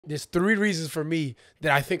There's 3 reasons for me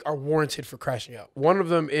that I think are warranted for crashing out. One of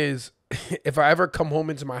them is if I ever come home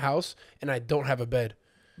into my house and I don't have a bed.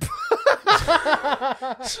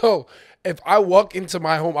 So if I walk into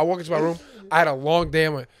my home, I walk into my room, I had a long day.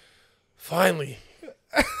 I'm like, finally,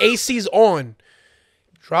 AC's on.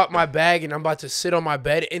 Drop my bag and I'm about to sit on my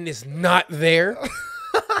bed and it's not there.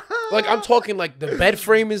 Like I'm talking like the bed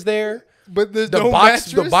frame is there. But there's The no box,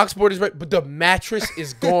 mattress? the box board is right, but the mattress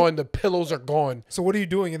is gone. The pillows are gone. So what are you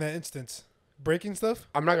doing in that instance? Breaking stuff?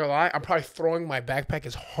 I'm not gonna lie. I'm probably throwing my backpack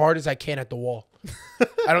as hard as I can at the wall.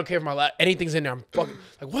 I don't care if anything's in there. I'm fucking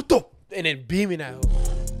like, what the? And then beaming at her.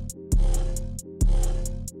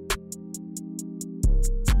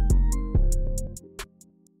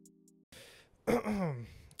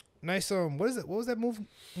 Nice. What is it? What was that move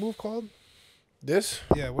called? This?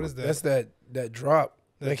 Yeah. What is that? That's that drop.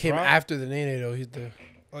 That came drop? after the Nene though.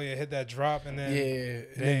 Oh yeah, hit that drop and then Yeah.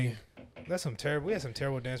 dang. That's some terrible. We had some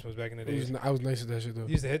terrible dance moves back in the day. I was nice at that shit though. You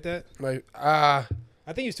used to hit that? Like I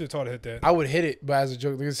think you're too tall to hit that. I would hit it, but as a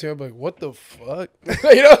joke, niggas see I'm like, what the fuck?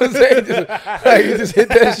 You know what I'm saying? Like you just hit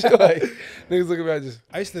that shit. Like niggas look at me,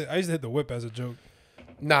 I used to hit the whip as a joke.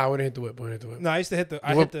 Nah, I wouldn't hit the whip. No, I used to hit the.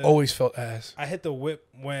 The whip always felt ass. I hit the whip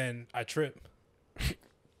when I trip.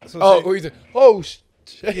 So Oh shit.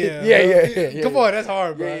 Yeah, yeah. Come on, that's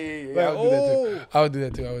hard, bro. Yeah. I would do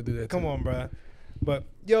that too. Come on, bro. But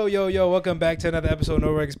yo, welcome back to another episode of No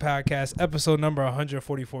Regs Podcast, episode number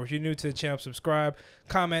 144. If you're new to the channel, subscribe,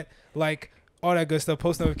 comment, like, all that good stuff.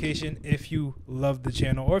 Post notification if you love the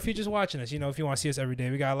channel or if you're just watching us. You know, if you want to see us every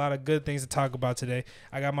day, we got a lot of good things to talk about today.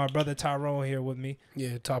 I got my brother Tyrone here with me.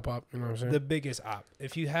 Yeah, top op. You know what I'm saying? The biggest op.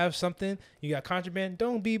 If you have something, you got contraband,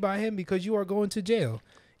 don't be by him because you are going to jail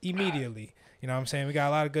immediately. You know what I'm saying? We got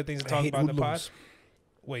a lot of good things to talk about in the pod.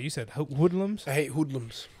 Wait, you said hoodlums? I hate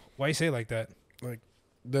hoodlums. Why you say it like that? Like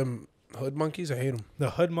them hood monkeys, I hate them.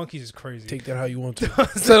 The hood monkeys is crazy. Take that how you want to.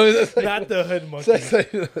 Not the hood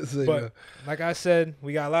monkeys. But like I said,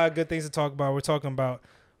 we got a lot of good things to talk about.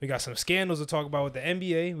 We got some scandals to talk about with the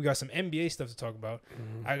NBA. We got some NBA stuff to talk about.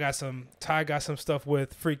 Mm-hmm. Ty got some stuff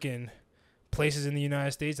with freaking places in the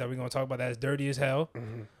United States that we're going to talk about that's dirty as hell.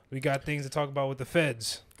 Mm-hmm. We got things to talk about with the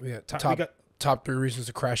feds. Top 3 reasons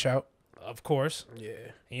to crash out. Of course. Yeah.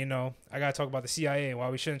 You know, I got to talk about the CIA and why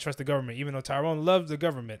we shouldn't trust the government, even though Tyrone loves the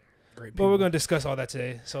government. Great people. But we're going to discuss all that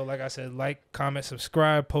today. So like I said, like, comment,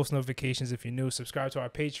 subscribe, post notifications if you're new. Subscribe to our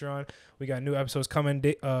Patreon. We got new episodes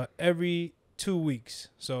coming every 2 weeks.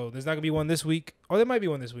 So there's not going to be one this week. Or there might be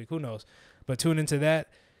one this week. Who knows? But tune into that.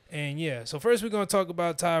 And yeah, so first we're going to talk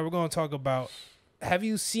about, Ty, we're going to talk about, have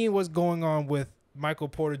you seen what's going on with Michael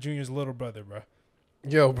Porter Jr.'s little brother, bro?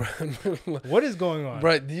 Yo, bro. What is going on?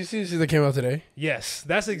 Bro, did you see the shit that came out today? Yes,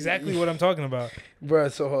 that's exactly what I'm talking about. Bro,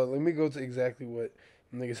 so hold on, let me go to exactly what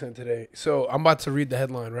nigga sent today. So I'm about to read the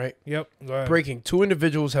headline, right? Yep. Go ahead. Breaking. 2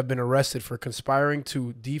 individuals have been arrested for conspiring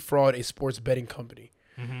to defraud a sports betting company.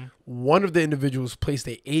 Mm-hmm. One of the individuals placed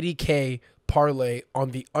a $80K parlay on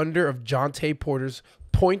the under of Jonte Porter's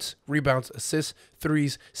points, rebounds, assists,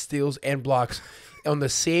 threes, steals, and blocks on the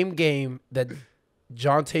same game that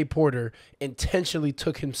Jonte Porter intentionally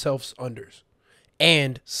took himself's unders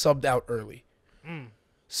and subbed out early.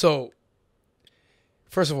 So,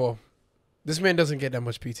 first of all, this man doesn't get that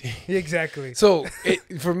much PT. Exactly. So,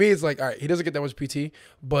 for me, it's like, all right, he doesn't get that much PT,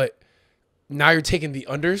 but now you're taking the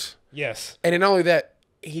unders. Yes. And then not only that,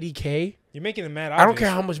 80K. You're making it mad obvious. I don't care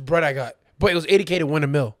how much bread I got, but it was 80K to win $1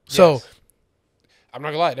 million. So, yes. I'm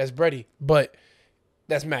not going to lie, that's bready, but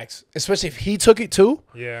that's max. Especially if he took it too.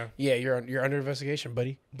 Yeah. Yeah, you're under investigation,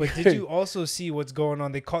 buddy. But did you also see what's going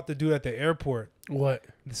on? They caught the dude at the airport. What?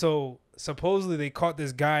 So supposedly they caught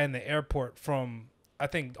this guy in the airport from, I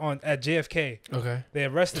think, at JFK. Okay. They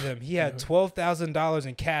arrested him. He had $12,000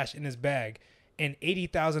 in cash in his bag and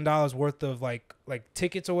 $80,000 worth of like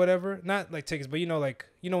tickets or whatever. Not like tickets, but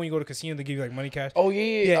when you go to casino they give you like money cash. Oh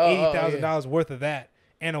yeah. He had $80,000 worth of that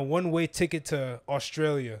and a one-way ticket to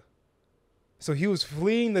Australia. So he was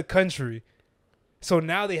fleeing the country. So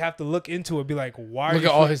now they have to look into it, be like, why? Look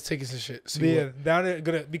at all his tickets and shit. Now they're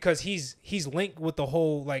gonna, because he's linked with the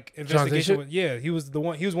whole like investigation. He was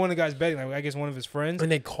one of the guys betting. Like, I guess one of his friends.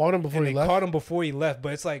 And they caught him before he left. Caught him before he left.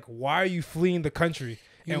 But it's like, why are you fleeing the country?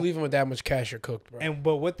 You leave him with that much cash, you're cooked, bro.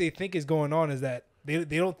 But what they think is going on is that they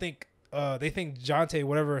don't think they think Jonte,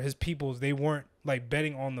 whatever his peoples, they weren't like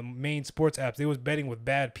betting on the main sports apps. They was betting with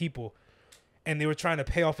bad people. And they were trying to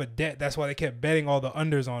pay off a debt. That's why they kept betting all the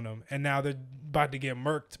unders on them. And now they're about to get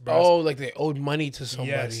murked, bro. Oh, like they owed money to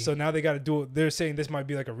somebody. Yes. So now they got to do it. They're saying this might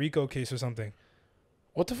be like a RICO case or something.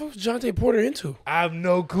 What the fuck was Jonte Porter into? I have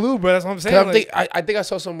no clue, bro. That's what I'm saying. I think I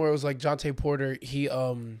saw somewhere it was like Jonte Porter.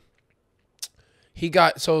 he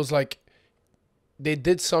got, so it was like they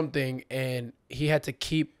did something and he had to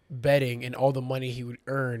keep betting, and all the money he would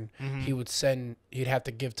earn, he'd have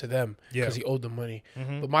to give to them because he owed them money.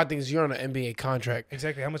 But my thing is, you're on an NBA contract.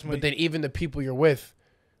 Exactly. How much money? But then even the people you're with,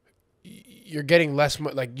 you're getting less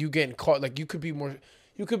money. Like, you getting caught. Like, you could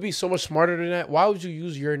be so much smarter than that. Why would you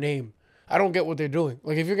use your name? I don't get what they're doing.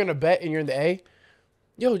 Like, if you're going to bet and you're in the A,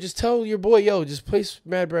 yo, just tell your boy, yo, just place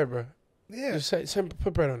mad bread, bro. Yeah. Just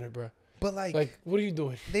put bread on it, bro. But, like, what are you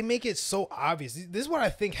doing? They make it so obvious. This is what I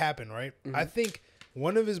think happened, right? I think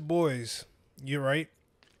one of his boys, you're right,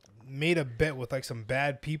 made a bet with, like, some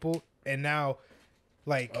bad people, and now,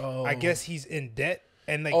 like, I guess he's in debt.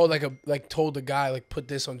 And like, told the guy, like, put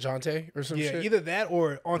this on Jonte or some shit? Yeah, either that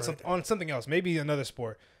or on something else, maybe another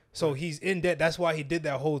sport. So he's in debt. That's why he did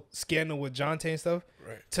that whole scandal with Jonte and stuff,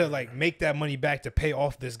 to, like, make that money back to pay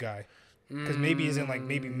off this guy. Because maybe he's in, like,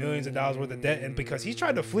 maybe millions of dollars worth of debt, and because he's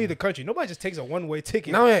trying to flee the country. Nobody just takes a one-way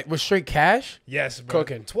ticket. No, with straight cash? Yes, bro.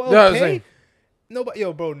 Cooking. $12K?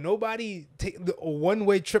 Nobody take a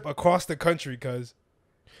one-way trip across the country, cuz.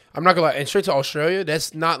 I'm not gonna lie, and straight to Australia,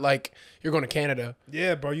 that's not like you're going to Canada.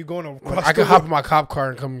 Yeah, bro, you're going across. I could hop in my cop car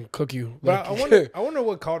and come cook you. But I wonder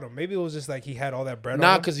what caught him. Maybe it was just like he had all that bread.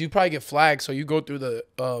 Nah, because you probably get flagged, so you go through the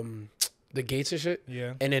gates and shit.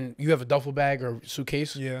 Yeah. And then you have a duffel bag or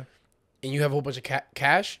suitcase. Yeah. And you have a whole bunch of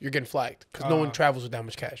cash. You're getting flagged because no one travels with that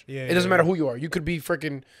much cash. Yeah. It doesn't matter who you are. You could be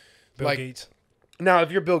freaking Bill Gates. Now,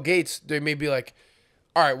 if you're Bill Gates, they may be like,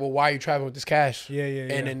 all right, well, why are you traveling with this cash? Yeah.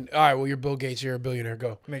 And then, all right, well, you're Bill Gates. You're a billionaire.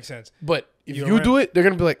 Go. Makes sense. But if you do it, they're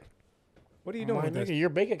going to be like, what are you doing with this? Your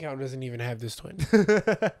bank account doesn't even have this twin.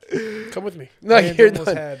 Come with me. No, he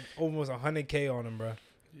almost had almost $100K on him, bro.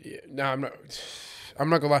 Yeah, I'm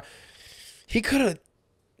not gonna lie. He could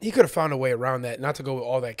have found a way around that, not to go with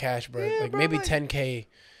all that cash, bro. Yeah, like, bro, maybe 10K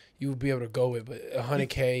you would be able to go with, but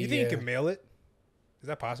 100K. You think you can mail it? Is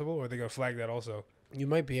that possible, or are they gonna flag that also? You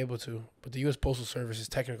might be able to, but the U.S. Postal Service is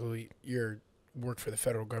technically work for the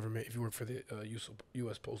federal government if you work for the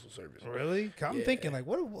U.S. Postal Service. Really? I'm thinking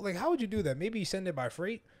like how would you do that? Maybe you send it by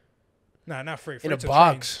freight. Nah, not freight. In a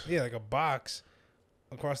box. Yeah, like a box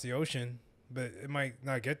across the ocean, but it might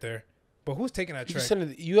not get there. But who's taking that trek?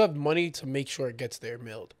 You have money to make sure it gets there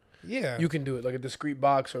mailed. Yeah. You can do it like a discreet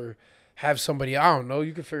box, or have somebody. I don't know.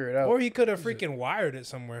 You can figure it out. Or he could have freaking wired it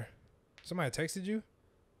somewhere. Somebody texted you?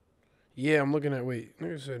 Yeah, I'm looking at. Wait,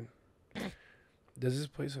 nigga said, does this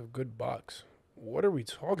place have good box? What are we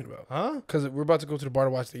talking about? Huh? Because we're about to go to the bar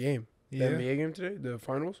to watch the game. Yeah. The NBA game today, the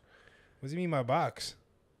finals. What does he mean by box?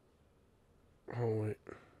 Oh, wait.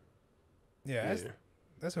 Yeah,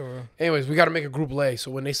 that's over. Anyways, we got to make a group lay.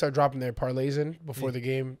 So when they start dropping their parlays in before the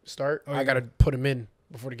game start, I got to put them in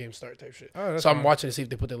before the game start type shit. Oh, so I'm watching to see if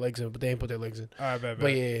they put their legs in, but they ain't put their legs in. All right, bet.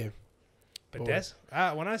 But yeah. But that's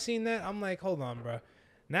when I seen that, I'm like, hold on, bro.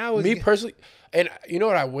 Now me personally, and you know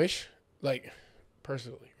what I wish, like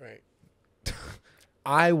personally, right?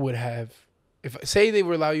 I would have, if say they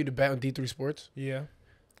would allow you to bet on D3 Sports. Yeah.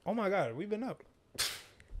 Oh my God, we've been up.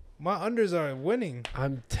 My unders are winning.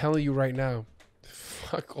 I'm telling you right now.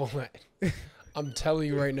 Fuck all that. I'm telling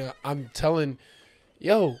you right now.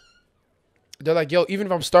 Yo. They're like, yo, even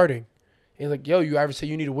if I'm starting, and like, yo, you ever say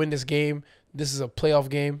you need to win this game? This is a playoff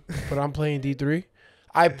game, but I'm playing D3.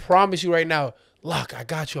 I promise you right now, look, I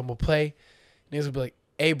got you. I'm gonna play. Niggas will be like,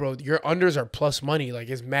 hey, bro, your unders are plus money. Like,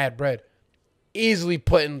 it's mad bread. I'll easily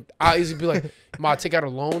be like, Ma, take out a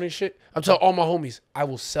loan and shit. I'm telling all my homies, I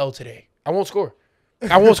will sell today. I won't score.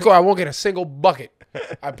 I won't get a single bucket.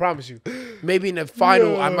 I promise you. Maybe in the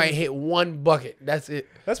final, I might hit one bucket. That's it.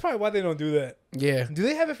 That's probably why they don't do that. Yeah. Do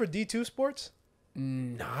they have it for D2 sports?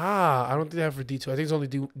 Nah, I don't think they have it for D2. I think it's only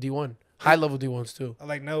D1. High level D1s too.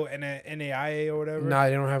 Like no NAIA or whatever. Nah,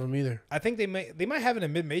 they don't have them either. I think they might have it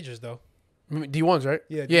in mid majors though. D1s, right?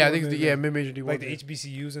 Yeah. Yeah, I think mid major D1s. Like the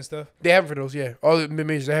HBCUs and stuff. They have it for those, yeah. All the mid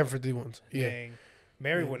majors they have it for D1s. Yeah. Dang.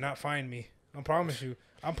 Mary would not find me. I promise you.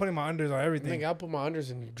 I'm putting my unders on everything. I think I'll put my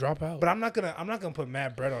unders and drop out. But I'm not gonna put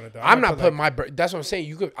mad bread on it though. I'm not putting my bread. That's what I'm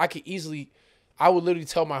saying. I would literally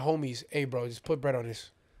tell my homies, hey bro, just put bread on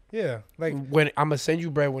this. Yeah. Like when I'm gonna send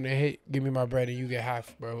you bread when it hit, give me my bread and you get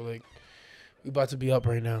half, bro. Like we about to be up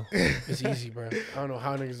right now. It's easy, bro. I don't know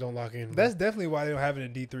how niggas don't lock in. That's definitely why they don't have it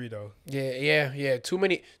in D3 though. Yeah. Too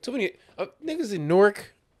many niggas in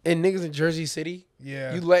Newark and niggas in Jersey City.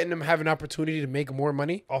 Yeah. You letting them have an opportunity to make more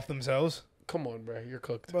money off themselves. Come on, bro. You're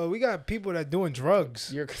cooked. Bro, we got people that doing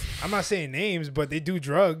drugs. I'm not saying names, but they do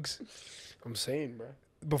drugs. I'm saying, bro.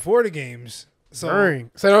 Before the games. So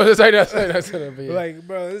like,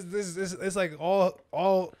 bro, it's like all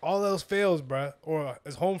else fails, bro. Or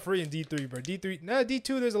it's home free in D3, bro. D3,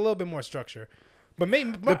 D2, there's a little bit more structure. But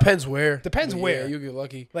maybe depends where. Depends where. Yeah, you get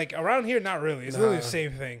lucky. Like around here, not really. It's literally the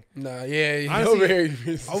same thing. Nah, yeah. Honestly,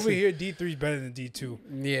 over here, D3 is better than D2.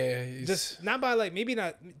 Yeah, just not by like maybe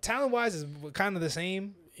not talent wise is kind of the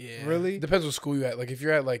same. Yeah, really depends what school you at. Like if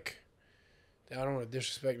you're at like, I don't want to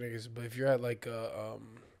disrespect niggas, but if you're at like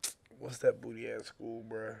what's that booty ass school,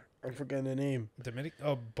 bruh? I'm forgetting the name.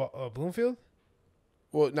 Bloomfield.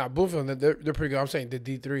 Well, Bloomfield. They're pretty good. I'm saying the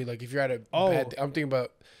D3. Like if you're at a bad, I'm thinking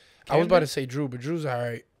about. Camden? I was about to say Drew, but Drew's all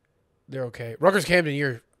right. They're okay. Rutgers Camden,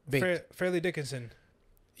 you're baked. Fairleigh Dickinson.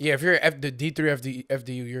 Yeah, if you're at the D3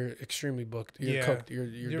 FDU, you're extremely booked. You're cooked. You're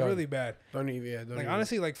done. Really bad. Don't even.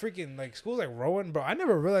 Honestly, like freaking like schools like Rowan, bro. I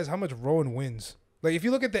never realized how much Rowan wins. Like if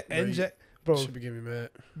you look at the NJAC, bro. Should be getting me mad,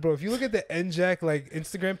 bro. If you look at the NJAC like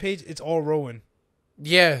Instagram page, it's all Rowan.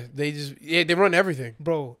 Yeah, they run everything,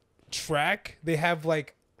 bro. Track, they have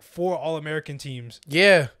like 4 All-American teams.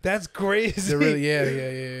 Yeah, that's crazy. They're really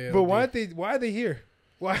yeah. But why are they here?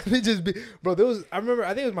 Why are they just be, bro? I remember.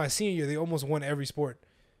 I think it was my senior year. They almost won every sport.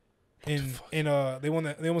 They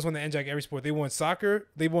almost won the NJAC every sport. They won soccer.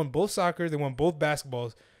 They won both soccer. They won both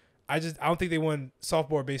basketballs. I don't think they won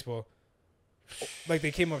softball or baseball. Like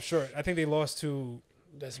they came up short. I think they lost to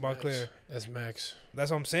Montclair. That's max. That's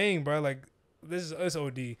what I'm saying, bro. Like it's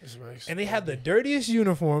OD. That's max. And they have the dirtiest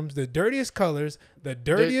uniforms, the dirtiest colors, the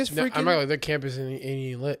dirtiest freaking. I'm not like their campus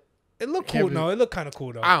ain't lit. It looked cool. No, it looked kind of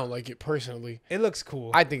cool though. I don't like it personally. It looks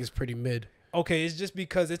cool. I think it's pretty mid. Okay, it's just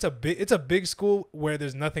because it's a big school where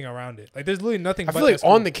there's nothing around it. Like there's literally nothing. I feel like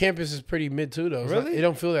on the campus is pretty mid too though. Really? It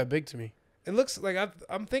don't feel that big to me. It looks like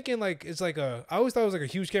I'm thinking like it's like I always thought it was like a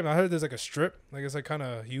huge campus. I heard there's like a strip, like it's like kind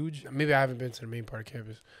of huge. Maybe I haven't been to the main part of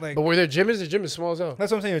campus. Like, but where the gym is small as hell.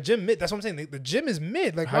 That's what I'm saying. The gym mid. That's what I'm saying. The gym is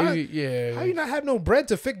mid. Like how you not have no bread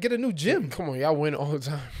to get a new gym? Come on, y'all win all the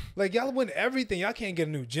time. Like y'all win everything. Y'all can't get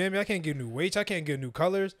a new gym. Y'all can't get new weights. Y'all can't get new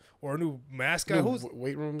colors or a new mascot. Who's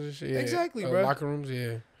weight rooms and shit? Yeah. Exactly, bro. Locker rooms,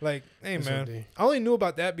 yeah. Like, hey man, I only knew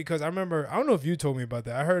about that because I remember. I don't know if you told me about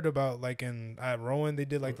that. I heard about like at Rowan they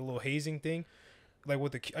did like the little hazing thing. Like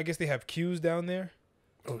with I guess they have cues down there.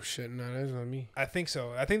 Oh shit! No, that's not me. I think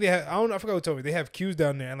so. I think they have. I don't know. I forgot who told me. They have cues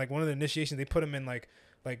down there, and like one of the initiations, they put them in like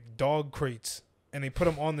dog crates, and they put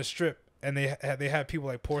them on the strip, and they have people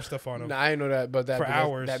like pour stuff on them. Nah, I didn't know that, but for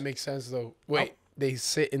hours. That makes sense though. Wait, they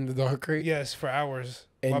sit in the dog crate? Yes, for hours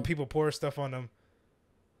while people pour stuff on them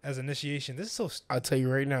as initiation. This is so. I'll tell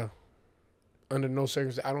you right now. Under no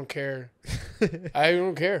circumstances, I don't care. I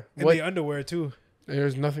don't care. And the underwear too.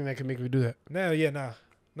 There's nothing that can make me do that. Nah.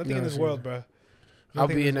 Nothing in this world, bro. I'll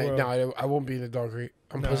be in that. No, I won't be in the dog crate.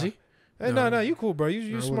 I'm pussy. Hey, no, you cool, bro.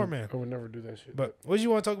 You a smart man. I would never do that shit. But what did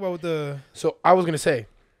you want to talk about with the? So I was gonna say.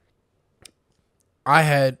 I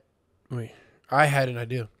had an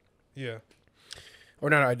idea. Yeah. Or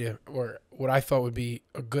not an idea, or what I thought would be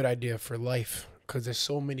a good idea for life, because there's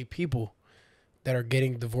so many people that are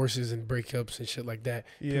getting divorces and breakups and shit like that.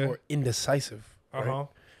 Yeah. People are indecisive. Right?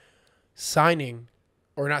 Signing.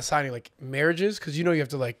 Or not signing, like marriages, because you have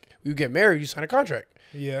to you get married, you sign a contract.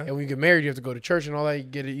 Yeah. And when you get married, you have to go to church and all that. You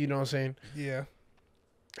get it, you know what I'm saying? Yeah.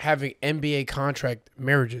 Having NBA contract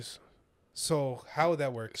marriages. So how would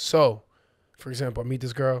that work? So, for example, I meet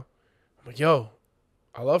this girl. I'm like, yo,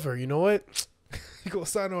 I love her. You know what? You gonna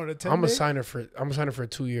sign her on a 10 I'm gonna sign her for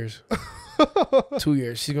 2 years. 2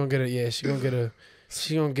 years. She's gonna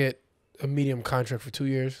get a medium contract for 2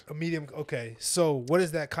 years. A medium. Okay. So what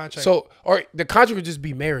is that contract? So, or the contract would just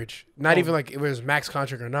be marriage, not even like if it was max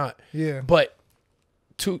contract or not. Yeah. But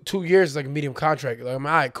 2 years is like a medium contract. Like, I'm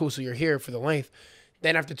all right, cool. So you're here for the length.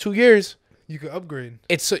 Then after 2 years, you could upgrade.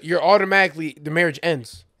 You're automatically the marriage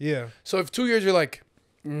ends. Yeah. So if 2 years you're like,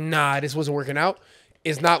 nah, this wasn't working out.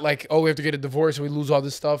 It's not like, oh, we have to get a divorce and we lose all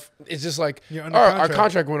this stuff. It's just like, our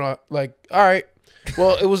contract went on. Like, all right,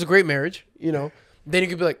 well, it was a great marriage, Then you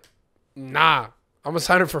could be like, nah, I'm gonna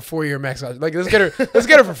sign her for 4 year max. Like, let's get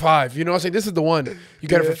her for 5. You know what I'm saying? This is the one. You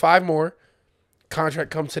get her for 5 more. Contract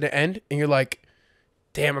comes to the end, and you're like,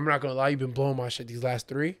 damn, I'm not gonna lie, you've been blowing my shit these last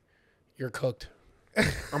 3. You're cooked.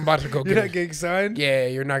 I'm about to go. You're not getting signed. Yeah,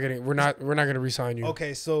 you're not getting. We're not gonna re-sign you.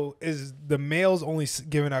 Okay, so is the males only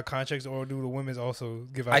giving out contracts, or do the women's also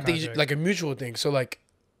give out? I think it's like a mutual thing. So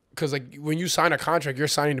because when you sign a contract, you're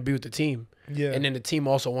signing to be with the team. Yeah. And then the team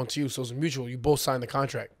also wants you, so it's mutual. You both sign the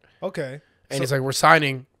contract. Okay. And it's like we're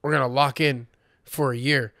signing. We're gonna lock in for a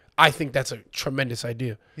year. I think that's a tremendous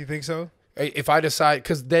idea. You think so? If I decide,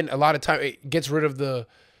 because then a lot of time it gets rid of the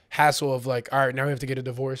hassle of like, all right, now we have to get a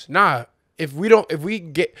divorce. Nah. If we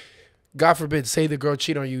get, God forbid, say the girl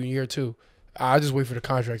cheat on you in year 2, I'll just wait for the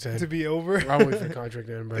contract to end. To be over? I'll wait for the contract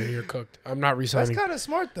to end, bro. You're cooked. I'm not resigning. That's kind of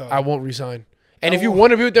smart, though. I won't resign. And if you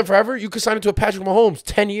want to be with them forever, you could sign into a Patrick Mahomes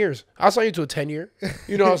 10 years. I'll sign you to a 10-year.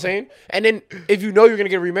 You know what I'm saying? And then if you know you're gonna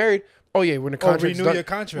get remarried, oh yeah, when the contract renew your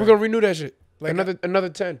contract. we're gonna renew that shit. Like another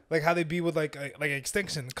 10. Like how they be with like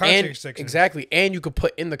extension, contract extension. Exactly. And you could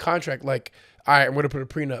put in the contract like, all right, I'm gonna put a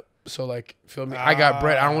prenup. So like, feel me? I got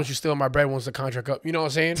bread. I don't want you stealing my bread once the contract up. You know what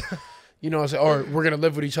I'm saying? You know what I'm saying? Or we're gonna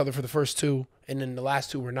live with each other for the first 2, and then the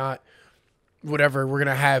last 2 we're not. Whatever. We're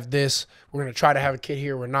gonna have this. We're gonna try to have a kid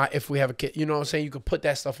here. We're not. If we have a kid, you know what I'm saying? You could put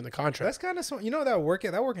that stuff in the contract. That's kind of smart. You know that work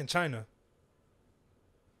in China.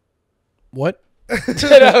 What?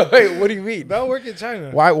 Wait, what do you mean? That work in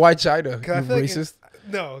China. Why China? You I feel racist?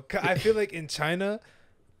 No, I feel like in China,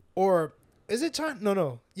 or is it China?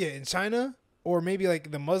 No. Yeah, in China, or maybe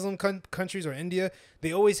like the Muslim countries or India,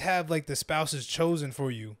 they always have like the spouses chosen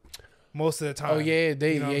for you most of the time. Oh yeah,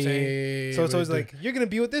 you know what I'm saying? yeah. So it's always like you're gonna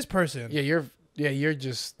be with this person. Yeah, you're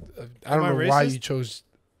just. I don't know racist? why you chose.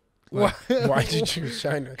 Like, why did you choose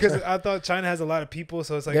China? Because I thought China has a lot of people,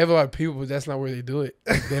 so it's like they have a lot of people, but that's not where they do it.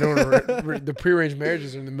 They don't. The prearranged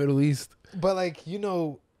marriages are in the Middle East. But like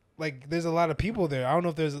like there's a lot of people there. I don't know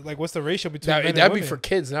if there's like what's the ratio between men and that'd women? be for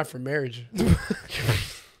kids, not for marriage. Do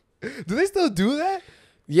they still do that?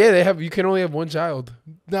 Yeah, they have. You can only have one child.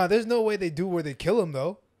 Nah, there's no way they do where they kill them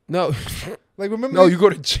though. No, like remember? No, you go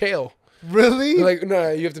to jail. Really? Like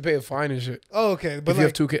no, you have to pay a fine and shit. Oh, okay. But if you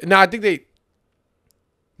have 2 kids, I think they.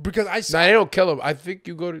 Because they don't kill them. I think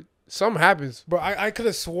you go to. Something happens. Bro, I could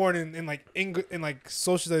have sworn in like English, in like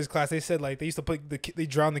social studies class they said like they used to put they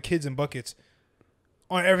drown the kids in buckets.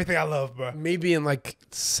 On everything I love, bro. Maybe in like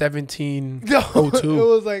 1702. No, it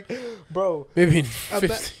was like, bro. Maybe in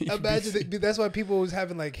 15. Imagine that's why people was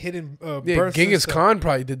having like hidden births. Genghis Khan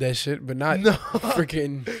probably did that shit, but not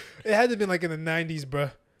freaking. It had to have been like in the 90s, bro.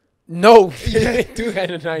 No, they didn't do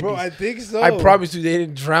that in the 90s. Bro, I think so. I promise you, they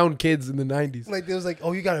didn't drown kids in the 90s. Like, there was like,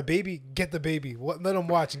 oh, you got a baby? Get the baby. Let them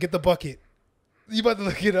watch. Get the bucket. You about to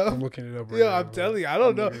look it up? I'm looking it up right now. now. I'm telling you. I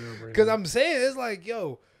don't know. Because I'm saying, it's like,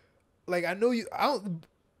 yo, like, I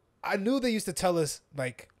knew they used to tell us,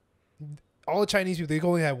 like, all Chinese people, they can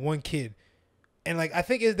only have one kid. And, like, I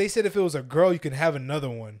think they said if it was a girl, you can have another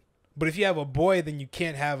one. But if you have a boy, then you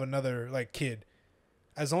can't have another, like, kid.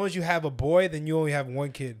 As long as you have a boy, then you only have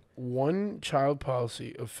one kid. One child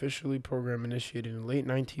policy, officially program initiated in the late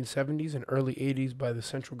 1970s and early 80s by the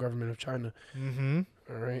central government of China. Mm-hmm.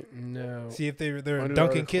 All right, now. See if they're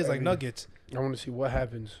dunking kids like nuggets. I want to see what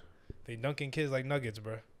happens. They dunking kids like nuggets,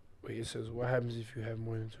 bro. Wait, it says, what happens if you have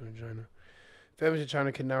more than 2 in China? Families in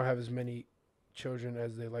China can now have as many children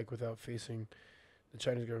as they like without facing, the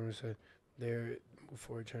Chinese government said,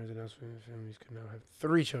 before China's announcement, families can now have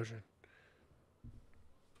 3 children.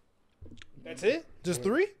 That's it? Just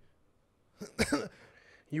 3?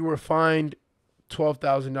 You were fined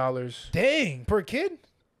 $12,000. Dang, per kid?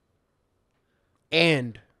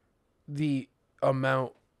 And the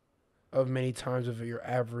amount of many times of your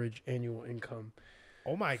average annual income.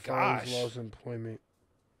 Oh my gosh. Lost employment.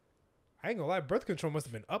 I ain't gonna lie, birth control must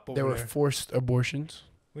have been up over there. There were forced abortions.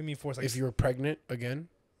 What do you mean forced? Like, if you were pregnant again.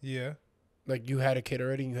 Yeah. Like you had a kid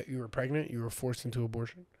already, you were pregnant, you were forced into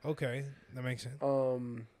abortion. Okay, that makes sense.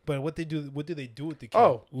 But what do they do with the kid?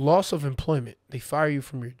 Oh, loss of employment. They fire you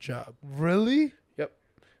from your job. Really? Yep.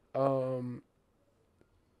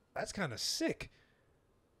 That's kind of sick.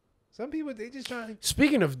 Some people, they just trying.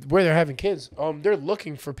 Speaking of where they're having kids, they're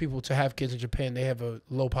looking for people to have kids in Japan. They have a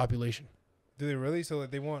low population. Do they really? So like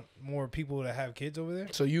they want more people to have kids over there?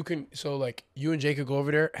 So like you and Jay could go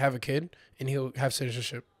over there, have a kid, and he'll have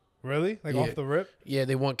citizenship. Really? Like off the rip? Yeah,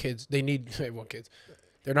 they want kids. They want kids.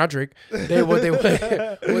 They're not Drake. What they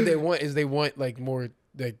want is like more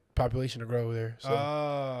like population to grow over there.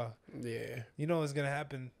 So yeah. You know what's gonna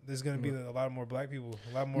happen? There's gonna be a lot more black people.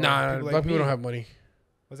 A lot more black people don't have money.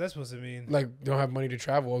 What's that supposed to mean? Like don't have money to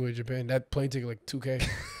travel all the way to Japan. That plane ticket like $2,000.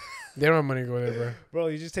 They don't have money to go there, bro. Bro,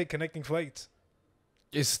 you just take connecting flights.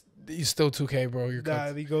 It's still $2,000, bro. You're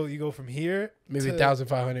cooked. You go from here maybe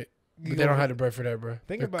 1,500. But they don't have the bread for that, bro.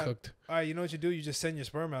 They're cooked. All right, you know what you do? You just send your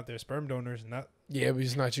sperm out there. Sperm donors, not. Yeah, but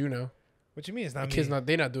it's not you now. What you mean it's not me? Kids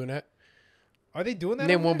they're not doing that. Are they doing that?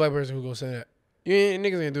 Name one black person who go send that. Yeah,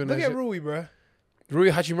 niggas ain't doing that. Look at Rui, bro. Rui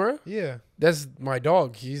Hachimura? Yeah. That's my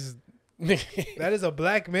dog. He's. That is a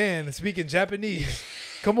black man speaking Japanese.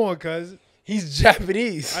 Come on, cuz. He's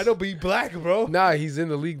Japanese. I know, but he's black, bro. Nah, he's in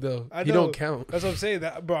the league though. He don't count. That's what I'm saying.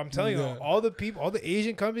 That, bro, I'm telling you, all the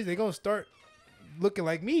Asian companies, they gonna start looking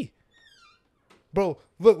like me. Bro,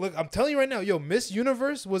 look, I'm telling you right now, yo, Miss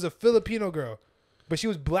Universe was a Filipino girl, but she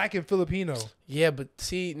was black and Filipino. Yeah, but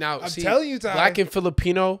see, now, I'm telling you, Ty, black and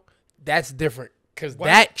Filipino, that's different because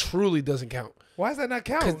that truly doesn't count. Why does that not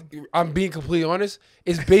count? I'm being completely honest.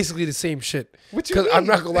 It's basically the same shit. What you mean? I'm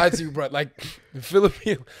not gonna lie to you, bro. Like the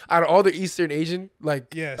Filipino, out of all the Eastern Asian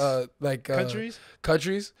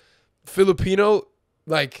countries, Filipino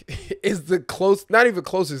is the not even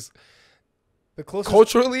closest. The closest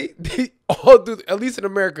culturally, they all do, at least in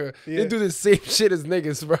America, they do the same shit as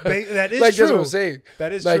niggas, bro. That is true. That's what I'm saying.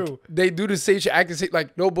 That is true. They do the same shit, acting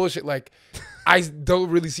no bullshit. I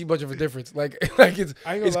don't really see much of a difference.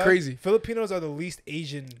 It's crazy. Filipinos are the least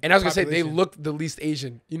Asian. And I was gonna say they look the least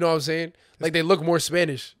Asian. You know what I'm saying? They look more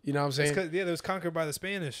Spanish. You know what I'm saying? They was conquered by the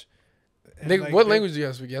Spanish. What language do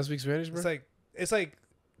you speak? You speak Spanish, bro?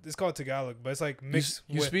 It's called Tagalog, but it's mixed.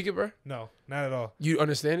 You speak it, bro? No, not at all. You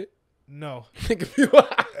understand it? No.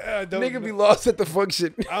 Nigga be lost at the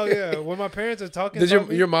function. Oh yeah, when my parents are talking. Does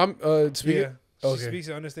your mom speak it? Okay. She speaks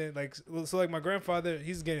and understand. My grandfather,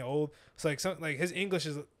 he's getting old. It's his English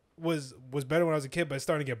was better when I was a kid, but it's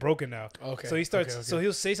starting to get broken now. Okay. So he starts. Okay. So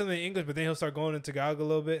he'll say something in English, but then he'll start going into Tagalog a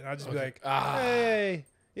little bit, and I'll just be like, "Hey,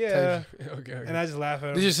 yeah." Okay. And I just laugh at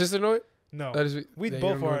him. Does your sister know it? No, we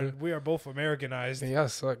are both Americanized. Yeah,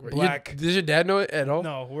 suck, bro. Black. Does your dad know it at all?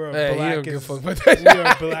 No, we're black as we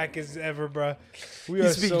are black as ever, bro. We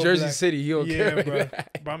speak so Jersey black. City. You don't care, bro.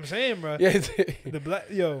 But I'm saying, bro.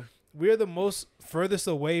 Yeah, we are the most furthest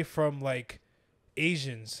away from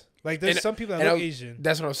Asians. There's some people that look Asian.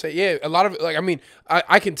 That's what I'm saying. Yeah, a lot of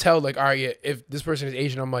I can tell all right, yeah, if this person is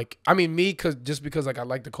Asian, I'm me because I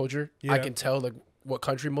like the culture, I can tell what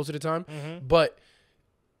country most of the time, but.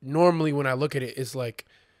 Normally, when I look at it, it's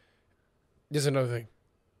there's another thing.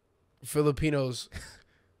 Filipinos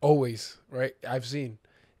always, right? I've seen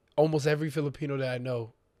almost every Filipino that I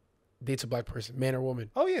know dates a black person, man or woman.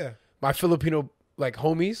 Oh, yeah. My Filipino,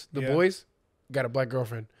 homies, the boys, got a black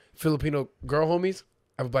girlfriend. Filipino girl homies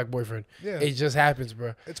have a black boyfriend. Yeah. It just happens,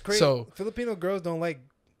 bro. It's crazy. So, Filipino girls don't like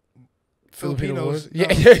Filipinos. No, yeah.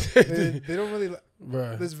 they don't really like.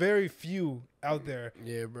 Bruh. There's very few out there.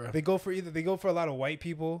 Yeah, bro. They go for a lot of white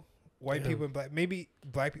people and black, maybe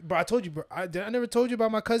black people. Bro, I told you, bro. I never told you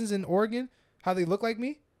about my cousins in Oregon, how they look like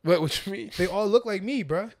me. What you mean? They all look like me,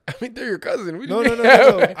 bro. I mean, they're your cousin. No.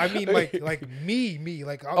 I mean, me.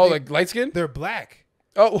 Light skin? They're black.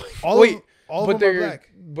 Oh, all of them are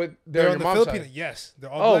black. But they're on the Filipino. Yes,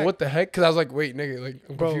 they're all black. Oh, what the heck? Because I was like, wait, nigga,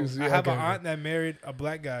 I'm confused. I have an aunt that married a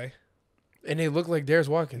black guy. And they look like Darris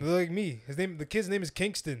Watkins. They look like me. The kid's name is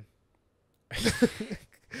Kingston.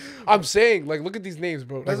 I'm saying, look at these names,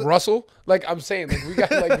 bro. Russell. I'm saying, we got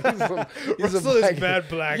Russell is bad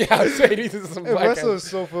black. Yeah, I'm saying these are some black. Russell is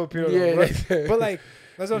so Filipino. Yeah, but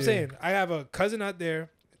that's what I'm saying. I have a cousin out there,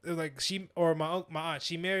 my aunt.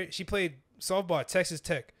 She played softball at Texas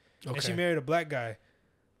Tech, and she married a black guy.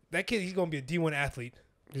 That kid, he's gonna be a D1 athlete.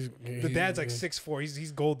 The dad's 6'4".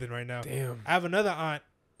 He's golden right now. Damn. I have another aunt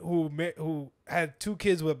who had 2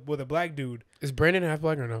 kids with a black dude. Is Brandon half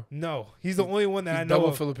black or no? No, he's the only one that I know of.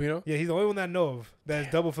 Double Filipino? Yeah, he's the only one that I know of that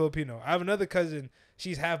is double Filipino. I have another cousin.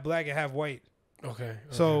 She's half black and half white. Okay.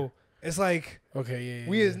 So it's okay,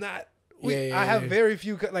 we is not. I have very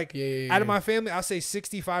few out of my family. I'll say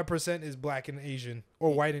 65% is black and Asian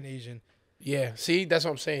or white and Asian. Yeah. See, that's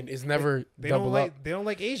what I'm saying. It's never double up. They don't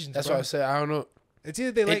like Asians. That's what I said. I don't know. It's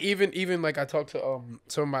either they like. Even I talked to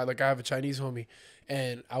some of my I have a Chinese homie.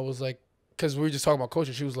 And I was like, because we were just talking about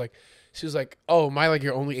culture. She was like, oh, am I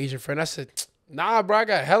your only Asian friend? I said, nah, bro, I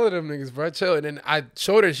got hella of them niggas, bro. Chill. And then I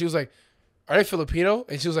showed her. She was like, are they Filipino?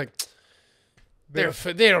 And she was like, they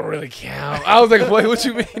don't really count. I was like, what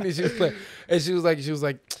you mean? And she was like, it's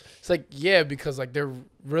yeah, because they're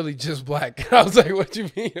really just black. And I was like, what you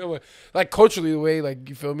mean? I'm like culturally, the way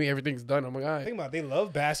you feel me, everything's done. I'm like, all right. Think about it, they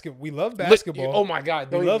love basketball. We love basketball. Oh my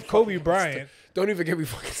God, we love Kobe Bryant. Don't even get me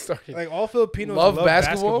fucking started. All Filipinos love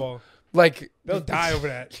basketball. They'll die over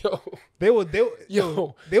that. They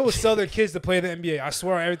will sell their kids to play in the NBA. I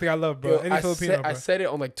swear on everything I love, bro. Any Filipino, bro. I said it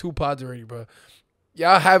on 2 pods already, bro.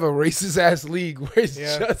 Y'all have a racist ass league where it's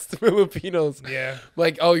just Filipinos. Yeah.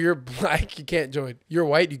 Oh, you're black, you can't join. You're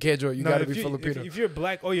white, you can't join. You gotta be Filipino. If you're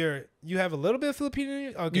black, you have a little bit of Filipino in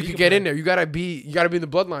you. Okay, you can get in there. You gotta be in the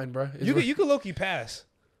bloodline, bro. You can low-key pass.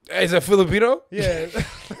 Is a Filipino? Yeah,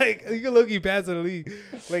 you can low-key pass in the league.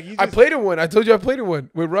 I played in one. I told you I played in one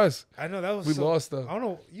with Russ. I know that was. We lost though. I don't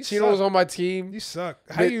know. Chino was on my team. You suck.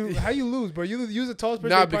 How you lose, bro? You the tallest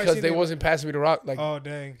person. Nah, because they wasn't passing me the rock. Oh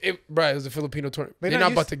dang. Bro, it was a Filipino tournament. They're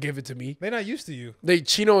not about to give it to me. They're not used to you.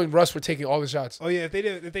 Chino and Russ were taking all the shots. Oh yeah,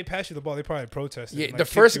 if they pass you the ball, they probably protested. Yeah, the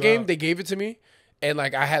first game they gave it to me. And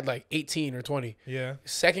I had 18 or 20. Yeah.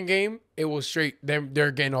 Second game, it was straight.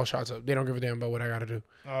 They're getting all shots up. They don't give a damn about what I gotta do.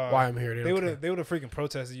 Why I'm here. They would have freaking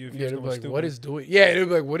protested you if you was going stupid. What is doing? Yeah, they'd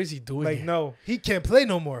be like, what is he doing? No, he can't play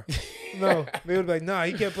no more. No, they would be like, nah,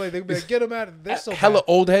 he can't play. They'd be like, get him out. They're so hella bad.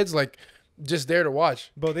 old heads like just there to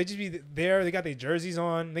watch. Bro, they just be there. They got their jerseys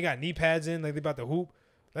on. They got knee pads in. Like they about to hoop.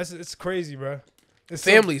 It's crazy, bro. It's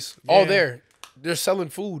Families all there. They're selling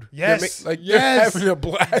food. Yes, they're having a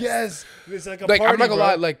blast. Yes, it's like a Like party, I'm not gonna bro.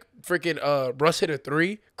 lie, like freaking Russ hit a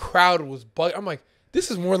 3. Crowd was I'm like, this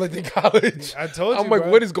is more like the college. I told you, I'm like,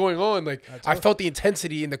 bro. what is going on? Like I told- felt the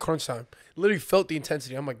intensity in the crunch time. Literally felt the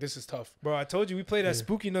intensity. I'm like, this is tough. Bro, I told you we played at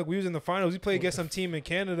Spooky Nook. We was in the finals. We played against some team in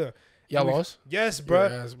Canada. Y'all We- lost? Yes, bro.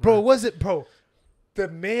 Yes, bro, was it, bro? The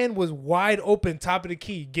man was wide open, top of the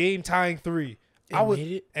key, game tying 3.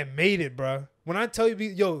 And made it, bro. When I tell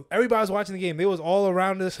you, everybody was watching the game. They was all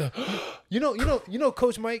around us. you know,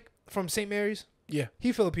 Coach Mike from St. Mary's. Yeah.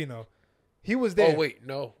 He Filipino. He was there. Oh wait,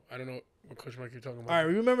 no, I don't know what Coach Mike you're talking about. All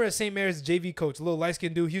right, remember at St. Mary's JV coach, a little light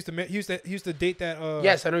skinned dude. He used to date that.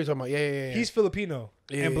 Yes, I know what you're talking about. Yeah. He's Filipino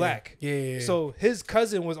and black. Yeah. So his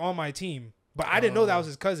cousin was on my team, but I didn't know that was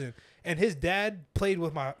his cousin. And his dad played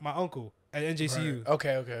with my uncle at NJCU. Right.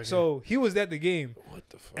 Okay. So he was at the game. What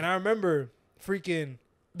the fuck? And I remember freaking.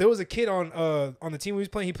 There was a kid on the team we was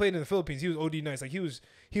playing. He played in the Philippines. He was OD nice. Like he was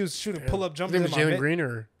shooting pull up jumpers. His name was Jalen Green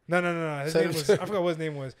or no. His name was, I forgot what his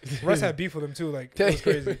name was. Russ had beef with him too. Like it was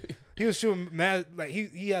crazy. He was shooting mad. Like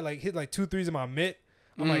he had like hit like 2 threes in my mitt.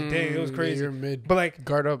 I'm like, dang, it was crazy. Yeah, you're mid. But like,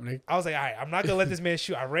 guard up, Nick. I was like, all right, I'm not gonna let this man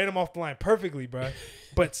shoot. I ran him off the line perfectly, bro.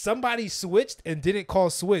 But somebody switched and didn't call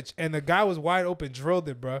switch, and the guy was wide open, drilled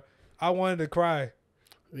it, bro. I wanted to cry.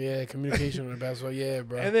 Yeah, communication on the basketball. Yeah,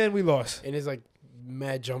 bro. And then we lost. And it's like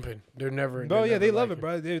mad jumping. They're never. Bro, yeah, never they love like it,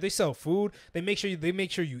 bro. They sell food. They make sure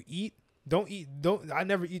you eat. Don't eat. I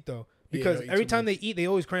never eat though, because don't eat every too time much. they eat, they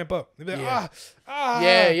always cramp up. They be like, Yeah. ah.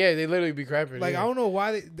 Yeah. They literally be cramping. Like yeah. I don't know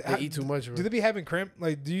why They eat too much. Bro. Do they be having cramp?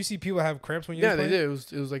 Like, do you see people have cramps when you're Yeah, they playing?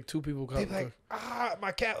 did. It was like 2 people. They be like,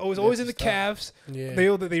 my calf. Oh, it's always in the stop. calves. Yeah. They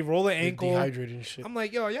roll an They ankle. dehydrated and shit. I'm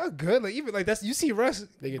like, yo, y'all good? Like even like that's you see Russ.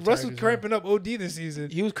 They get Russ tired was as cramping up OD this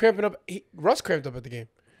season. He was cramping up. Russ cramped up at the game.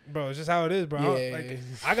 Bro, it's just how it is, bro. Yeah.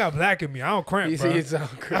 I got black in me. I don't cramp, bro. It's all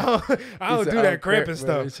cramp. I don't do that cramping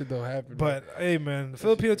stuff. That shit don't happen. But hey, man, the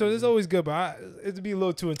Filipino tour is always good, but it'd be a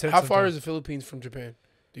little too intense. How far sometimes. is the Philippines from Japan?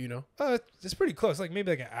 Do you know? It's pretty close. Like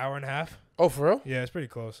maybe like an hour and a half. Oh, for real? Yeah, it's pretty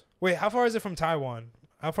close. Wait, how far is it from Taiwan?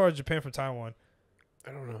 How far is Japan from Taiwan?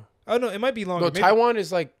 I don't know. Oh no, it might be longer. No, Maybe- Taiwan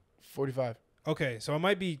is like 45. Okay, so it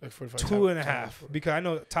might be Like 45. 2.5 Taiwan. because I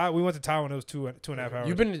know we went to Taiwan. It was two and a half hours.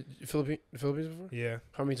 You've been to the Philippines before? Yeah,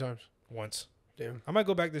 How many times? once. Damn. I might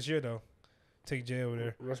go back this year though. Take Jay over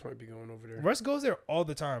there. Russ might be going over there. Russ goes there all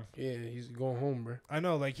the time. Yeah, he's going home, bro. I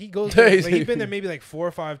know, like he goes. There, like, he's been there maybe like 4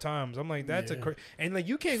 or 5 times. I'm like, that's Yeah. and like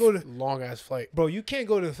you can't go to, Long ass flight. bro. You can't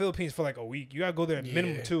go to the Philippines for like a week. You gotta go there at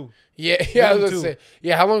minimum Yeah. 2. Yeah, I was Minimum gonna 2. say.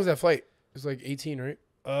 Yeah, how long is that flight? It's like 18,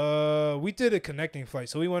 right? We did a connecting flight,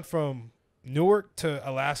 so we went from Newark to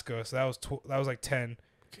Alaska, so that was like 10,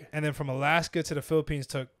 Okay. and then from Alaska to the Philippines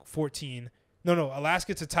took 14. No,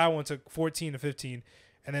 Alaska to Taiwan took 14 to 15,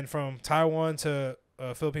 and then from Taiwan to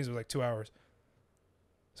Philippines was like 2 hours.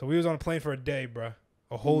 So we was on a plane for a day, bro,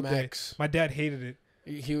 a whole Max. day. My dad hated it,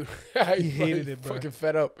 He hated it, bro. Fucking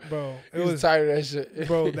fed up. bro. He was tired of that shit.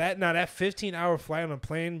 bro. That 15-hour flight on a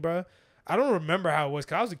plane, bro. I don't remember how it was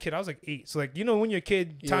because I was a kid. I was like 8. So like when you're a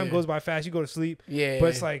kid, time Yeah. goes by fast. You go to sleep. Yeah. But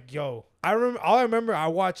it's like, yo, I remember I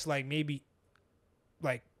watched like maybe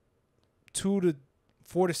like 4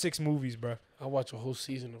 to 6 movies, bro. I watch a whole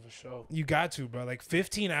season of a show. You got to, bro. Like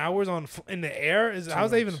 15 hours in the air how's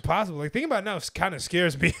that much. even possible? Like thinking about it now, it kind of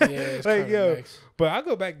scares me. Yeah, it's like yo, max. but I'll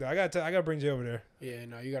go back though. I gotta bring Jay over there. Yeah,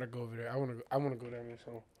 no, you gotta go over there. I wanna go down there.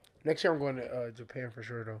 So next year I'm going to Japan for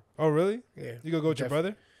sure though. Oh really? Yeah. You gonna go with your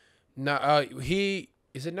brother? No,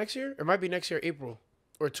 is it next year? It might be next year, April,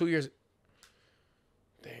 or 2 years.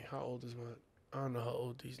 Dang, how old is I don't know how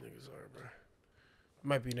old these niggas are, bro.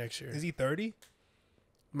 Might be next year. Is he 30?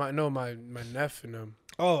 My nephew and them,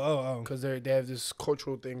 Oh. because they have this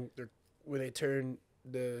cultural thing. When they turn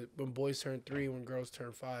when boys turn 3, when girls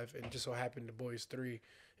turn 5, and it just so happened the boys 3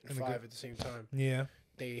 and 5 at the same time. Yeah.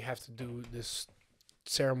 They have to do this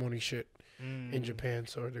ceremony shit in Japan,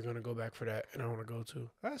 so they're gonna go back for that, and I want to go too.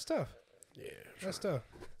 That's tough. Yeah, That's tough.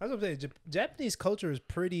 I was gonna say Japanese culture is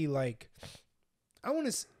pretty like,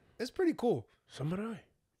 it's pretty cool. samurai.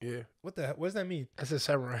 Yeah, What does that mean? I said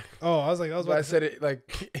samurai. Oh, I was But about I to said it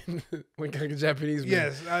like when kind of Japanese. Man.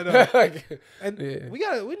 Yes, I know. Like, And yeah.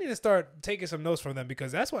 we need to start taking some notes from them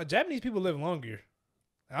because that's why Japanese people live longer.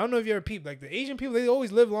 I don't know if you ever peep, like the Asian people, they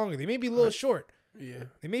always live longer. They may be a little short. Yeah,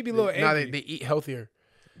 They may be a little No, angry. they eat healthier.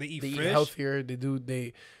 They eat They fish. eat healthier. They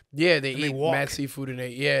eat walk. mad seafood and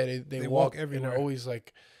they walk walk everywhere. And they're always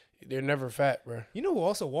like, they're never fat, bro. You know who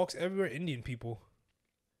also walks everywhere? Indian people.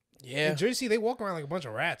 Yeah. In Jersey, they walk around like a bunch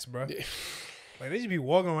of rats, bro. Like they just be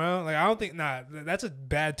walking around. Like I don't think. Nah, that's a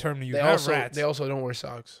bad term to use. They also don't wear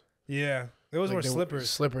socks. Yeah, they always wear slippers.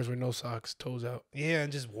 Slippers with no socks, toes out. Yeah,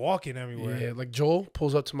 and just walking everywhere. Yeah, like Joel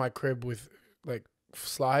pulls up to my crib with like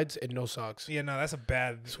slides and no socks. Yeah, no, that's a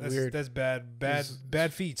bad. It's weird. That's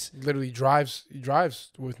bad feet. Literally drives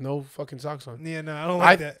with no fucking socks on. Yeah, no, I don't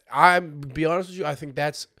like that. I'm be honest with you, I think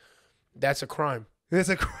that's a crime. It's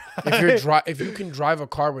a crime. If you can drive a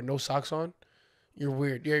car with no socks on, you're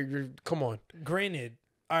weird. You're come on. Granted,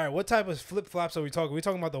 all right. What type of flip flops are we talking? We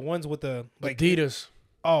talking about the ones with the like Adidas.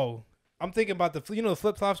 Oh, I'm thinking about the the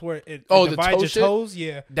flip flops where it the divides your toes.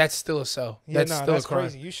 Yeah, that's still a sell. Yeah, that's still a crime.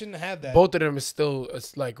 crazy. You shouldn't have that. Both of them is still.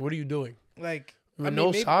 It's like, what are you doing? Like with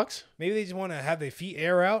no socks? Maybe they just want to have their feet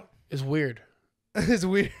air out. It's weird. It's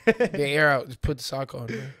weird. They air out. Just put the sock on.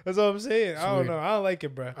 Man. That's what I'm saying. I don't weird. know. I don't like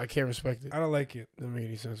it, bro. I can't respect it. I don't like it. Doesn't make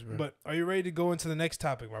any sense, bro. But are you ready to go into the next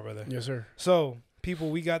topic, my brother? Yes, sir. So, people,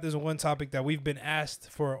 we got this one topic that we've been asked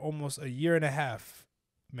for almost a year and a half,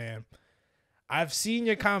 man. I've seen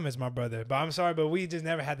your comments, my brother, but I'm sorry, but we just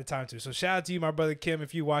never had the time to. So shout out to you, my brother Kim,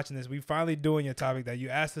 if you're watching this. We finally doing your topic that you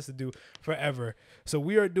asked us to do forever. So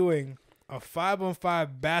we are doing a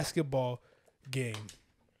 5-on-5 basketball game.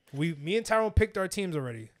 Me and Tyrone picked our teams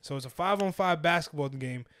already. So it's a 5-on-5 basketball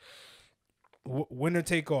game. Winner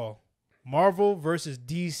take all. Marvel versus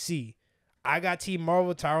DC. I got Team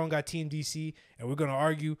Marvel, Tyrone got Team DC, and we're gonna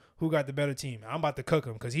argue who got the better team. I'm about to cook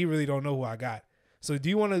him because he really don't know who I got. So do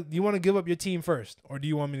you want to give up your team first, or do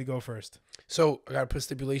you want me to go first? So I gotta put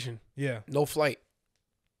stipulation. Yeah. No flight.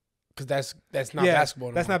 Because that's not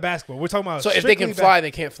basketball. That's not basketball. We're talking about. So if they can fly, they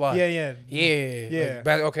can't fly. Yeah.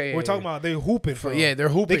 Like, okay. We're talking about they hooping. Yeah, they're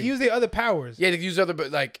hooping. They can use their other powers. Yeah, they can use other,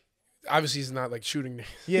 but like obviously it's not like shooting.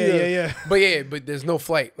 Yeah. But there's no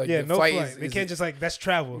flight. Like no flight. They is can't just like that's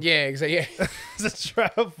travel. Yeah, exactly. Yeah, it's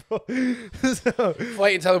travel.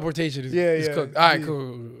 Flight and teleportation is cooked. All right,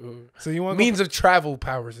 cool. So you want means of travel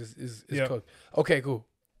powers is cooked. Okay, cool.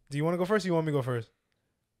 Do you want to go first? Or you want me to go first?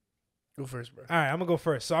 Go first, bro. All right, I'm going to go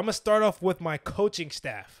first. So I'm going to start off with my coaching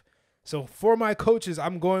staff. So for my coaches,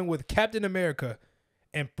 I'm going with Captain America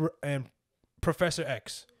and Professor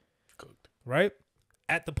X. Cooked. Right?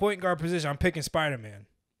 At the point guard position, I'm picking Spider-Man.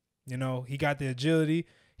 You know, he got the agility.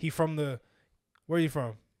 He from the – where are you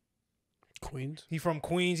from? Queens. He from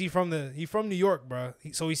Queens. He from New York, bro.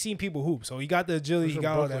 So he's seen people hoop. So he got the agility. He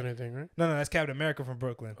got Brooklyn, all that. I think, right? No, that's Captain America from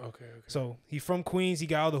Brooklyn. Okay. So he from Queens. He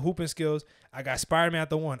got all the hooping skills. I got Spider-Man at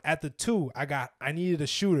the 1. At the 2, I needed a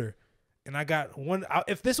shooter, and I got one.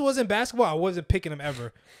 If this wasn't basketball, I wasn't picking him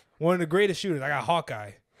ever. One of the greatest shooters. I got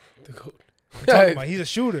Hawkeye. The goat. I'm talking about he's a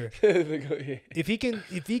shooter. The goat, yeah. If he can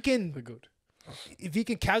the goat. If he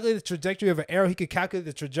can calculate the trajectory of an arrow, he can calculate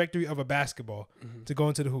the trajectory of a basketball to go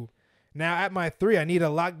into the hoop. Now, at my 3, I need a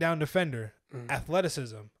lockdown defender.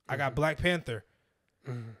 Athleticism. I got Black Panther.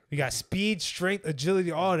 We got speed, strength,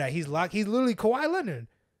 agility, all of that. He's locked. He's literally Kawhi Leonard.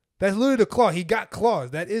 That's literally the claw. He got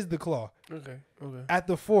claws. That is the claw. Okay. At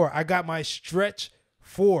the 4, I got my stretch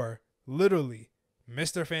 4. Literally,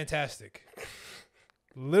 Mr. Fantastic.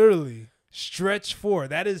 Literally, stretch 4.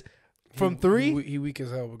 That is from 3. He weak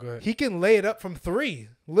as hell, but go ahead. He can lay it up from 3.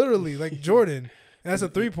 Literally, like Jordan. And that's a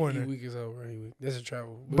 3-pointer. He weak as hell, right? That's a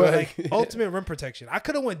travel. But like ultimate rim protection. I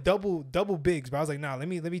could have went double bigs, but I was like, nah, let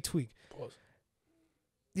me tweak. Pause.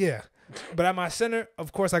 Yeah. But at my center,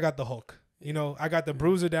 of course, I got the Hulk. You know, I got the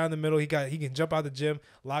bruiser down the middle. He can jump out the gym,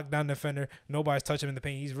 lock down defender. Nobody's touching him in the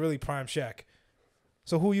paint. He's really prime Shaq.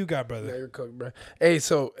 So who you got, brother? Yeah, you're cooked, bro. Hey,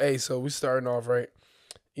 so we starting off right.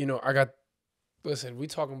 You know, listen, we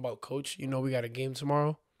talking about coach. You know, we got a game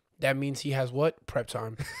tomorrow. That means he has what? Prep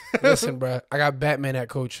time. Listen, bro. I got Batman at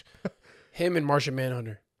coach. Him and Martian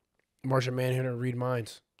Manhunter. Martian Manhunter read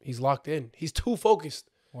minds. He's locked in. He's too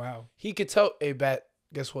focused. Wow. He could tell, hey, Bat,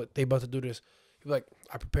 guess what? They about to do this. He'd be like,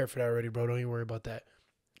 I prepared for that already, bro. Don't even worry about that.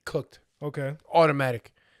 Cooked. Okay.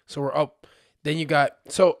 Automatic. So we're up. Then you got,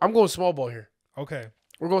 so I'm going small ball here. Okay.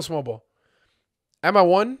 We're going small ball. At my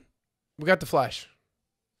 1, we got the Flash.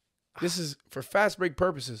 This is for fast break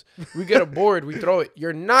purposes. We get a board, we throw it.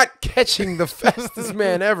 You're not catching the fastest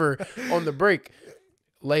man ever on the break.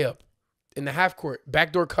 Layup. In the half court.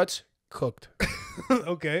 Backdoor cuts. Cooked.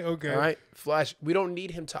 Okay. All right. Flash. We don't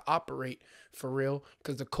need him to operate for real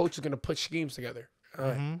because the coach is going to put schemes together. All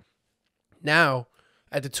right. Now,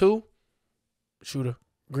 at the 2, shooter.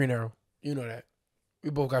 Green arrow. You know that. We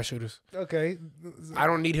both got shooters. Okay. I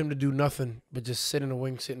don't need him to do nothing but just sit in the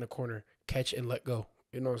wing, sit in the corner, catch and let go.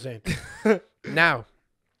 You know what I'm saying? Now,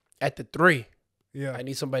 at the 3, I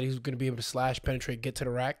need somebody who's going to be able to slash, penetrate, get to the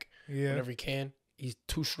rack whenever he can. He's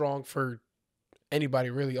too strong for anybody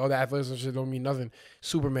really. All the athleticism shit don't mean nothing.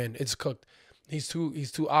 Superman, it's cooked. He's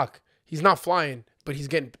too Ak. He's not flying, but he's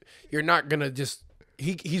getting. You're not gonna just.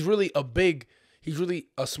 He's really a big. He's really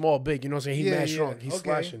a small big. You know what I'm saying? He's mad strong. He's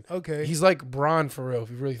slashing. Okay. He's like Braun for real, if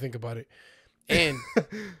you really think about it. And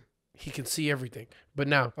he can see everything. But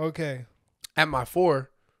now, at my 4,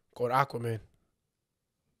 go to Aquaman.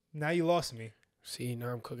 Now you lost me. See, now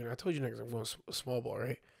I'm cooking. I told you niggas I'm going small ball,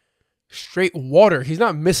 right? Straight water. He's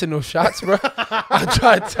not missing no shots, bro. I'm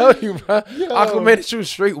trying to tell you, bro. Yo. Aquaman is shooting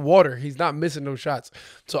straight water. He's not missing no shots.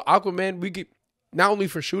 So Aquaman, we get not only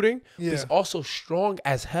for shooting, but he's also strong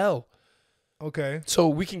as hell. Okay. So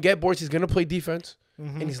we can get boards. He's gonna play defense,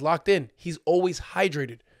 and he's locked in. He's always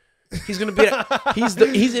hydrated. He's gonna be.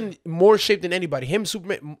 He's in more shape than anybody. Him,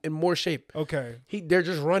 Superman, in more shape. Okay. They're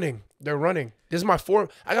just running. They're running. This is my 4.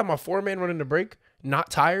 I got my 4-man running the break. Not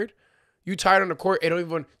tired. You tired on the court? It don't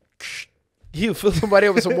even. You fill somebody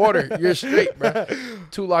up with some water. You're straight, bro.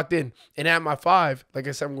 2 locked in. And at my 5, like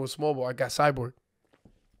I said, I'm going small ball. I got Cyborg.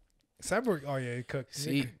 Cyborg. Oh yeah, he cooked.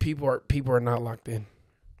 See, people are not locked in.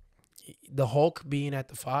 The Hulk being at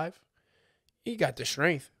the 5, he got the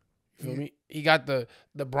strength. You feel me? He got the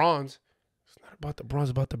bronze. It's not about the bronze,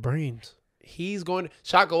 it's about the brains. He's going to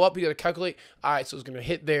shot go up. He got to calculate. All right, so it's going to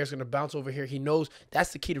hit there. It's going to bounce over here. He knows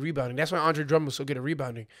that's the key to rebounding. That's why Andre Drummond was so good at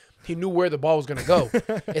rebounding. He knew where the ball was going to go.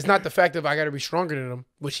 It's not the fact that I got to be stronger than him,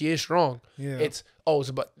 which he is strong. Yeah. It's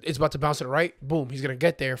about to bounce to the right. Boom. He's going to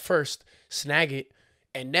get there first, snag it,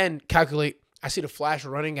 and then calculate. I see the Flash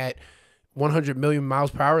running at 100 million miles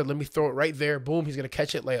per hour. Let me throw it right there. Boom. He's going to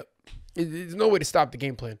catch it, layup. There's no way to stop the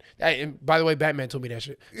game plan. And by the way, Batman told me that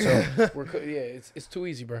shit. So it's too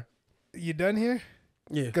easy, bro. You done here?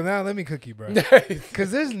 Yeah. Because now let me cook you, bro.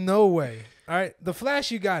 Because there's no way. All right, the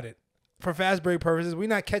Flash, you got it. For fast break purposes, we're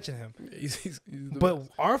not catching him. He's but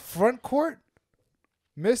our front court,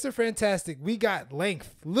 Mr. Fantastic, we got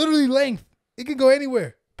length. Literally length. It can go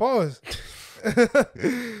anywhere. Pause.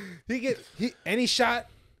 Any shot,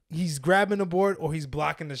 he's grabbing the board or he's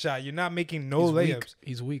blocking the shot. You're not making no layups.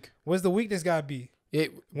 He's weak. What's the weakness got to be?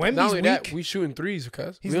 Wemby's not only weak. That, we shooting threes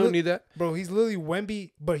because we don't need that. Bro, he's literally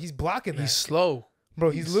Wemby, but he's blocking that. He's slow.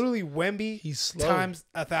 Bro, he's literally Wemby. He's slow. Times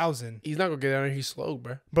 1,000. He's not going to get down there. He's slow,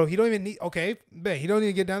 bro. Bro, he don't even need... Okay, man, he don't need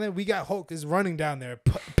to get down there. We got Hulk is running down there,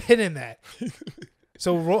 pinning that.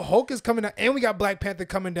 So Hulk is coming down, and we got Black Panther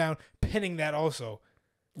coming down, pinning that also.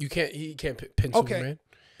 He can't pin Superman.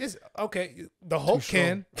 The Hulk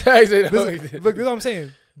can. Look, this is what I'm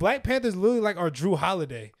saying. Black Panther's literally like our Drew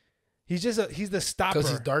Holiday. He's the stopper. Because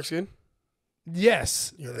he's dark skinned?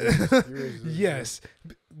 Yes. Yes.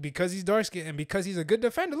 Because he's dark skinned and because he's a good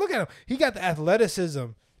defender. Look at him. He got the athleticism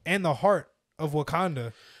and the heart of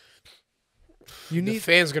Wakanda. The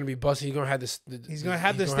fans gonna be busting. He's gonna have this. He's gonna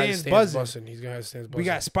have the stands buzzing. He's gonna have the stands buzzing. We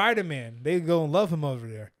got Spider-Man. They gonna love him over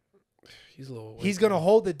there. He's a little. He's gonna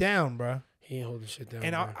hold it down, bro. He ain't holding shit down.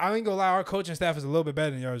 And I ain't gonna lie, our coaching staff is a little bit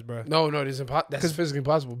better than yours, bro. No, that's physically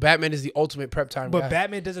impossible. Batman is the ultimate prep time guy. But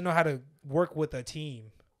Batman doesn't know how to work with a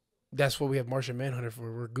team. That's what we have Martian Manhunter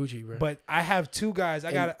for. We're Gucci, bro. But I have 2 guys.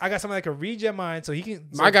 I got somebody that can read your mind, so he can.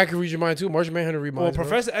 My guy can read your mind too. Martian Manhunter read minds. Well,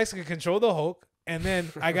 Professor X can control the Hulk, and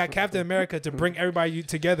then I got Captain America to bring everybody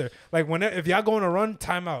together. Like if y'all going to run,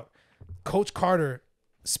 timeout. Coach Carter.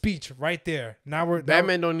 Speech right there.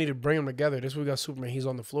 Batman don't need to bring them together. This we got Superman. He's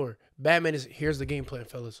on the floor. Batman is here's the game plan,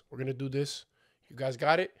 fellas. We're gonna do this. You guys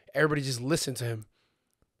got it. Everybody just listen to him.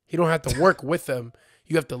 He don't have to work with them.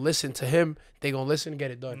 You have to listen to him. They gonna listen and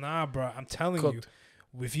get it done. Nah, bro. I'm telling you.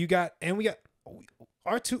 If you got we got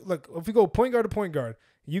our 2. Look, if we go point guard to point guard,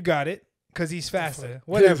 you got it because he's faster.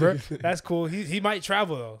 Whatever. That's cool. He might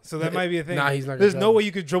travel though, so that might be a thing. Nah, he's not. There's no way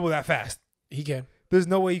you could dribble that fast. He can. There's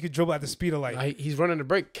no way you could dribble at the speed of light. Nah, he's running the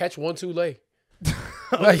break. Catch 1-2 lay.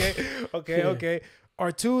 Okay.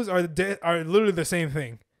 Our 2s are literally the same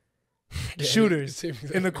thing. Yeah, shooters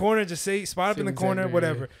in the corner, just spot up in the corner,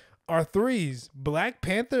 whatever. Yeah. Our 3s, Black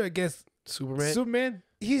Panther against Superman,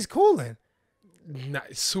 he's cooling.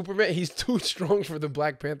 Superman, he's too strong for the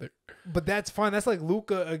Black Panther. But that's fine. That's like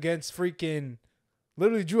Luka against freaking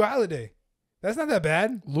literally Drew Holiday. That's not that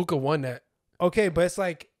bad. Luka won that. Okay, but it's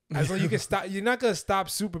like as long as you can stop. You're not gonna stop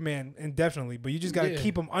Superman indefinitely, but you just gotta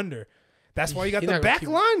keep him under. That's why you got the back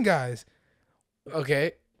line guys.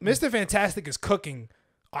 Okay, Mr. Fantastic is cooking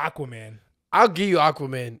Aquaman. I'll give you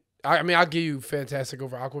Aquaman. I'll give you Fantastic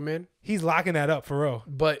over Aquaman. He's locking that up for real.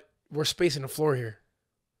 But we're spacing the floor here.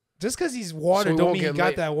 Just because he's water don't mean he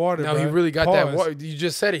got that water, no, bro. He really got that water. You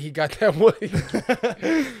just said it. He got that water.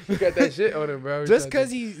 He got that shit on him, bro. Just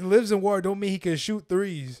because he lives in water don't mean he can shoot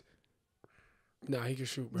threes. Nah, he can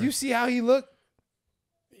shoot, bro. You see how he look?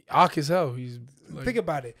 Ock as hell. He's think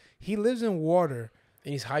about it. He lives in water.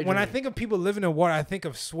 And he's hydrated. When I think of people living in water, I think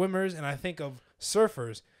of swimmers and I think of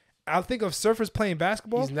surfers. I think of surfers playing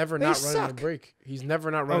basketball. He's never not running a break. He's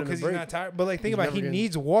never not running a break. Because he's not tired. But like, think about it. He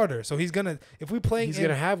needs water. So he's gonna. If we playing, he's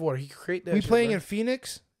gonna have water. He can create that. We playing in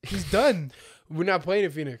Phoenix. He's done. We're not playing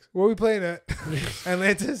in Phoenix. Where are we playing at?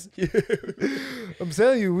 Atlantis. Yeah. I'm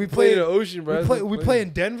telling you, we play in the ocean, bro. We play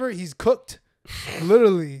in Denver. He's cooked.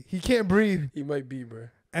 Literally, he can't breathe. He might be, bro.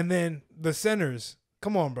 And then the centers.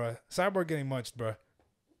 Come on, bro. Cyborg getting munched, bro.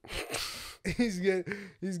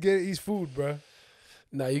 He's food, bro.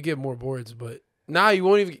 Nah, you get more boards, but you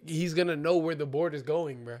won't even. He's gonna know where the board is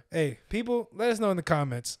going, bro. Hey, people, let us know in the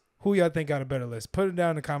comments who y'all think got a better list. Put it down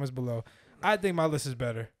in the comments below. I think my list is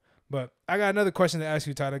better, but I got another question to ask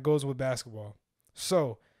you, Ty, that goes with basketball.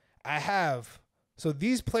 So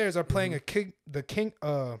these players are playing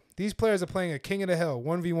these players are playing a King of the Hill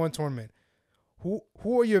 1v1 tournament. Who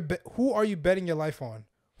are you betting your life on?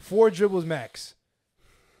 4 dribbles max.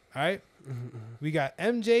 All right. We got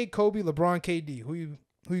MJ, Kobe, LeBron, KD. Who you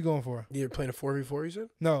going for? You're playing a 4v4, you said?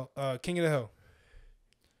 No, King of the Hill.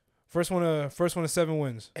 First one to 7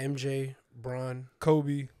 wins. MJ, Bron,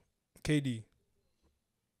 Kobe, KD.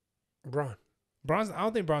 Bron. I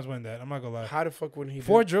don't think Bron's winning that. I'm not gonna lie. How the fuck wouldn't he?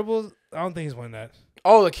 4 dribbles. I don't think he's winning that.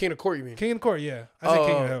 Oh, the King of Court, you mean? King of Court, yeah. I said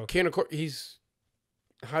King of the Hill. King of Court.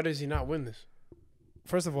 How does he not win this?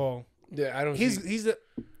 First of all, yeah, I don't. He's the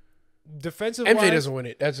defensive. MJ doesn't win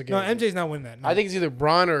it. That's a game. No, MJ's not winning that. No. I think it's either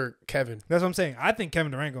Bron or Kevin. That's what I'm saying. I think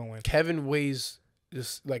Kevin Durant gonna win. Kevin weighs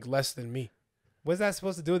just like less than me. What's that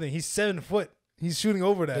supposed to do then? He's 7 foot. He's shooting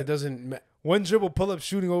over that. That doesn't. One dribble pull up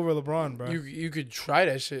shooting over LeBron, bro. You could try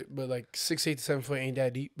that shit, but like 6'8" to 7 foot ain't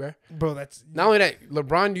that deep, bro. Bro, that's not only that.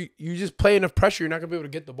 LeBron, you just play enough pressure, you're not gonna be able to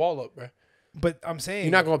get the ball up, bro. But I'm saying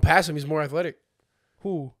you're not gonna pass him. He's more athletic.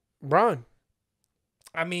 Who? Bron.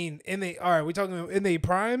 I mean, we talking in the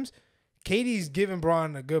primes. KD's giving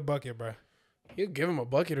Bron a good bucket, bro. He'll give him a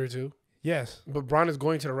bucket or two. Yes, but Bron is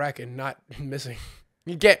going to the rack and not missing.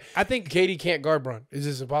 I think KD can't guard Bron. It's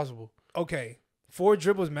just impossible. Okay, 4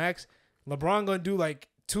 dribbles max. LeBron gonna do like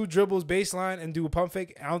 2 dribbles baseline and do a pump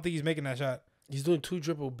fake. I don't think he's making that shot. He's doing 2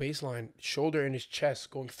 dribble baseline, shoulder in his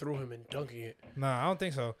chest, going through him and dunking it. Nah, I don't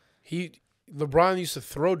think so. LeBron used to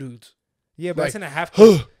throw dudes. Yeah, but that's in a half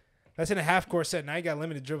court. That's in a half court set. Now you got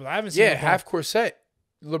limited dribbles. I haven't seen half court set.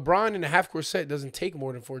 LeBron in a half court set doesn't take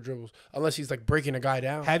more than 4 dribbles unless he's like breaking a guy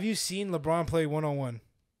down. Have you seen LeBron play 1-on-1?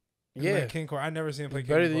 Yeah, like King Court. I never seen him play.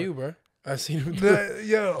 Better than you, bro. I've seen him.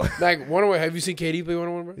 Yo, like 1-on-1. Have you seen KD play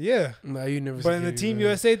 1-on-1, bro? Yeah. No, you never. But in the Team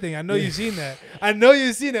USA thing, I know you've seen that. I know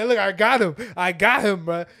you've seen that. Look, I got him,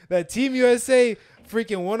 bro. That Team USA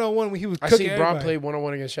freaking 1-on-1 when he was. I seen Bron play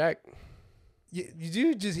 1-on-1 against Shaq. Did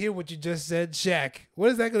you just hear what you just said, Shaq?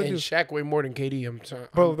 What is that gonna do? Shaq way more than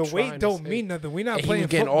KD. Bro, the weight don't mean nothing. We not playing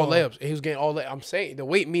football. He was getting all layups. I'm saying the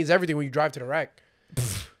weight means everything when you drive to the rack.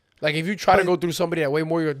 Like if you try to go through somebody that way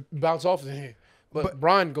more, you'll bounce off than him. But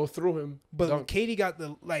Bron go through him. But KD got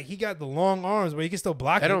the long arms, but he can still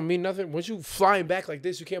block. That don't mean nothing. Once you flying back like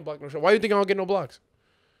this, you can't block no shot. Why do you think I don't get no blocks?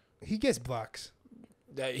 He gets blocks.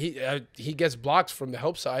 That he gets blocks from the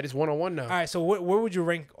help side. It's 1-on-1 now. All right, so where would you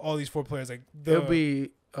rank all these 4 players? Like it'll be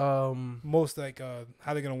most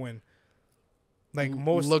how they gonna win? Like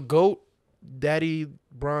most LeGoat, Daddy,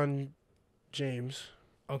 Bron, James.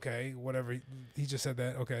 Okay, whatever. He just said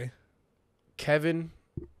that. Okay, Kevin,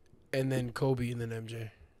 and then Kobe, and then MJ.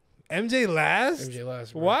 MJ last. MJ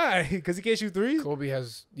last. Bro. Why? Because he can't shoot threes. Kobe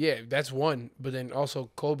has that's one, but then also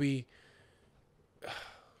Kobe.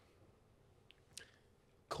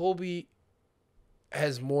 Kobe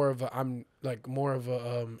has more of a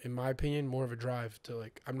in my opinion, more of a drive to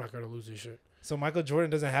like, I'm not gonna lose this shit. So Michael Jordan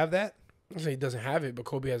doesn't have that? I say he doesn't have it, but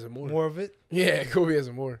Kobe has it more. More of it? Yeah, Kobe has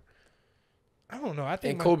it more. I don't know. I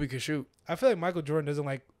think Kobe can shoot. I feel like Michael Jordan doesn't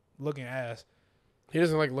like looking ass. He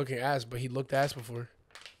doesn't like looking ass, but he looked ass before.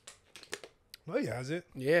 Well, he has it.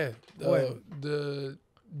 Yeah. The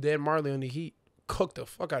Dan Marley on the Heat cooked the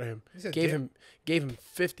fuck out of him. Gave him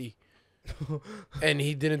 50. And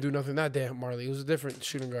he didn't do nothing. Not Dan Marley. It was a different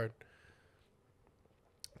shooting guard.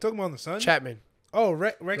 Talking about the Sun? Chapman. Oh,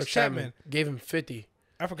 Rex Chapman. Gave him 50.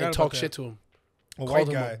 I forgot and about talked shit to him. A Called white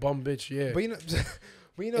him guy. a bum bitch, yeah. But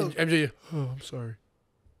you know, MJ, I'm sorry.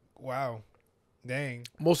 Wow. Dang.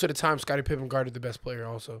 Most of the time, Scottie Pippen guarded the best player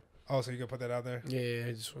also. Oh, so you can put that out there? Yeah,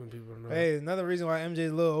 I just want people to know. Hey, another reason why MJ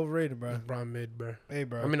is a little overrated, bro. Bron mid, bro. Hey,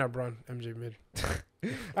 bro. I mean, not Bron. MJ mid. All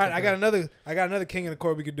right, I got another king in the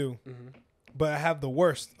court we could do. Mm-hmm. But I have the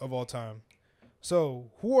worst of all time.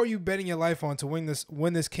 So, who are you betting your life on to win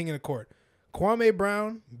this king in the court? Kwame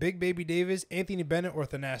Brown, Big Baby Davis, Anthony Bennett, or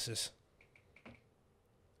Thanasis?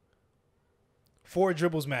 4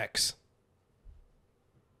 dribbles max.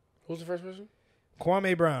 Who's the first person?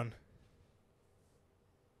 Kwame Brown.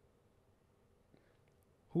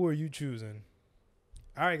 Who are you choosing?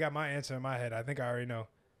 I already got my answer in my head. I think I already know.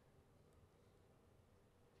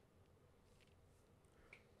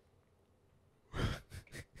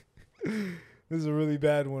 This is a really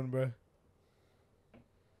bad one, bro.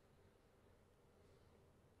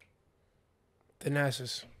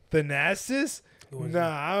 Thanasis. Thanasis?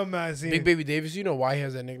 Nah, I'm not seeing. Big Baby Davis, you know why he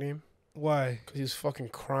has that nickname? Why? Because he was fucking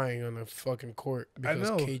crying on the fucking court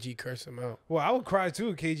because KG cursed him out. Well, I would cry too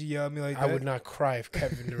if KG yelled at me like that. I would not cry if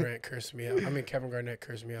Kevin Durant cursed me out. I mean, Kevin Garnett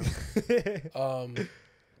cursed me out.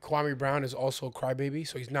 Kwame Brown is also a crybaby,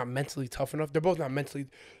 so he's not mentally tough enough. They're both not mentally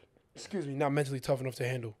tough enough to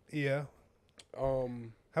handle. Yeah. How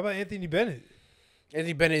about Anthony Bennett?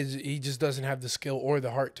 Anthony Bennett, he just doesn't have the skill or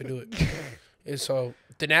the heart to do it. And so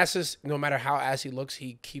Thanasis, no matter how ass he looks,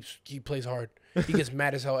 he plays hard. He gets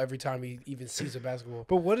mad as hell every time he even sees a basketball.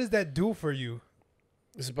 But what does that do for you?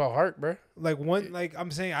 It's about heart, bro. Like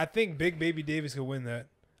I'm saying, I think Big Baby Davis could win that.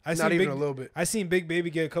 Not even a little bit. I seen Big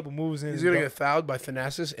Baby get a couple moves in. He's gonna get fouled by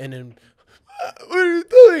Thanasis, and then what are you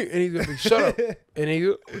doing? And he's gonna be shut up, and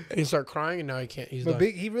he start crying, and now he can't. He's done.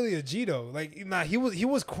 Big, he really a G though. Like he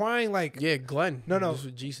was crying like Glenn. No. That's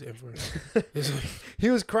what G stand for. He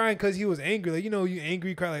was crying because he was angry. Like you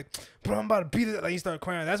angry, you cry like, bro, I'm about to beat it. Like he started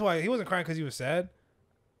crying. That's why he wasn't crying because he was sad.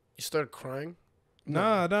 You started crying? No.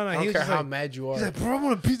 I don't care how mad you are. He's like, bro, I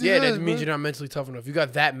want to beat this. Yeah, that means you're not mentally tough enough. You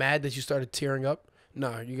got that mad that you started tearing up.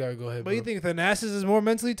 Nah, you gotta go ahead. But bro. you think Thanasis is more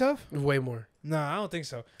mentally tough? Way more. Nah, I don't think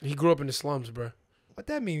so. He grew up in the slums, bro. What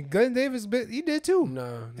that mean? Glenn Davis, he did too.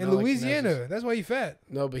 Nah. In Louisiana. That's why he fat.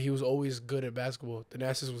 No, but he was always good at basketball.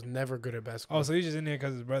 Thanasis was never good at basketball. Oh, so he's just in there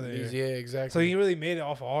because his brother. Yeah, exactly. So he really made it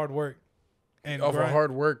off of hard work. And off of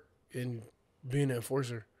hard work and being an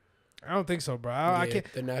enforcer. I don't think so, bro. I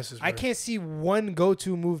can't. Thanasis, I can't see one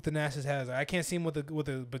go-to move Thanasis has. I can't see him with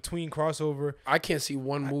a between crossover. I can't see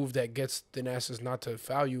one move that gets Thanasis not to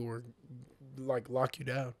foul you or like lock you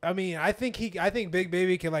down. I mean, I think Big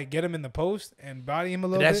Baby can like get him in the post and body him a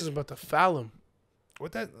little Thanasis bit. is about to foul him.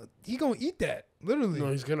 What that? He gonna eat that literally. No,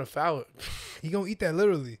 he's gonna foul it. He gonna eat that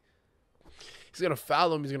literally. He's gonna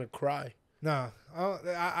foul him. He's gonna cry. Nah,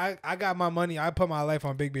 I got my money. I put my life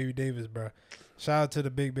on Big Baby Davis, bro. Shout out to the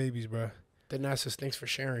big babies, bro. Thanasis, thanks for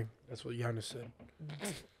sharing. That's what Giannis said.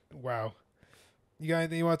 Wow. You got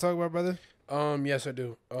anything you want to talk about, brother? Yes, I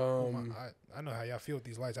do. I know how y'all feel with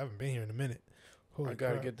these lights. I haven't been here in a minute. I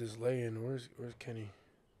gotta get this lay in. Where's Kenny?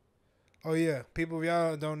 Oh yeah, people, if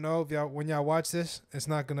y'all don't know, when y'all watch this, it's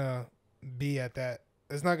not gonna be at that.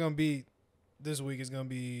 It's not gonna be this week. It's gonna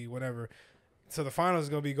be whatever. So the finals is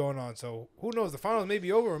gonna be going on. So who knows? The finals may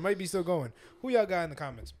be over or might be still going. Who y'all got in the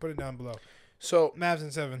comments? Put it down below. So Mavs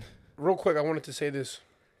in 7. Real quick, I wanted to say this.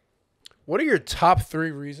 What are your top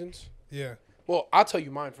 3 reasons? Yeah. Well, I'll tell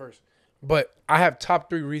you mine first. But I have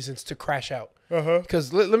top 3 reasons to crash out.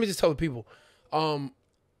 Because let me just tell the people. I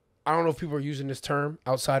don't know if people are using this term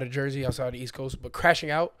outside of Jersey, outside of the East Coast, but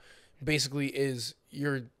crashing out basically is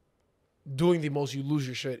you're doing the most, you lose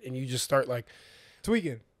your shit, and you just start like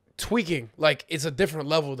tweaking. Like, it's a different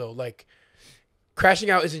level though. Like,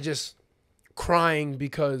 crashing out isn't just crying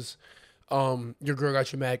because your girl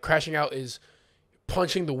got you mad. Crashing out is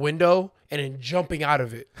punching the window and then jumping out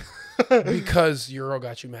of it because your girl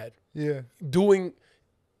got you mad. Yeah. Doing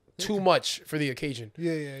too much for the occasion.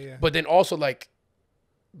 Yeah. But then also, like,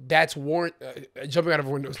 that's jumping out of a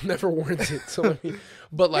window is never warranted. So,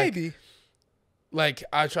 but like, maybe. Like,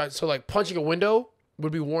 I tried. So, like, punching a window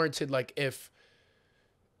would be warranted, like, if,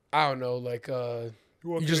 I don't know, like, you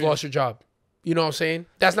just lost your job. You know what I'm saying?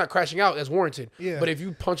 That's not crashing out. That's warranted. Yeah. But if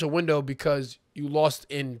you punch a window because you lost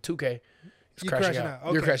in 2K, it's crashing out.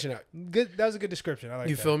 Okay. You're crashing out. Good. That was a good description. I like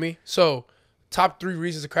that. You feel me? So, top 3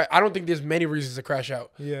 reasons to crash. I don't think there's many reasons to crash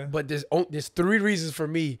out. Yeah. But there's 3 reasons for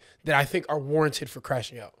me that I think are warranted for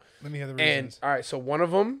crashing out. Let me hear the reasons. And, all right, so one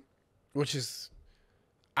of them, which is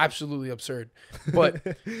absolutely absurd.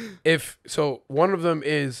 But one of them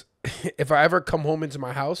is if I ever come home into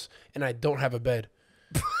my house and I don't have a bed.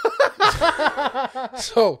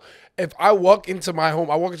 So if I walk into my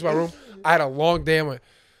room, I had a long day. I'm like,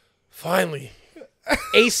 finally,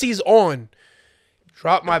 AC's on.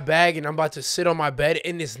 Drop my bag and I'm about to sit on my bed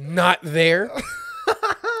and it's not there.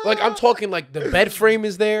 Like, I'm talking like the bed frame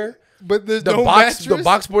is there. But there's the no box, mattress? The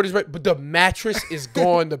box board is right, but the mattress is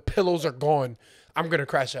gone. The pillows are gone. I'm going to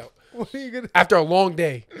crash out. What are you gonna? After a long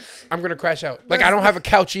day, I'm gonna crash out. Like I don't have a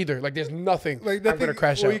couch either. Like there's nothing. Like I'm gonna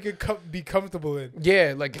crash out. You can be comfortable in.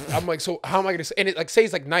 Yeah, like I'm like, so how am I gonna? And it like say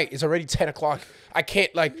it's like night. It's already 10 o'clock. I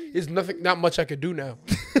can't like. There's not much I could do now.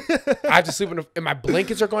 I have to sleep and my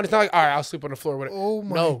blankets are gone. It's not like all right, I'll sleep on the floor. Whatever. Oh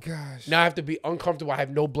my gosh. Now I have to be uncomfortable. I have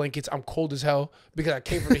no blankets. I'm cold as hell because I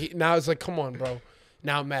came from the heat. Now it's like, come on, bro.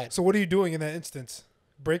 Now I'm mad. So what are you doing in that instance?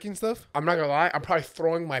 Breaking stuff? I'm not gonna lie. I'm probably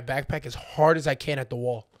throwing my backpack as hard as I can at the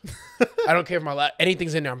wall. I don't care if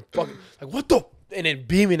anything's in there. I'm fucking like, what the? And then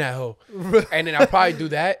beaming that hoe. And then I'll probably do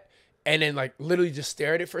that. And then like literally just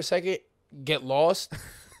stare at it for a second, get lost,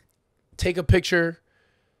 take a picture.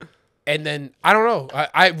 And then I don't know.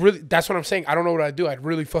 I really, that's what I'm saying. I don't know what I'd do. I'd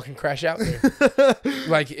really fucking crash out there.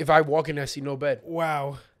 Like if I walk in and I see no bed.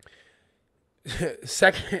 Wow.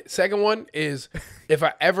 Second one is if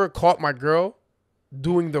I ever caught my girl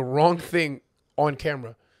doing the wrong thing on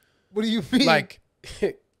camera. What do you mean? Like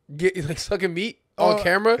get like sucking meat on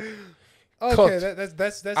camera. Okay,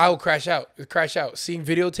 that's. I will crash out. Seeing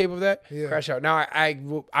videotape of that, crash out. Now I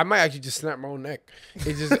might actually just snap my own neck.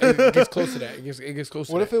 It gets close to that. It gets close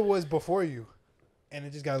to that. What if it was before you, and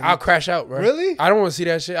it just got? I'll crash out, bro. Really? I don't want to see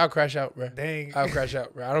that shit. I'll crash out, bro. Dang. I'll crash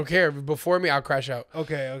out, bro. I don't care. Before me, I'll crash out.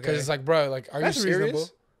 Okay. Because it's like, bro, like, are you serious? Reasonable.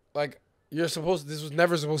 Like, this was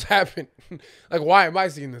never supposed to happen. Like, why am I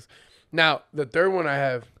seeing this? Now, the third one I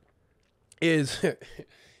have is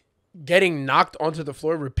getting knocked onto the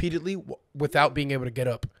floor repeatedly without being able to get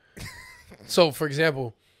up. So, for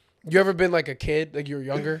example, you ever been like a kid, like you were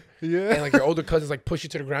younger, and like your older cousins like push you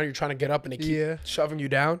to the ground, you're trying to get up, and they keep shoving you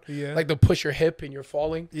down. Yeah. Like they'll push your hip and you're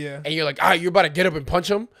falling. Yeah. And you're like, you're about to get up and punch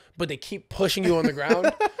them, but they keep pushing you on the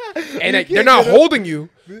ground. And they're not holding you.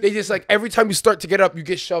 They just like every time you start to get up, you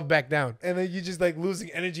get shoved back down. And then you just like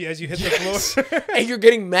losing energy as you hit the floor. And you're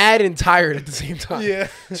getting mad and tired at the same time. Yeah.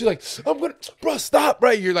 So you're like, bro, stop,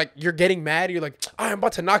 right? You're getting mad. You're like, I'm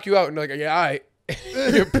about to knock you out. And you're like, yeah, all right.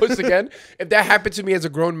 You're pushed again. If that happened to me as a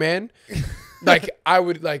grown man, like I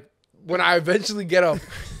would like when I eventually get up,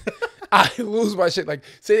 I lose my shit. Like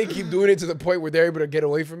say they keep doing it to the point where they're able to get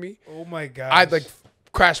away from me. Oh my god! I'd like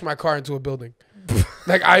crash my car into a building.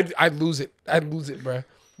 Like I'd lose it. I'd lose it, bro.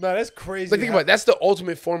 No, that's crazy. Like think about it. That's the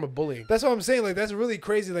ultimate form of bullying. That's what I'm saying. Like that's really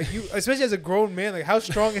crazy. Like you, especially as a grown man, like how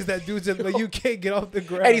strong is that dude? Like you can't get off the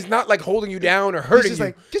ground. And he's not like holding you down or hurting you.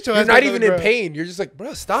 Like, you're not even in pain. You're just like,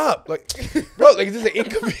 bro, stop. Like, bro, like this is an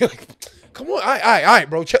inconvenience. Like, come on, all right,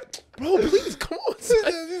 bro, bro, please, come on. He's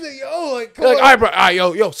like, yo, like, come on. All right, bro, all right,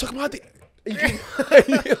 yo, suck my dick.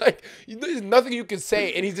 Like, there's nothing you can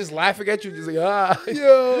say, and he's just laughing at you, just like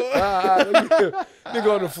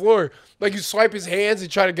nigga on the floor. Like you swipe his hands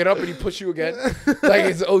and try to get up, and he push you again. Like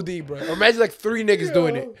it's OD, bro. Or imagine like 3 niggas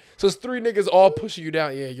doing it. So it's 3 niggas all pushing you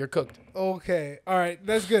down. Yeah, you're cooked. Okay, all right,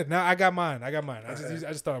 that's good. Now I got mine. I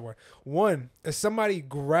just thought of one. One, if somebody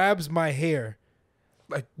grabs my hair,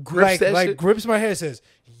 like grips my hair, says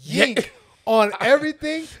yank. On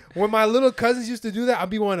everything, when my little cousins used to do that, I'd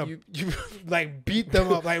be wanting to like beat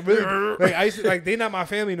them up, like really, like I used to, like they not my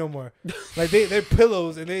family no more, like they're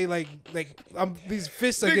pillows and they like these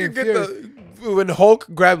fists are getting furious. When Hulk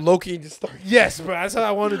grabbed Loki and just started. Yes, bro, that's what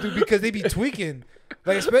I want to do because they be tweaking,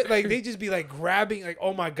 like they just be like grabbing, like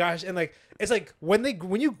oh my gosh, and like it's like when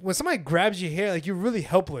somebody grabs your hair, like you're really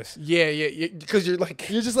helpless. Yeah, because you're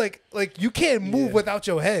just like you can't move without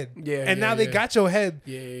your head. Yeah, and now they got your head.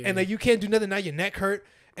 Yeah, and like you can't do nothing. Now your neck hurt,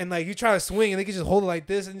 and like you try to swing, and they can just hold it like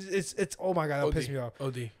this, and it's oh my god, that pissed me off.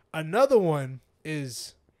 OD. Another one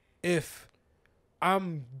is if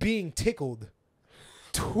I'm being tickled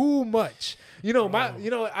too much.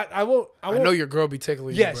 I won't. I know your girl be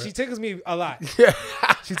tickling you. Yeah, she tickles me a lot. Yeah,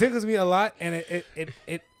 she tickles me a lot, and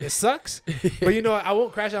it sucks. But I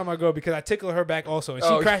won't crash out on my girl because I tickle her back also, and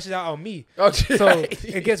she crashes out on me. So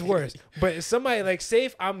it gets worse. But if somebody like, say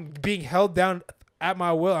if I'm being held down at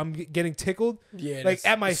my will, I'm getting tickled. Yeah, like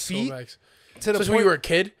at my feet. So nice. To the point when you were a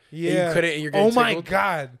kid. Yeah, and you couldn't. And you're getting tickled. My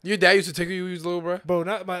god. Your dad used to tickle you when you was little, bro. Bro,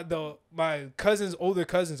 not my cousins, older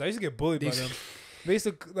cousins. I used to get bullied by them. They used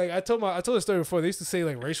to I told the story before. They used to say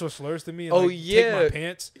like racial slurs to me. And, take my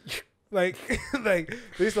pants. Like they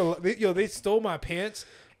used to they stole my pants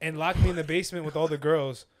and locked me in the basement with all the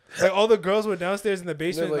girls. Like all the girls were downstairs in the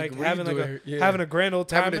basement, like having having a grand old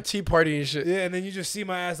time, having a tea party and shit. Yeah, and then you just see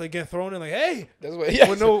my ass like get thrown in, like, hey, that's what. Yeah,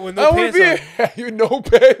 with no pants on. You no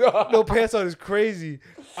pants on. No pants on is crazy.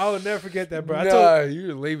 I will never forget that, bro.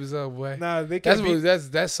 You're lame as hell, boy. Nah, they can't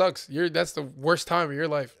that sucks. That's the worst time of your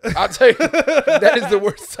life. I'll tell you, that is the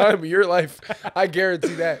worst time of your life. I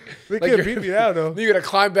guarantee that. They can't beat me now, though. You're gonna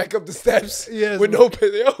climb back up the steps yes, with no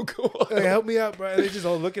pay. Oh, go on. Like, help me out, bro. And they just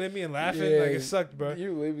all looking at me and laughing. Yeah, like, it sucked, bro.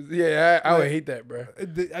 You lame as, yeah, I would hate that, bro.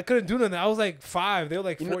 I couldn't do nothing. I was like 5. They were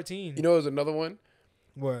like 14. You know, there's another one.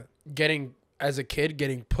 What? As a kid,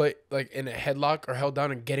 getting put like in a headlock or held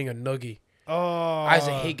down and getting a noogie. Oh, I used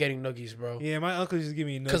to hate getting noogies, bro. Yeah, my uncle used to give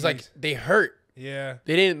me noogies. Because, like, they hurt. Yeah.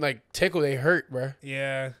 They didn't, like, tickle. They hurt, bro.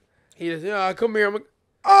 Yeah. He just, come here. I'm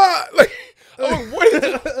like, like, what is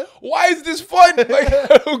this? Why is this fun? Like,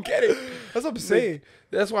 I don't get it. That's what I'm saying. Like,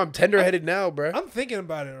 that's why I'm tender-headed now, bro. I'm thinking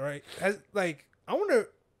about it, right? I wonder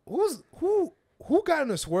who got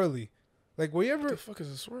in a swirly? Like, were you ever... What the fuck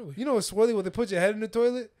is a swirly? You know a swirly where they put your head in the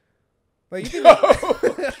toilet? Like, you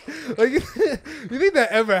think, like, you think that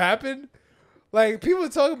ever happened? Like, people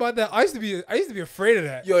talk about that. I used to be afraid of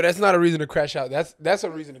that. Yo, that's not a reason to crash out. That's a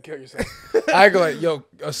reason to kill yourself. I go like, yo,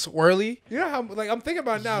 a swirly. You know how? Like, I'm thinking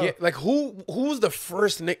about it now. Yeah, like who was the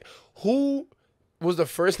first who was the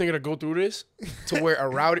first nigga to go through this to where a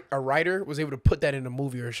writer was able to put that in a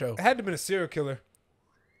movie or a show? It had to have been a serial killer.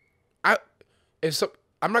 I'm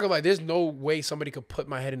not gonna lie. There's no way somebody could put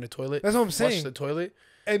my head in the toilet. That's what I'm flush saying. the toilet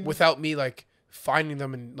And without me like finding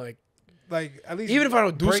them and like at least even if I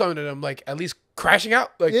don't do something to them, like at least crashing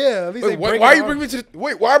out. Like yeah, at least like, why are you bringing me to?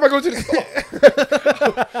 Why am I going to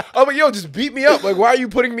the? I'm like, yo, just beat me up. Like, why are you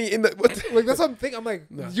putting me in the? Like that's what I'm thinking. I'm like,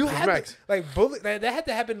 no, you had to, like bully. That had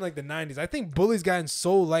to happen in like the 90s. I think bullies gotten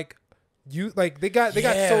so like they got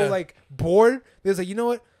so like bored. They was like, you know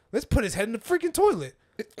what? Let's put his head in the freaking toilet.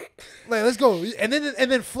 Like, let's go, and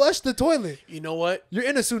then flush the toilet. You know what? You're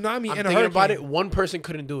in a tsunami and a thinking hurricane. about it. One person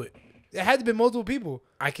couldn't do it. It had to be multiple people.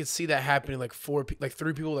 I could see that happening. Like 3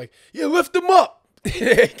 people. Like, yeah, lift them up.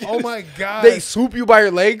 Oh my god! They swoop you by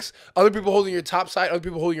your legs. Other people holding your top side. Other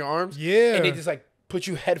people holding your arms. Yeah, and they just like put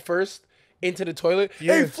you head first into the toilet.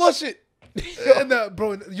 Yeah. Hey, flush it. And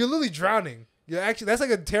bro, you're literally drowning. You're actually that's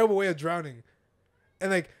like a terrible way of drowning.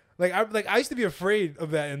 And I used to be afraid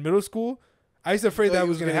of that in middle school. I used to be afraid that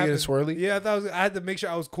was gonna happen. Get a swirly? Yeah, I had to make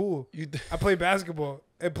sure I was cool. I played basketball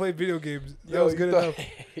and played video games. That was good enough.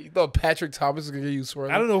 You thought Patrick Thomas was gonna get you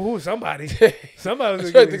swirly? I don't know who. Somebody was I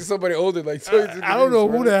gonna think somebody older. Like I don't know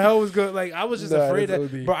who the hell was good. Like I was just afraid that.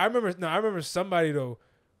 OD. Bro, I remember somebody though.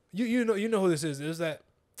 You know who this is. It was that.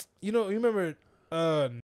 You remember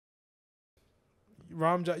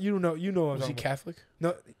Ramja. You know. Was he Catholic?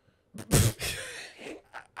 No.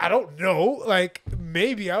 I don't know. Like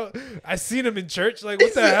maybe I seen him in church. Like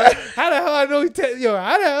what the hell? How the hell I know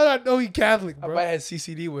how the hell I know he Catholic, bro? I might have had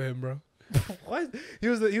CCD with him, bro. What? He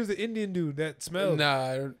was the Indian dude that smelled. Nah,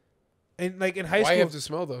 I don't. And like in high school. Why you have to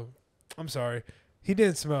smell though? I'm sorry, he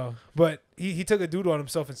didn't smell, but he took a doodle on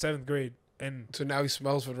himself in 7th grade, and so now he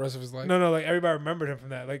smells for the rest of his life. No, like everybody remembered him from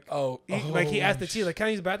that. Like he asked the teacher, like, can I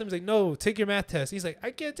use the bathroom? He's like, no, take your math test. He's like, I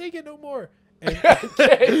can't take it no more. And I can't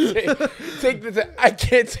take the test.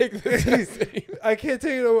 I can't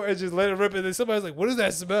take it over and just let it rip. And then somebody's like, "What does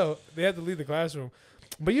that smell?" They had to leave the classroom.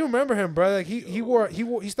 But you remember him, bro? Like he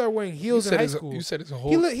started wearing heels in high school. You said it's a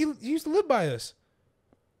whole. He used to live by us.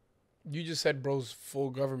 You just said bro's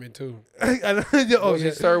full government too. He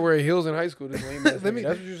started wearing heels in high school. This lame ass That's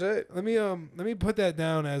what you said. Let me put that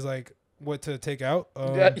down as like what to take out.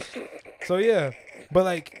 So yeah, but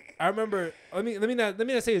like I remember. Let me not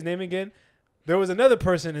say his name again. There was another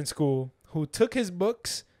person in school who took his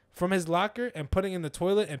books from his locker and put it in the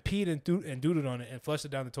toilet and peed and doodled on it and flushed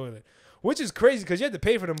it down the toilet, which is crazy because you had to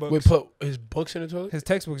pay for them books. Wait, put his books in the toilet? His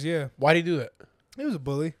textbooks, yeah. Why'd he do that? He was a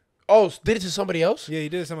bully. Oh, did it to somebody else? Yeah, he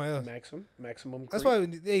did it to somebody else. Maximum. That's why,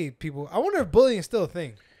 hey, people. I wonder if bullying is still a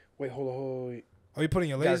thing. Wait, hold on. Are you putting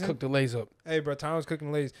your You Lays gotta in? cook the Lays up. Hey, bro, Tyrone's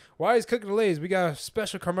cooking the Lays. While he's cooking the Lays, we got a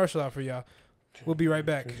special commercial out for y'all. We'll be right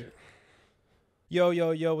back.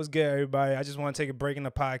 Yo, what's good, everybody? I just want to take a break in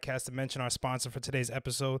the podcast to mention our sponsor for today's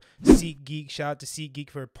episode, SeatGeek. Shout out to SeatGeek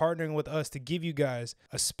for partnering with us to give you guys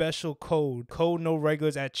a special code no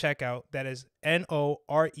regulars at checkout. That is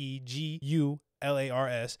NOREGULARS,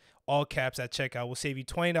 all caps at checkout. Will save you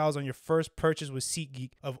 $20 on your first purchase with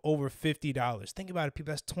SeatGeek of over $50. Think about it,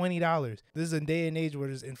 people. That's $20. This is a day and age where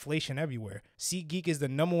there's inflation everywhere. SeatGeek is the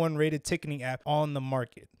 #1 rated ticketing app on the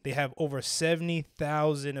market. They have over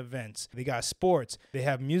 70,000 events. They got sports. They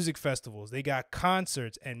have music festivals. They got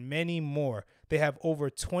concerts and many more. They have over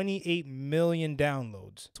 28 million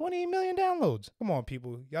downloads. 28 million downloads. Come on,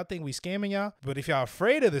 people. Y'all think we scamming y'all? But if y'all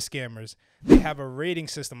afraid of the scammers, they have a rating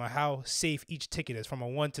system of how safe each ticket is from a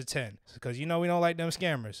 1 to 10. Because we don't like them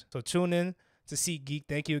scammers. So tune in to SeatGeek.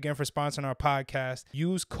 Thank you again for sponsoring our podcast.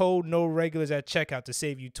 Use code NOREGULARS at checkout to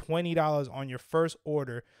save you $20 on your first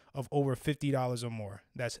order of over $50 or more.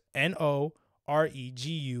 That's NOREGULARS.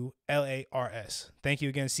 Thank you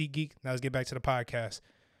again, SeatGeek. Now let's get back to the podcast.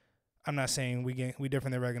 I'm not saying we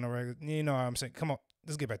different than regular. You know what I'm saying? Come on.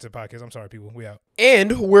 Let's get back to the podcast. I'm sorry, people. We out.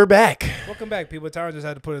 And we're back. Welcome back, people. Tyrone just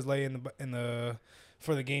had to put his lay in the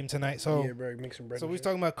for the game tonight. So yeah, bro, make some bread. So we're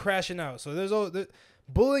talking about crashing out. So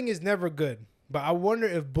bullying is never good, but I wonder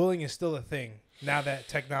if bullying is still a thing now that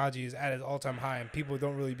technology is at its all-time high and people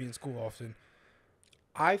don't really be in school often.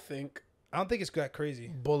 I don't think it's that crazy.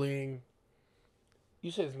 Bullying. You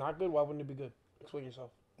said it's not good. Why wouldn't it be good? Explain yourself.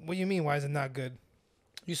 What do you mean? Why is it not good?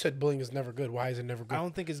 You said bullying is never good. Why is it never good? I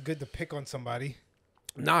don't think it's good to pick on somebody.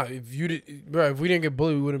 Nah, if we didn't get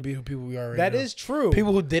bullied, we wouldn't be who people we are right now. That is true.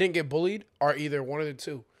 People who didn't get bullied are either one of the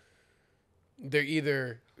two. They're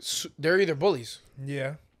either bullies.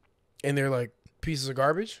 Yeah. And they're like pieces of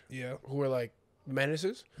garbage. Yeah. Who are like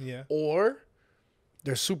menaces. Yeah. Or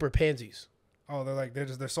they're super pansies. Oh,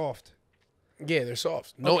 they're soft. Yeah, they're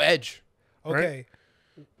soft. No edge. Okay.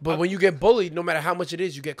 Right? But when you get bullied, no matter how much it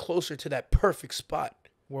is, you get closer to that perfect spot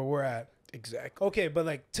where we're at. Exactly. Okay,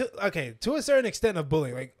 but to a certain extent of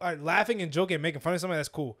bullying, like laughing and joking and making fun of somebody, that's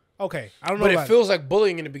cool. Okay, I don't know. But it feels like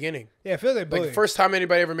bullying in the beginning. Yeah, it feels like bullying. Like the first time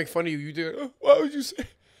anybody ever make fun of you, you do. Oh, why would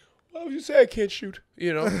you say I can't shoot?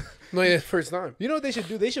 You know, no, yeah, first time. You know what they should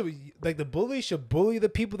do? They should the bully should bully the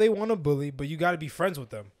people they want to bully, but you got to be friends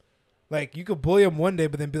with them. Like you could bully them one day,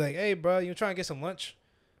 but then be like, "Hey, bro, you trying to get some lunch?"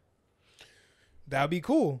 That'd be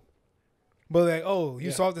cool. But like, oh,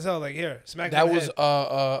 you soft as hell. Like here, smack. That was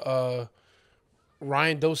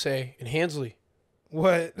Ryan Dose and Hansley.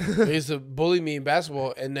 What? They used to bully me in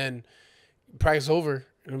basketball, and then practice over,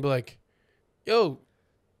 and I'd be like, "Yo,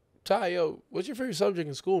 Ty, what's your favorite subject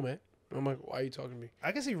in school, man?" And I'm like, "Why are you talking to me?"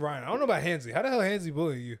 I can see Ryan. I don't know about Hansley. How the hell Hansley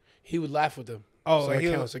bullying you? He would laugh with them. Oh, so like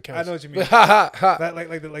it counts. I know what you mean. That,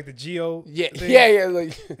 like the Geo. Yeah, thing. yeah.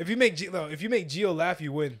 Like if you make Geo laugh,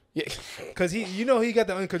 you win. Yeah, because he got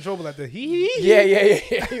the uncontrollable at the he. Yeah.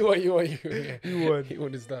 He won. You won. He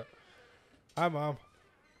wouldn't stop. Hi, Mom.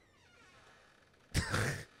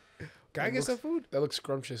 Can I get some food? That looks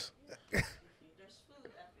scrumptious.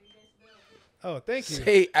 Oh, thank you.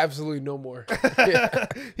 Say absolutely no more.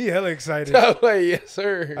 He hella excited. Like, yes,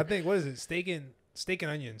 sir. I think, what is it? Steak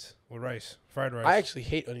and onions with rice. Fried rice. I actually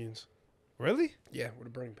hate onions. Really? Yeah, with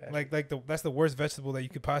a burning passion. That's the worst vegetable that you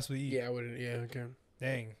could possibly eat. Yeah, I wouldn't. Yeah, okay.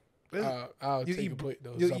 Dang. I'll take a plate,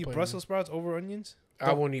 though. You eat Brussels sprouts over onions?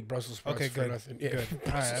 I won't eat Brussels sprouts for nothing. Yeah. Good.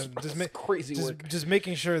 All right, crazy just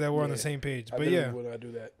making sure that we're on the same page. But yeah, when I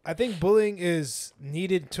do that, I think bullying is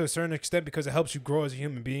needed to a certain extent because it helps you grow as a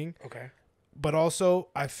human being. Okay. But also,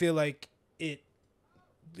 I feel like it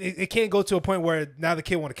can't go to a point where now the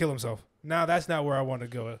kid want to kill himself. Now that's not where I want to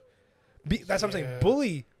go. That's what I'm saying.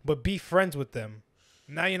 Bully, but be friends with them.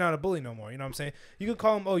 Now you're not a bully no more. You know what I'm saying? You could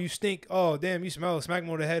call him, oh, you stink. Oh, damn, you smell. Smack him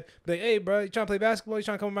over the head. Be like, hey, bro, you trying to play basketball? You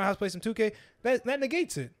trying to come to my house, play some 2K? That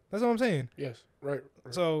negates it. That's what I'm saying. Yes, right.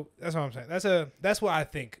 So that's what I'm saying. That's what I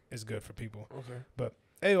think is good for people. Okay. But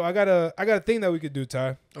hey, I got a thing that we could do,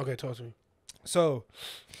 Ty. Okay, talk to me. So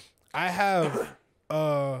I have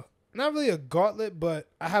not really a gauntlet, but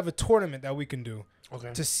I have a tournament that we can do.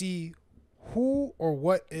 Okay. To see who or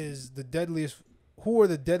what is the deadliest. Who are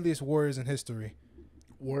the deadliest warriors in history?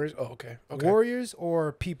 Warriors. Oh, okay. Warriors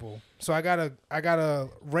or people. So I got a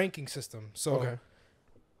ranking system. So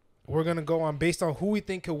we're gonna go on based on who we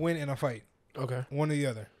think could win in a fight. Okay. One or the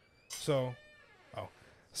other. So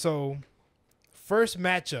first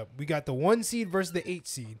matchup, we got the 1 seed versus the 8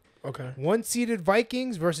 seed. Okay. 1 seeded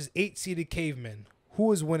Vikings versus 8 seeded Cavemen.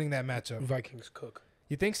 Who is winning that matchup? Vikings cook.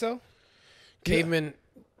 You think so? Cavemen.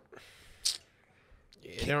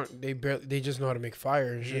 Yeah, they just know how to make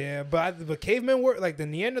fire and shit. Yeah, but cavemen were like the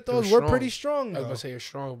Neanderthals were pretty strong. I was gonna say they're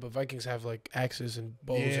strong, but Vikings have like axes and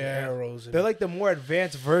bows and arrows. And they're like the more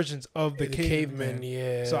advanced versions of the cavemen.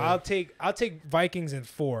 Yeah. So I'll take Vikings in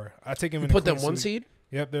 4. I'll take them in. Put them 1 seed.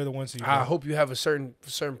 Yep, they're the 1 seed. I hope you have a certain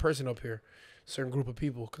person up here, certain group of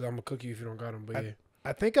people, because I'm gonna cook you if you don't got them. But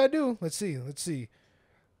I think I do. Let's see.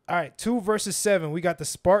 All right, 2 versus 7. We got the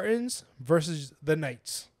Spartans versus the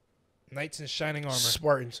Knights. Knights in shining armor.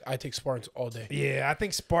 Spartans. I take Spartans all day. Yeah, I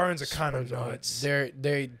think Spartans are kind of nuts.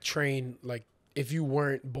 They train like if you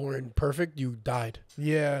weren't born perfect, you died.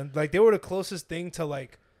 Yeah, like they were the closest thing to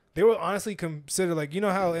like they were honestly considered like you know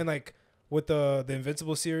how in like with the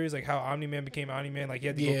Invincible series like how Omni-Man became Omni-Man like he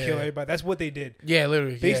had to go kill everybody. That's what they did. Yeah,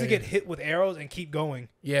 literally. They used to get hit with arrows and keep going.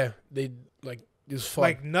 Yeah, they like It was fun.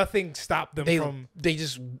 Like nothing stopped them from. They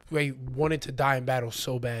just wanted to die in battle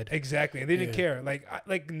so bad. Exactly, and they didn't care.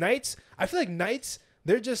 Like knights. I feel like knights.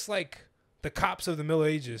 They're just like the cops of the Middle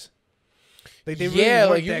Ages. Like they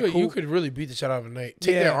really you could really beat the shit out of a knight.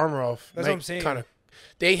 Take their armor off. That's what I'm saying. Kind of.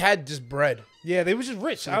 They had just bread. Yeah, they were just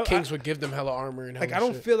rich. So the kings would give them hella armor and I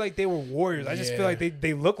don't feel like they were warriors. I just feel like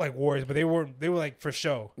they look like warriors, but they were like for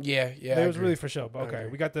show. Yeah. They was really for show. But okay,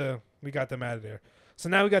 we got them out of there. So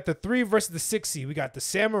now we got the 3 versus the 6 seed. We got the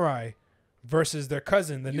samurai versus their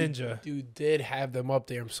cousin, the ninja. You did have them up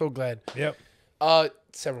there. I'm so glad. Yep.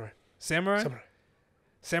 Samurai. Samurai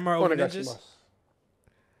over ninjas.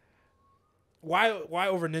 Why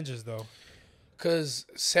over ninjas though? Because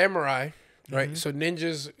samurai, right? Mm-hmm. So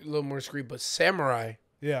ninjas a little more discreet, but samurai,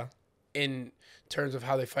 in terms of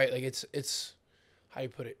how they fight, like it's how you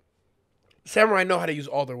put it. Samurai know how to use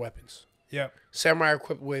all their weapons. Yeah. Samurai are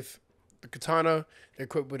equipped with the katana. They're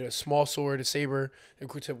equipped with a small sword, a saber. They're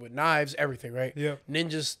equipped with knives, everything, right? Yeah.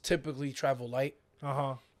 Ninjas typically travel light.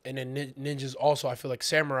 And then ninjas also, I feel like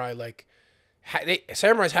samurai, like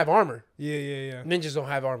samurais have armor. Yeah. Ninjas don't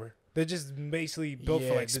have armor. They're just basically built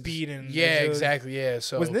for like speed and exactly. Yeah.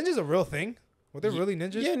 So was ninjas a real thing? Were they really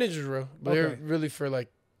ninjas? Yeah, ninjas are real, but they're really for like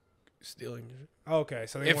stealing. Okay,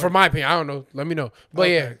 so from my opinion, I don't know. Let me know. But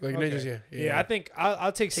ninjas, yeah. I think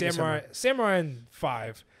I'll take samurai. Samurai in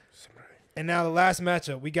 5. Samurai. And now the last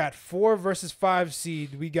matchup, we got 4 versus 5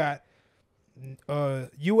 seed. We got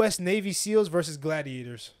U.S. Navy SEALs versus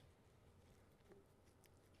Gladiators.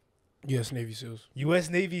 U.S. Navy SEALs. U.S.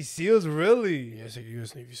 Navy SEALs, really? Yes,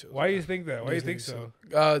 U.S. Navy SEALs. Why do you think that? Why do you think so?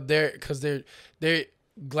 Because they're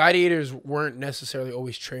gladiators weren't necessarily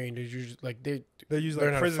always trained. They're usually they're usually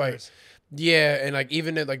like prisoners. Yeah, and like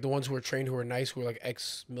even the ones who are trained who are nice, who are like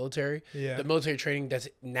ex-military. Yeah, the military training that's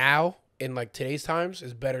now in like today's times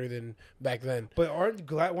is better than back then. But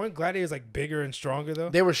weren't gladiators like bigger and stronger though?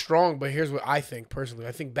 They were strong, but here's what I think personally.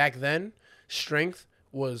 I think back then strength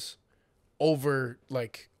was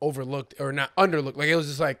overlooked or not underlooked. Like it was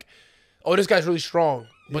just like, oh, this guy's really strong.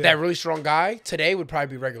 But that really strong guy today would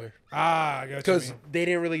probably be regular. I got you. Because they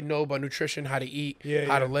didn't really know about nutrition, how to eat,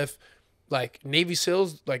 how to lift. Like Navy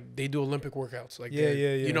SEALs, like they do Olympic workouts. Like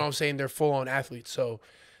you know what I'm saying? They're full on athletes. So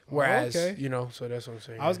whereas so that's what I'm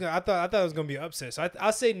saying. I thought it was gonna be an upset. So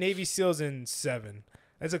I'll say Navy SEALs in 7.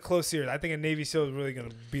 It's a close series. I think a Navy SEAL is really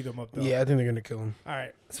gonna beat them up though. Yeah, I think they're gonna kill him. All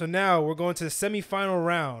right. So now we're going to the semifinal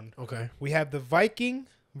round. Okay. We have the Viking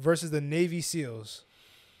versus the Navy SEALs.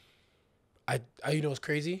 I you know what's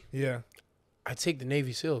crazy? Yeah. I take the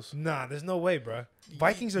Navy SEAls. Nah, there's no way, bro.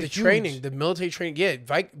 Vikings are the huge. Training, the military training. Yeah,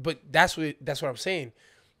 but that's what I'm saying.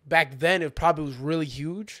 Back then, it probably was really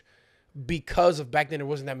huge because of back then there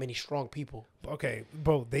wasn't that many strong people. Okay,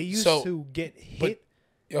 bro. They used to get hit.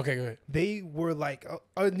 Okay, go ahead. They were like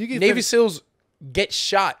Navy SEAls get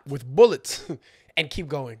shot with bullets and keep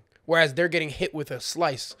going, whereas they're getting hit with a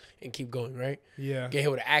slice and keep going. Right? Yeah. Get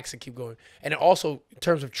hit with an axe and keep going. And also in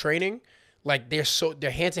terms of training. Like they're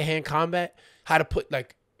hand-to-hand combat. How to put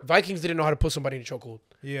Vikings didn't know how to put somebody in a chokehold.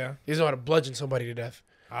 Yeah, they didn't know how to bludgeon somebody to death.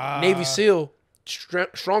 Navy SEAL,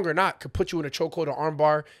 strong or not, could put you in a chokehold or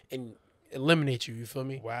armbar and eliminate you. You feel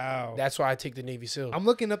me? Wow. That's why I take the Navy SEAL. I'm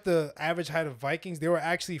looking up the average height of Vikings. They were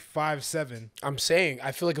actually 5'7". I'm saying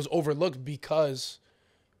I feel like it was overlooked because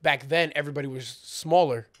back then everybody was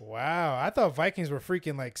smaller. Wow, I thought Vikings were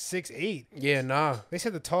freaking like 6'8". Yeah, nah. They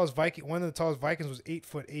said one of the tallest Vikings was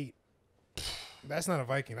 8'8". That's not a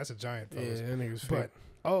Viking. That's a giant. Fellas. Yeah, that nigga's fake.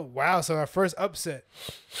 Oh wow! So our first upset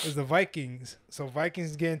is the Vikings. So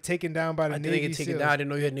Vikings getting taken down by the Navy SEAls. I think they taken down. I didn't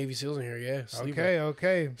know you had Navy SEAls in here. Yeah. Sleeper.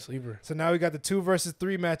 Okay. Sleeper. So now we got the 2 versus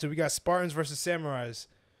 3 matchup. We got Spartans versus Samurais.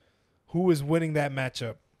 Who is winning that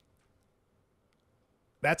matchup?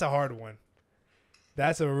 That's a hard one.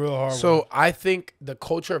 That's a real hard one. So I think the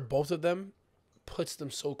culture of both of them puts them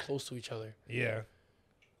so close to each other. Yeah.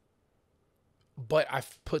 But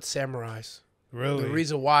I've put samurais. Really? The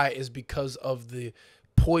reason why is because of the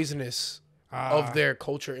poisonous of their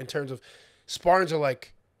culture in terms of Spartans are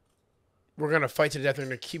like, we're going to fight to the death. We're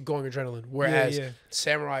going to keep going adrenaline. Whereas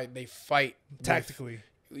samurai, they fight tactically.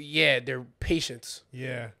 They're patience.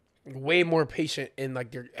 Yeah. Way more patient in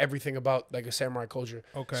like their everything about like a samurai culture.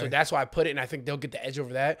 Okay. So that's why I put it, and I think they'll get the edge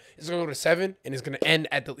over that. It's gonna go to 7, and it's gonna end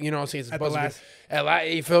at the what I'm saying. It's at the last.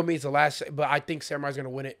 You feel me? It's the last. But I think samurai's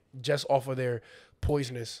gonna win it just off of their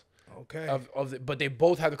poisonous. Okay. But they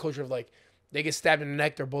both have the culture of like they get stabbed in the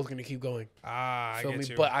neck, they're both gonna keep going. I get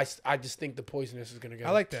you. But I just think the poisonous is gonna go.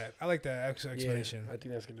 I like that explanation. Yeah, I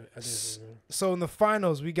think that's gonna. So in the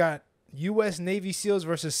finals, we got U.S. Navy SEALs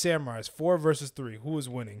versus Samurais, 4 versus 3. Who is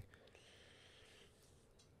winning?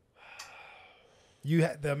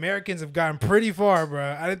 The Americans have gotten pretty far,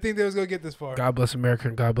 bro. I didn't think they was gonna get this far. God bless America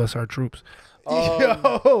and God bless our troops.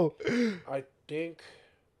 Yo, I think.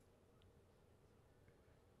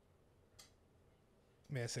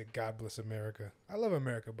 Man, I said God bless America. I love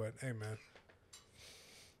America, but hey, man,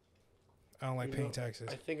 I don't like paying taxes.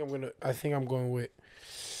 I think I'm going with.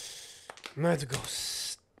 I'm gonna have to go.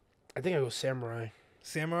 I think I go Samurai.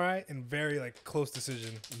 Samurai and very like close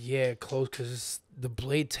decision. Yeah, close because the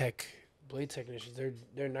blade technicians.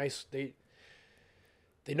 They're nice. They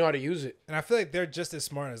know how to use it. And I feel like they're just as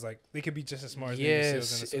smart as like they could be just as smart as Navy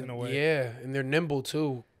SEALs in a way. Yeah, and they're nimble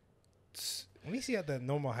too. Let me see at the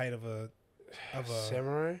normal height of a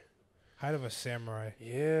samurai. Height of a samurai.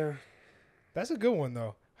 Yeah, that's a good one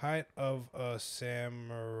though. Height of a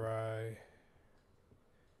samurai.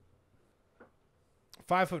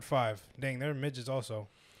 5'5". Dang, they're midgets also.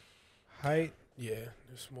 Height. Yeah,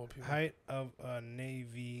 they're small people. Height of a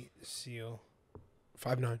Navy SEAL.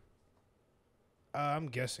 5'9". I'm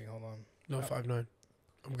guessing. Hold on. No, 5'9".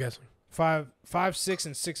 I'm guessing. 5'6"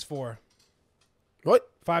 and 6'4". What?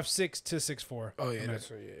 5'6" to 6'4". Oh yeah,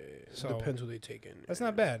 that's yeah. So depends who they take in. That's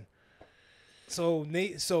not bad. So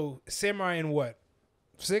samurai in what?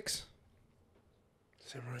 6?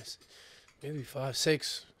 Samurais, maybe 5,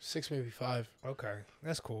 6, maybe 5. Okay,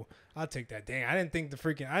 that's cool. I'll take that. Dang, I didn't think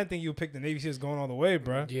you would pick the Navy SEALs going all the way,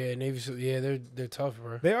 bro. Yeah, Navy SEALs. Yeah, they're tough,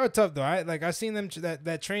 bro. They are tough though. I seen them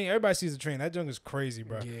that train. Everybody sees the train. That junk is crazy,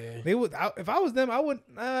 bro. Yeah. They would. If I was them, I would.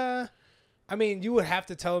 I mean, you would have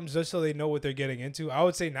to tell them just so they know what they're getting into. I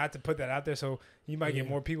would say not to put that out there, so you might get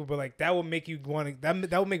more people. But like that would make you want to.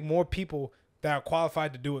 That would make more people that are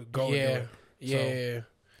qualified to do it go. Yeah. And do it. Yeah,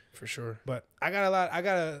 for sure. But I got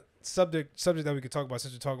a subject that we could talk about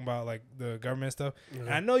since we're talking about like the government stuff. Mm-hmm.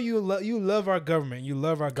 And I know you love our government. You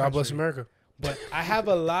love our country. God bless America. But I have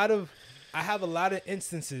a lot of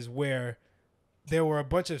instances where there were a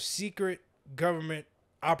bunch of secret government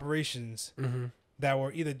operations that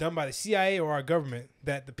were either done by the CIA or our government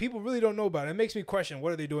that the people really don't know about. It makes me question,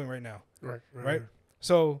 what are they doing right now? Right.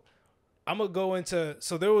 So I'm gonna go into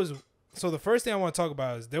the first thing I want to talk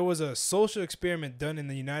about is there was a social experiment done in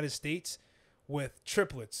the United States with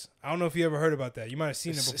triplets. I don't know if you ever heard about that. You might have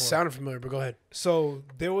seen it before. It sounded familiar, but go ahead. So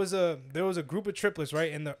there was a group of triplets,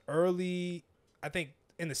 right, in the early, I think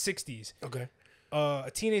in the 60s. Okay.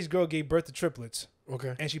 A teenage girl gave birth to triplets.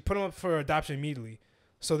 Okay. And she put them up for adoption immediately.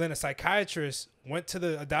 So then a psychiatrist went to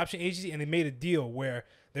the adoption agency and they made a deal where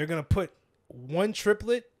they're going to put one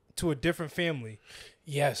triplet to a different family.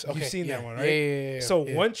 Yes. Okay. You've seen that one, right? Yeah. So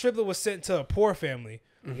one triplet was sent to a poor family.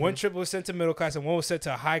 One triplet was sent to middle class, and one was sent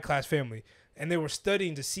to a high class family. And they were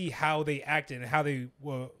studying to see how they acted and how they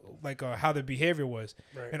were how their behavior was.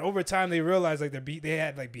 Right. And over time, they realized like they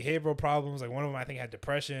had like behavioral problems. Like one of them, I think, had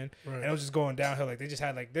depression, and it was just going downhill. Like they just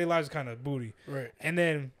had like their lives were kind of booty. Right. And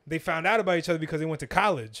then they found out about each other because they went to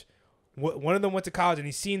college. One of them went to college, and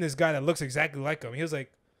he seen this guy that looks exactly like him. He was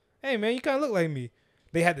like, "Hey man, you kind of look like me."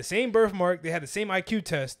 They had the same birthmark. They had the same IQ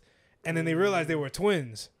test, and then they realized they were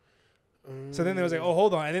twins. So then they was like, oh,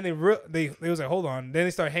 hold on. And then they was like, hold on. Then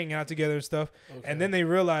they started hanging out together and stuff. Okay. And then they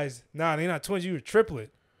realized, nah, they're not twins. You were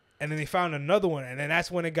triplet. And then they found another one. And then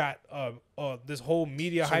that's when it got this whole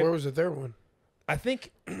media hype. Where was the third one? I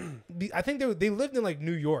think they lived in like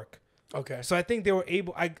New York. Okay. So I think they were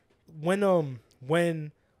able.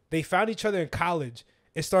 When they found each other in college,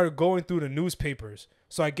 it started going through the newspapers.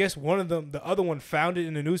 So I guess the other one found it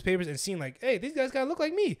in the newspapers and seen like, hey, these guys gotta look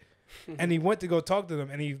like me. And he went to go talk to them,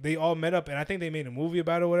 and they all met up, and I think they made a movie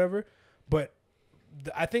about it or whatever. But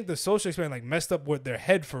I think the social experiment like messed up with their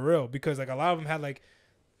head for real, because like a lot of them had like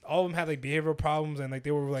behavioral problems, and like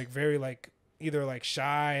they were like very like either like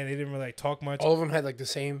shy and they didn't really like talk much. All of them had like the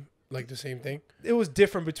same thing. It was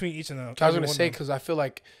different between each of them. I was gonna say because I feel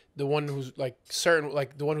like the one who's like certain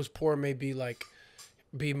like the one who's poor may be like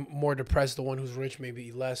be more depressed. The one who's rich may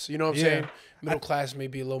be less. You know what I'm saying? Middle class may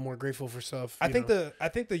be a little more grateful for stuff. I think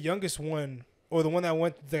the youngest one, or the one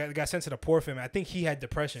that got sent to the poor family, I think he had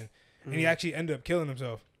depression, and he actually ended up killing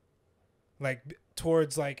himself. Like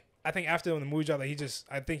towards like I think after when the movie dropped, like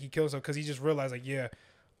I think he killed himself because he just realized like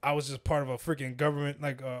I was just part of a freaking government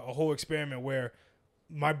like a whole experiment where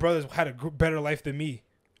my brothers had a better life than me.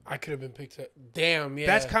 I could have been picked up. Damn, yeah.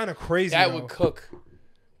 That's kind of crazy. That would cook.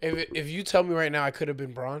 If you tell me right now I could have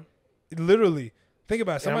been Braun. Literally. Think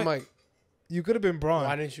about it. I'm like, you could have been Braun.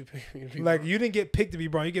 Why didn't you pick me to be like, Braun? You didn't get picked to be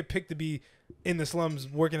Braun. You get picked to be in the slums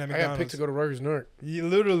working at McDonald's. I got picked to go to Rutgers Newark.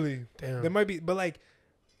 Literally. Damn. There might be, but like,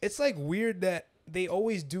 it's like weird that they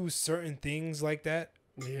always do certain things like that.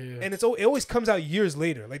 Yeah. And it always comes out years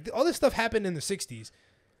later. Like, all this stuff happened in the 60s.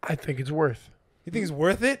 I think it's worth. You think it's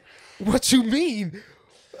worth it? What you mean?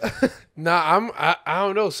 Nah, I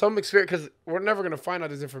don't know. Some experience, because we're never gonna find out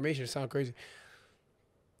this information. It sounds crazy.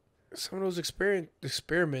 Some of those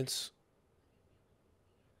experiments.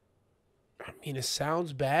 I mean, it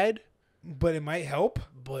sounds bad, but it might help.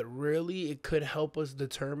 But really, it could help us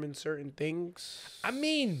determine certain things. I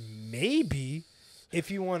mean, maybe if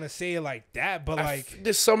you want to say it like that, but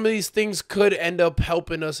some of these things could end up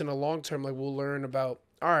helping us in the long term. Like we'll learn about.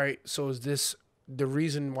 All right, so is this the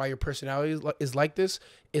reason why your personality is like this?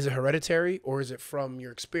 Is it hereditary or is it from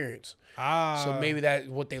your experience? So maybe that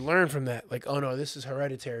what they learn from that. Like, oh no, this is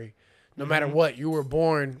hereditary. No matter what, you were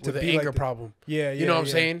born with an anger problem. Yeah, you know what I'm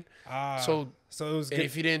saying? So it was. And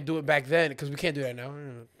if you didn't do it back then, because we can't do that now.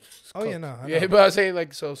 Oh yeah, no. Yeah, but I was saying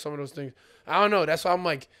like so some of those things. I don't know. That's why I'm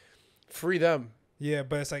like, free them. Yeah,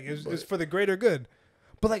 but it's like it's for the greater good.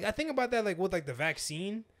 But like I think about that like with like the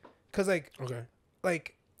vaccine, because like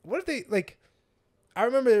like what if they like? I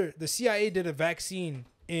remember the CIA did a vaccine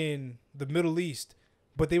in the Middle East,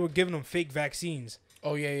 but they were giving them fake vaccines.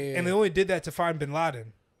 Oh yeah. And they only did that to find Bin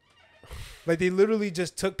Laden. Like they literally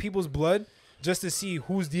just took people's blood just to see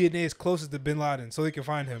whose DNA is closest to Bin Laden, so they could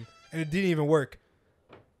find him, and it didn't even work.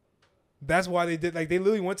 That's why they did. Like they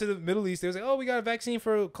literally went to the Middle East. They was like, "Oh, we got a vaccine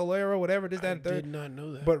for cholera, whatever." This, that, and third. I did not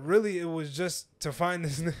know that. But really, it was just to find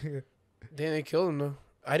this nigga. Then they killed him though.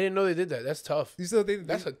 I didn't know they did that. That's tough. You still think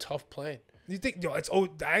that's a tough plan? You think? Yo, it's I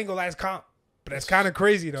ain't gonna lie, it's comp, but that's kind of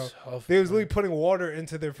crazy though. They was literally putting water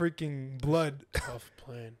into their freaking blood. Tough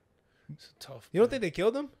plan. It's a tough. You don't think they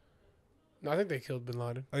killed him? No, I think they killed Bin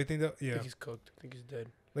Laden. Oh, you think that? Yeah. I think he's cooked. I think he's dead.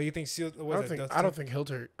 Like you think sealed? I don't think Hitler. I don't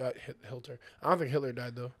think Hitler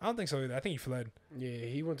died though. I don't think so either. I think he fled. Yeah,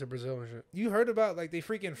 he went to Brazil and shit. You heard about like they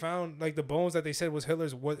freaking found like the bones that they said was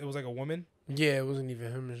Hitler's. What it was like a woman. Yeah, it wasn't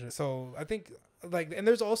even him and shit. So I think like, and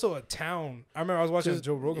there's also a town. I remember I was watching the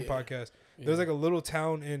Joe Rogan podcast. There's like a little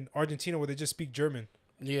town in Argentina where they just speak German.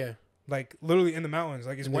 Yeah. Like literally in the mountains,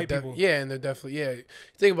 like it's white people. Yeah, and they're definitely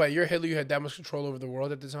Think about it. You're Hitler. You had that much control over the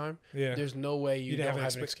world at the time. Yeah. There's no way you don't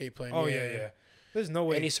have an escape plan. Oh yeah. There's no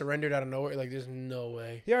way. And he surrendered out of nowhere. Like there's no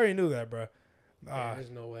way. He already knew that, bro. There's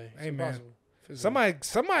no way. Hey man,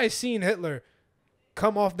 somebody seen Hitler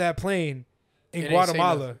come off that plane in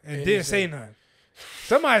Guatemala and didn't say nothing.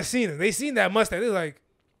 Somebody seen him. They seen that mustache. They're like,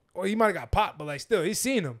 well, he might have got popped, but like still, he's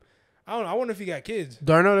seen him. I don't know. I wonder if he got kids.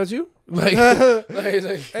 Darno, that's you? Like,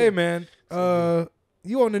 hey man,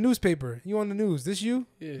 you on the newspaper? You on the news? This you?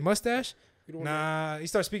 Yeah. Mustache? Nah, he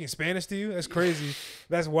starts speaking Spanish to you. That's crazy.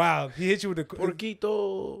 That's wild. He hit you with the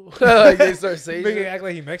porquito. Like they start saying, make it act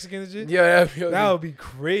like he Mexican and shit. Yeah, that would be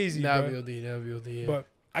crazy. That would be OD. Yeah. But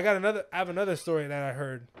I have another story that I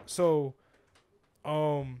heard. So,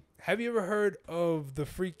 have you ever heard of the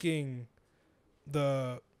freaking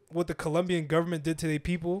what the Colombian government did to their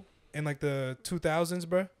people in like the 2000s,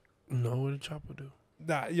 bro? No, what did Chapo do?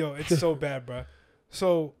 Nah, yo, it's so bad, bro.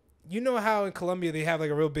 So you know how in Colombia they have like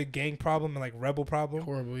a real big gang problem and like rebel problem?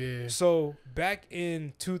 Horrible, yeah. So back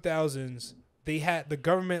in 2000s, the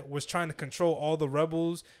government was trying to control all the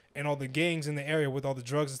rebels and all the gangs in the area with all the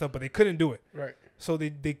drugs and stuff, but they couldn't do it. Right. So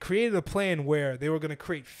they created a plan where they were going to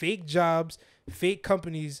create fake jobs, fake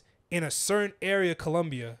companies in a certain area of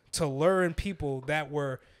Colombia to lure in people that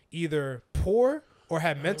were either poor or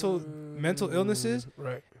had mental illnesses.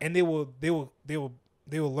 Right. And they will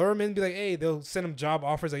lure them in and be like, hey, they'll send them job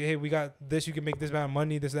offers like, hey, we got this, you can make this amount of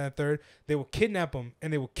money, this, that, and third. They will kidnap them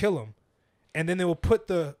and they will kill them. And then they will put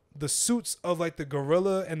the suits of like the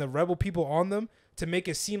guerrilla and the rebel people on them to make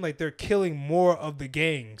it seem like they're killing more of the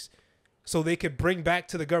gangs. So they could bring back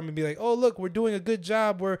to the government and be like, oh, look, we're doing a good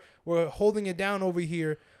job. We're holding it down over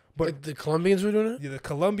here. But the Colombians were doing it? Yeah, the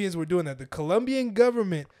Colombians were doing that. The Colombian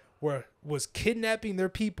government was kidnapping their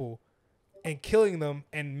people and killing them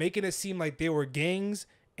and making it seem like they were gangs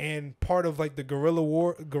and part of like the guerrilla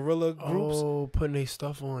groups. Oh, putting their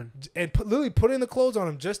stuff on. And literally putting the clothes on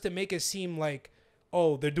them just to make it seem like,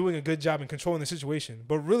 oh, they're doing a good job in controlling the situation.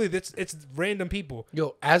 But really, it's random people.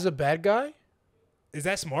 Yo, as a bad guy? Is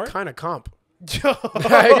that smart? Kind of comp.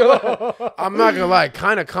 I'm not gonna lie,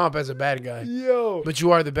 kind of comp as a bad guy. Yo, but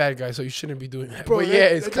you are the bad guy, so you shouldn't be doing that. Bro, but yeah,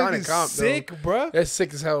 it's kind of comp. Sick, bro. That's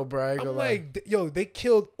sick as hell, bro. I'm like, yo, they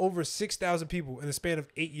killed over 6,000 people in the span of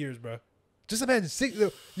 8 years, bro. Just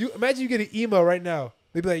imagine imagine you get an email right now.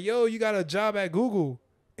 They'd be like, yo, you got a job at Google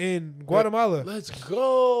in Guatemala. Let's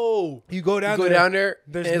go. You go down there.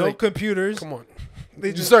 There's no computers. Come on.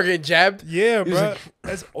 They just start getting jabbed. Yeah, bro.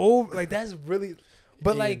 That's old. Like that's really.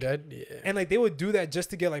 But like, and like they would do that just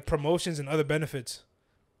to get like promotions and other benefits,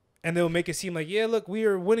 and they'll make it seem like, yeah, look, we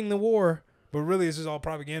are winning the war, but really it's just all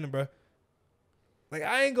propaganda, bro. Like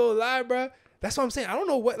I ain't gonna lie, bro. That's what I'm saying. I don't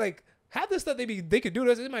know what like half the stuff they could do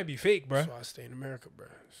this, it might be fake, bro. So I stay in America, bro.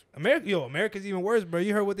 America's even worse, bro.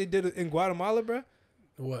 You heard what they did in Guatemala, bro?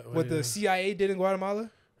 What the CIA did in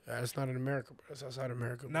Guatemala? That's not in America, bro. That's outside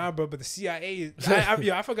America, bro. Nah, bro, but the CIA,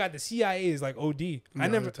 I forgot the CIA is like OD. I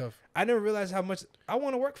never realized how much I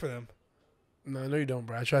want to work for them. No, you don't,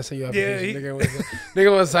 bro. I try to send you application.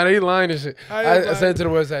 Nigga want to sign up. He lying and shit. I sent it to the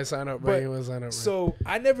website, sign up, bro. He want to sign up, bro. So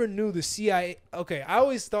I never knew the CIA. Okay, I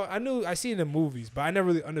always thought I see it in the movies, but I never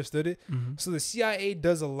really understood it. Mm-hmm. So the CIA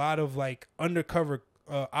does a lot of like undercover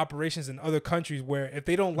operations in other countries where if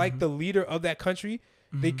they don't like the leader of that country,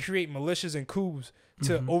 they create militias and coups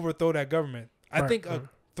to overthrow that government. I think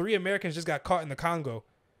 3 Americans just got caught in the Congo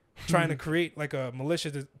trying to create like a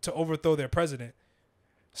militia to overthrow their president.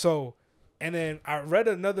 So. And then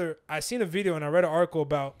I seen a video and I read an article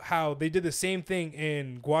about how they did the same thing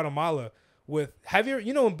in Guatemala with,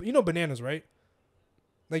 you know bananas, right?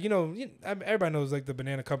 Like, everybody knows like the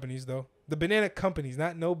banana companies though. The banana companies,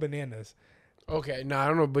 not no bananas. Okay, I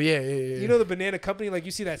don't know, but yeah. You know the banana company, like you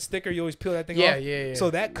see that sticker, you always peel that thing off? Yeah. So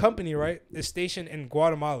that company, right, is stationed in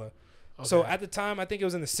Guatemala. Okay. So at the time, I think it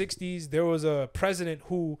was in the 60s, there was a president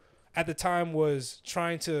who at the time was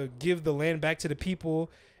trying to give the land back to the people.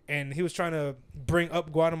 And he was trying to bring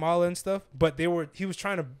up Guatemala and stuff, but he was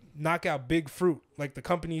trying to knock out big fruit, like the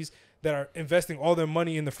companies that are investing all their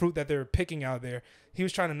money in the fruit that they're picking out there. He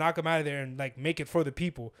was trying to knock them out of there and like make it for the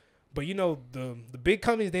people. But the big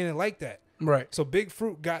companies, they didn't like that. Right. So Big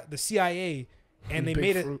Fruit got the CIA and they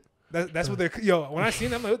made it. That's what they're, when I seen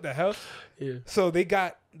them, I'm like, what the hell? Yeah. So they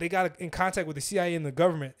got in contact with the CIA and the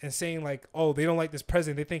government and saying like, oh, they don't like this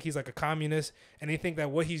president. They think he's like a communist and they think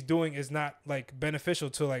that what he's doing is not like beneficial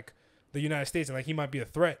to like the United States and like he might be a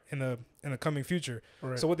threat in the coming future.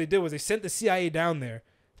 Right. So what they did was they sent the CIA down there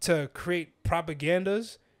to create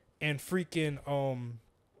propagandas and freaking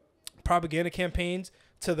propaganda campaigns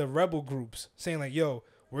to the rebel groups saying like, yo,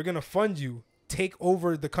 we're going to fund you. Take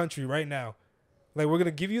over the country right now. Like, we're going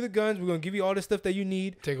to give you the guns. We're going to give you all the stuff that you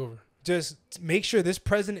need. Take over. Just make sure this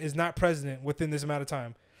president is not president within this amount of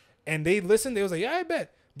time. And they listened. They was like, yeah, I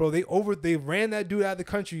bet. Bro, they ran that dude out of the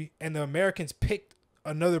country, and the Americans picked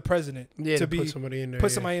another president to put somebody in there.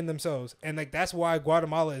 Somebody in themselves. And, like, that's why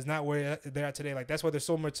Guatemala is not where they're at today. Like, that's why there's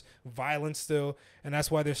so much violence still. And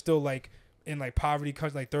that's why they're still, like, in, like, poverty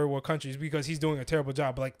countries, like, third world countries, because he's doing a terrible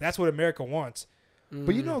job. But, like, that's what America wants.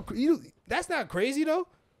 But, that's not crazy, though.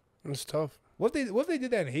 It's tough. What if they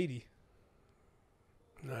did that in Haiti?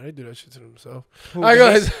 Nah, they do that shit to themselves. The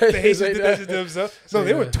Haitians did that shit to themselves. No,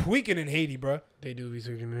 they were tweaking in Haiti, bro. They do be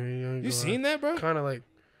tweaking in Haiti. You seen that, bro? Kind of like.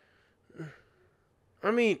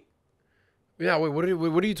 I mean, yeah. Wait, what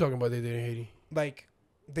are you talking about? They did in Haiti? Like,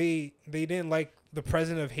 they didn't like the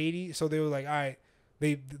president of Haiti, so they were like, all right.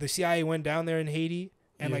 The CIA went down there in Haiti,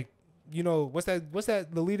 and like, what's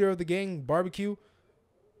that? The leader of the gang, Barbecue.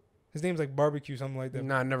 His name's like Barbecue, something like that.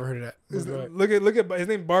 Nah, I never heard of that. Look at his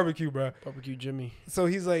name, Barbecue, bro. Barbecue Jimmy. So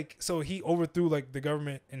he's like, he overthrew like the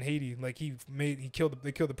government in Haiti. Like they killed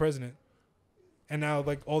the president, and now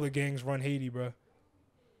like all the gangs run Haiti, bro.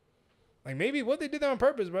 Like maybe what they did that on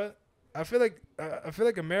purpose, bro. I feel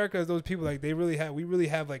like America is those people like we really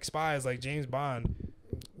have like spies like James Bond.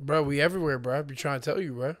 Bro, we everywhere, bro. I be trying to tell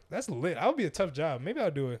you, bro. That's lit. That would be a tough job. Maybe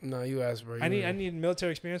I'll do it. No, you ask, bro. I need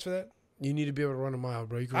military experience for that. You need to be able to run a mile,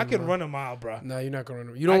 bro. I can run a mile, bro. Nah, you're not going to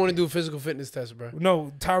run. You don't want to do a physical fitness test, bro.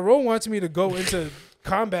 No, Tyrone wants me to go into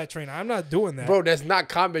combat training. I'm not doing that. Bro, that's not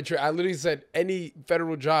combat training. I literally said any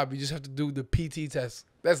federal job, you just have to do the PT test.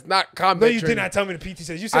 That's not combat training. No, you did not tell me the PT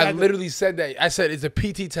test. You said I literally said that. I said it's a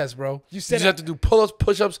PT test, bro. You just have to do pull-ups,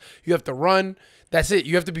 push-ups. You have to run. That's it.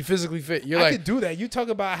 You have to be physically fit. I could do that. You talk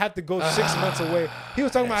about I have to go 6 months away. He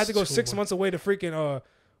was talking about I have to go 6 months away to freaking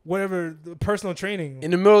whatever the personal training in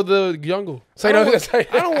the middle of the jungle. I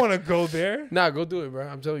don't want to go there. Nah, go do it, bro.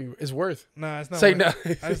 I'm telling you, it's worth. Nah, it's not.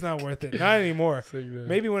 It's not worth it. Not anymore.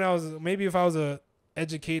 Maybe if I was a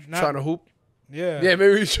educated, trying to hoop. Yeah,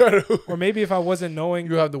 maybe you trying to hoop. Or maybe if I wasn't knowing,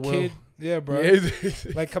 you have the will. Yeah, bro. Yeah.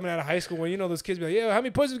 Like coming out of high school when those kids be like, yeah, how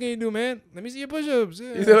many push-ups can you do, man? Let me see your push-ups.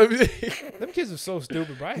 Yeah. Them kids are so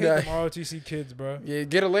stupid, bro. I hate them ROTC kids, bro. Yeah,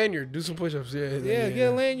 get a lanyard. Do some push-ups. Yeah, get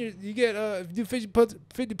a lanyard. You get if you do 50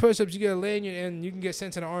 push-ups, you get a lanyard and you can get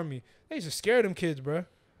sent to the army. They used to scare them kids, bro.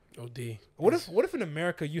 OD. What if in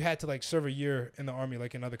America you had to like serve a year in the army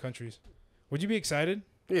like in other countries? Would you be excited?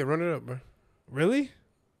 Yeah, run it up, bro. Really?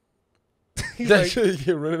 Run it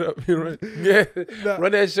up.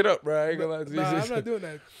 Run that shit up, bro. I ain't gonna lie to you. Nah, I'm not doing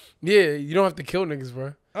that. Yeah, you don't have to kill niggas,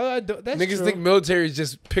 bro. That's niggas true. think military is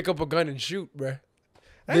just pick up a gun and shoot, bro.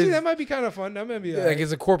 Actually, that might be kind of fun. That might be like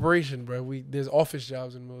it's a corporation, bro. There's office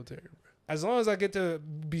jobs in the military, bro. As long as I get to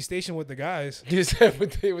be stationed with the guys. Just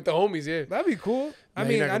with the homies, yeah. That'd be cool. I Nah,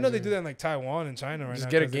 mean, you're not I know gonna they do do that in like Taiwan and China right Just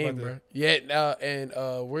now. get a 'cause they're game, about bro. to- Yeah,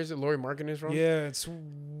 and where's it Laurie Markin is from? Yeah, it's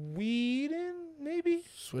Sweden, maybe?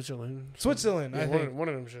 Switzerland. Switzerland, Yeah, I think. one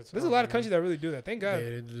of them shits. There's a lot of countries that really do that. Thank God. Yeah,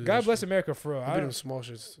 they do God that bless shit. America for real. They be them small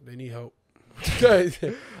shits. They need help.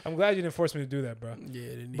 I'm glad you didn't force me to do that, bro. Yeah,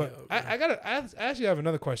 they need But help. I actually have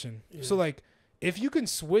another question. Yeah. So like, if you can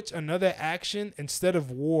switch another action instead of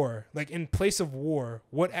war, like in place of war,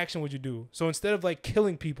 what action would you do? So instead of like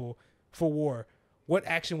killing people for war, what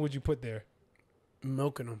action would you put there?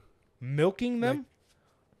 Milking them. Milking them?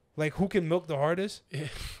 Like who can milk the hardest? Yeah.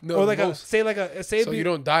 No, Or like most. say So you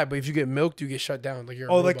don't die, but if you get milked, you get shut down. Like you're.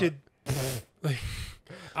 A like robot. it.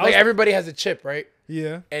 Like everybody has a chip, right?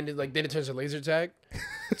 Yeah. And then it turns to laser tag.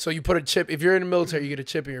 So you put a chip. If you're in the military, you get a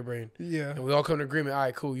chip in your brain, Yeah. and we all come to agreement. All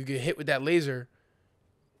right, cool. You get hit with that laser,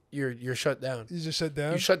 you're shut down. You just shut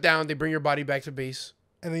down. You shut down. They bring your body back to base.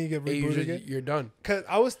 And then you get And rebooted usually again. you're done. Cause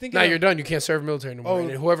I was thinking. Now you're done. You can't serve military anymore. Oh. And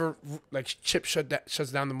then whoever like chip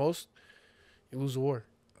shuts down the most, you lose the war.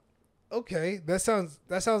 Okay, that sounds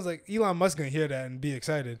like Elon Musk gonna hear that and be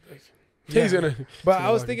excited. He's gonna. But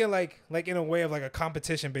I was thinking like in a way of like a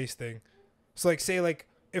competition based thing. So like say like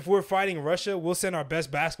if we're fighting Russia, we'll send our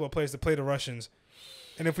best basketball players to play the Russians,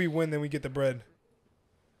 and if we win, then we get the bread.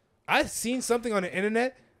 I seen something on the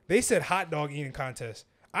internet. They said hot dog eating contest.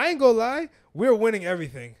 I ain't gonna lie, we're winning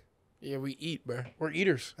everything. Yeah, we eat, bro. We're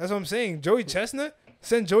eaters. That's what I'm saying. Joey Chestnut,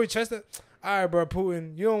 send Joey Chestnut. All right, bro,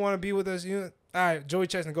 Putin, you don't want to be with us. All right, Joey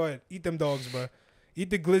Chestnut, go ahead, eat them dogs, bro. Eat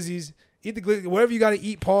the glizzies. Whatever you gotta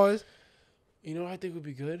eat. Pause. You know what I think would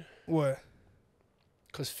be good? What?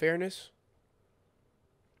 Cause fairness.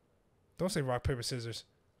 Don't say rock paper scissors.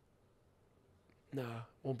 Nah,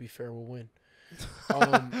 won't be fair. We'll win.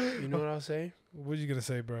 You know what I'll say? What are you gonna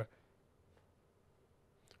say, bro?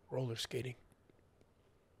 Roller skating.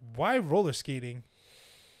 Why roller skating?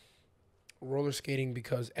 Roller skating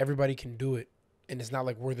because everybody can do it, and it's not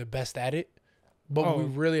like we're the best at it, but we Oh.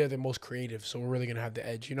 really are the most creative. So we're really gonna have the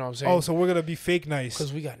edge. You know what I'm saying? Oh, so we're gonna be fake nice.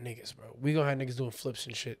 Because we got niggas, bro. We gonna have niggas doing flips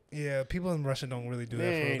and shit. Yeah, people in Russia don't really do that. They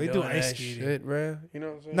They ain't do doing ice that skating. shit, bro. You know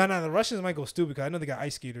what I'm saying? No, the Russians might go stupid because I know they got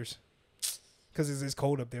ice skaters. Because it's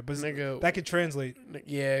cold up there, but Nigga, that could translate.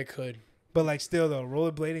 yeah, it could. But like still though,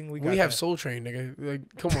 rollerblading, we have that. Soul Train, nigga.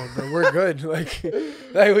 Like, come on, bro. We're good. like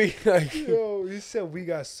Yo, you said we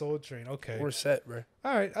got Soul Train. Okay, we're set, bro.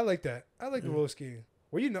 all right. I like that. I like the roller skating.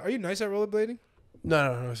 Are you nice at rollerblading?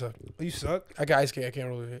 No, I suck. You suck. I got ice skate. I can't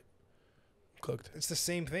roller it. Cooked. It's the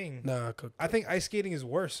same thing. Nah, I cooked. I think ice skating is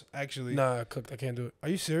worse. Actually. Nah, I cooked. I can't do it. Are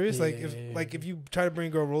you serious? Yeah. If you try to bring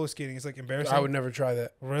a girl roller skating, it's like embarrassing. I would never try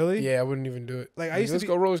that. Really? Yeah, I wouldn't even do it. Like I used to let's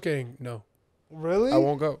go roller skating. No, Really? I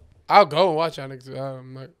won't go. I'll go and watch y'all niggas.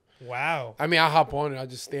 I'm like, Wow. I mean, I'll hop on and I'll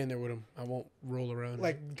just stand there with them. I won't roll around.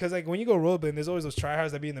 Because when you go rollerblading, there's always those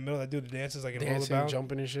tryhards that be in the middle that do the dances like in dancing, rollerbound.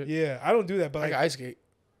 jumping and shit. Yeah, I don't do that, but I like, got ice skate.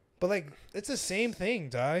 but like, it's the same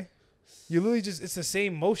thing, Ty. You literally it's the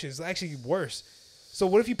same motion. It's actually worse. So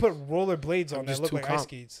what if you put roller blades on I'm that just look too like ice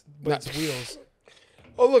skates, but it's wheels?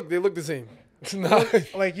 Oh look, they look the same. It's not.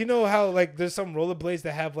 Like you know how like there's some roller blades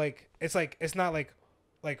that have it's not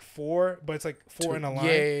like four, but it's like four in a line.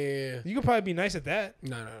 Yeah. You could probably be nice at that.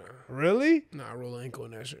 No. Really? Nah, roll ankle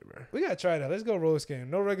and that shit, bro. We gotta try that. Let's go roller skating.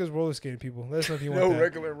 No regular roller skating, people. Let us know if you want No that.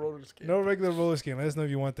 regular roller skate. No regular roller skating. Let us know if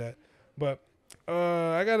you want that. But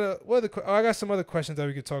I got some other questions that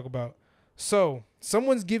we could talk about. So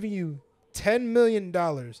someone's giving you $10 million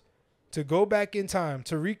to go back in time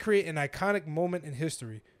to recreate an iconic moment in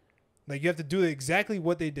history. Like you have to do exactly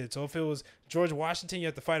what they did. So if it was George Washington, you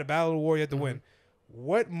have to fight a battle of the war, you have to win.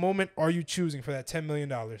 What moment are you choosing for that $10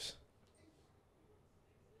 million?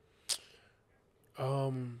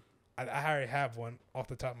 I already have one off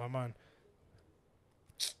the top of my mind.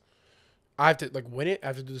 I have to win it. I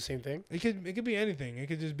have to do the same thing. It could be anything. It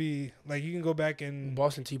could just be like you can go back and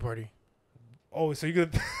Boston Tea Party. oh, so you're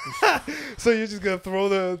gonna so you're just gonna throw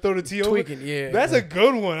the tea over? Tweaking, yeah. That's a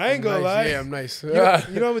good one. I ain't gonna nice. lie. Yeah, I'm nice. You know what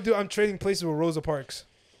I'm gonna do? I'm trading places with Rosa Parks.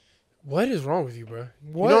 What is wrong with you, bro?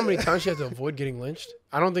 What? You know how many times she had to avoid getting lynched?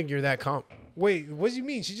 I don't think you're that calm. Wait, what do you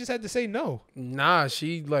mean? She just had to say no. Nah,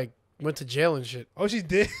 she went to jail and shit. Oh, she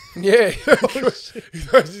did. Yeah.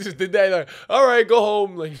 She just did that. All right, go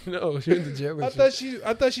home. No, she went to jail and shit.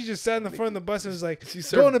 I thought she just sat in the front of the bus and was like, She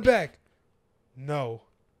go in the back. No.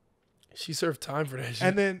 She served time for that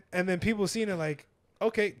shit. And then people seen it like,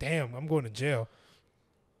 okay, damn, I'm going to jail.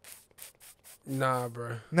 Nah,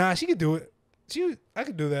 bro. Nah, she could do it. I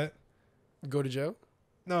could do that. Go to jail?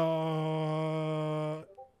 No.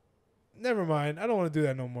 Never mind. I don't want to do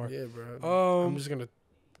that no more. Yeah, bro. Um, I'm just gonna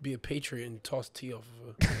be a patriot and toss tea off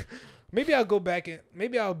of her. Maybe I'll go back and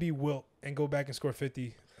maybe I'll be Wilt and go back and score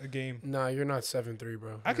 50 a game. Nah, you're not 7'3",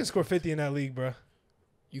 bro. I can score 50 in that league, bro.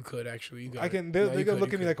 You could actually. You got I can. They're gonna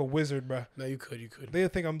look at me like a wizard, bro. No, you could. You could. They'll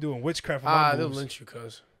think I'm doing witchcraft. They'll lynch you,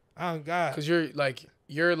 cuz. Oh God. Cause you're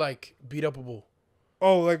like beat upable.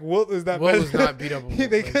 Oh, like Wilt is that? Wilt was not beat upable.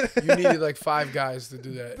 You needed like 5 guys to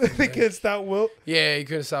do that. They couldn't stop Wilt. Yeah, you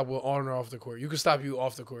couldn't stop Wilt on or off the court. You could stop you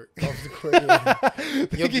off the court. Off the court. Yeah.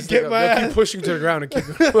 They can get my ass. Keep pushing to the ground and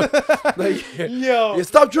keep. Like, yeah,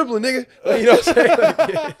 stop dribbling, nigga. Like, you know what I'm saying?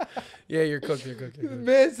 Like, yeah, you're cooked. You're cooked.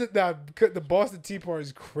 Man, the Boston Tea Party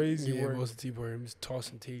is crazy. Yeah, work. Boston Tea Party. I'm just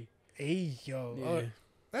tossing tea. Hey, yo. Yeah.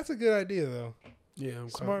 That's a good idea, though. Yeah, I'm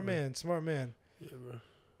smart man. Smart man. Yeah, bro.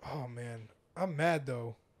 Oh, man. I'm mad,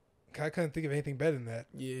 though. I couldn't think of anything better than that.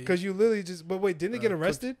 Yeah. Because you literally just... But wait, didn't they get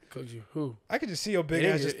arrested? Cooked you. Who? I could just see your big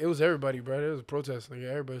ass. It was everybody, bro. It was a protest. Like,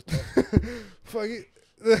 everybody's talking. Fuck it.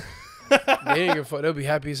 They ain't give a fuck. They'll be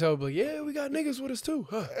happy as hell. But yeah, we got niggas with us too.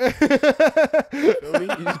 Huh? Feel me?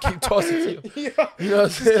 You just keep tossing tea. Yeah. You know what I'm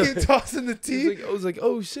saying? Just keep tossing the tea. I was like,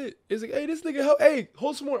 oh shit. It's like, hey, this nigga, help. Hey,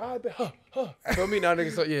 hold some more. I bet. Feel me? Now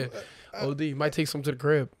niggas, yeah. OD might take some to the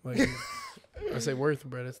crib. Like, I say worth,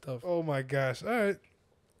 bro. That's tough. Oh my gosh. All right.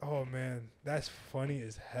 Oh man, that's funny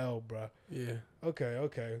as hell, bro. Yeah. Okay.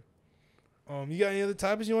 You got any other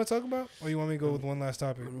topics you want to talk about, or you want me to go with one last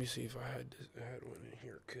topic? Let me see if I had one in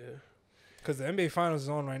here, kid. Because the NBA Finals is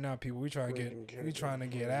on right now, people. We trying to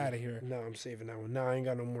get out of here. No, I'm saving that one. No, I ain't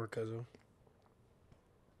got no more, cuzzo.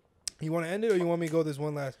 You want to end it, or you want me to go this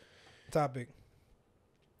one last topic?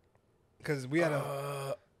 Because we had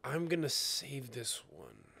I'm gonna save this one.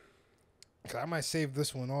 Cause I might save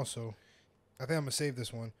this one also. I think I'm gonna save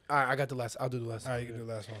this one. All right, I got the last. I'll do the last. All right, you can do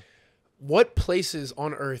the last one. What places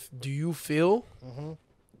on Earth do you feel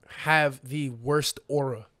have the worst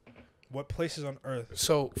aura? What places on Earth?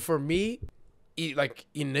 So for me, like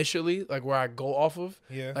initially, like where I go off of,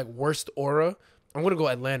 like worst aura, I'm gonna go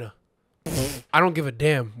Atlanta. I don't give a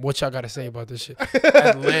damn what y'all gotta say about this shit.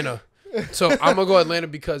 Atlanta. So I'm gonna go Atlanta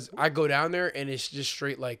because I go down there and it's just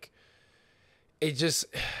straight like, it just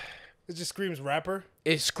screams rapper.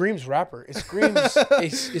 It screams rapper. It screams.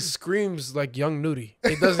 it screams like young nudie.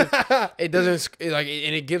 It doesn't.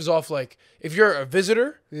 And it gives off like if you're a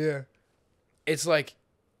visitor. Yeah. It's like,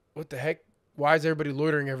 what the heck? Why is everybody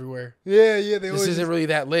loitering everywhere? Yeah. This isn't really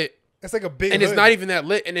that lit. It's like a big. And hood. it's not even that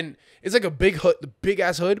lit. And then it's like a big hood, the big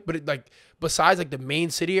ass hood. But it like besides like the main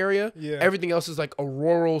city area, everything else is like a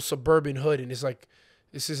rural suburban hood. And it's like,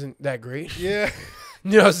 this isn't that great. Yeah.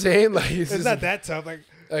 You know what I'm saying? Like it's not that tough. Like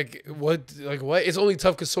what? It's only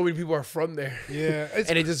tough because so many people are from there. Yeah,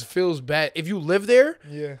 and it just feels bad. If you live there,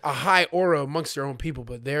 a high aura amongst your own people,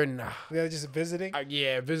 but they're nah. Yeah, just visiting.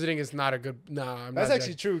 Visiting is not a good. Nah, that's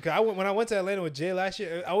actually true. Cause when I went to Atlanta with Jay last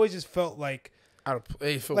year, I always just felt like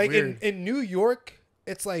it felt like weird. in New York,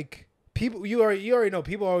 it's like people you already know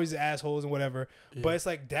people are always assholes and whatever. Yeah. But it's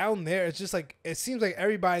like down there, it's just like it seems like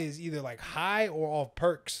everybody is either like high or off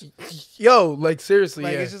perks. Yo, like seriously,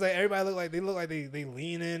 like it's just like everybody look like they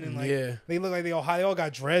lean in and like they look like they all high. They all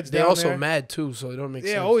got dreads. They're down also there. mad too, so it don't make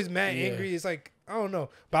sense. Yeah, always mad, angry. It's like I don't know,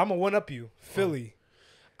 but I'm gonna one up you, Philly.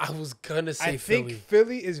 I was gonna say I think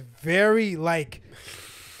Philly is very like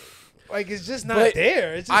it's just not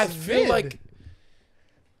there. It's just I feel like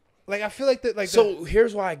I feel like that. Like so,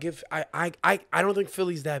 here's why I don't think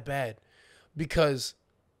Philly's that bad, because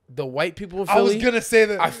the white people in Philly. I was gonna say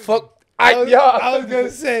that I was gonna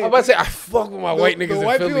say. I'm about to say I fuck with my white niggas in Philly. The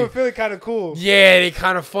white people in Philly kind of cool. Yeah, they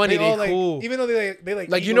kind of funny. They like, cool. Even though they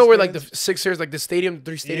like you know where like the Sixers, like the stadium,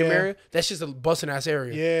 3 stadium area. That's just a busting ass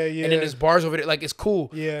area. Yeah. And then there's bars over there. Like it's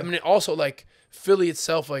cool. Yeah. I mean, also like Philly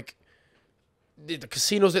itself, like the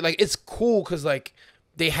casinos. Like it's cool because like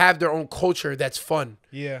they have their own culture that's fun.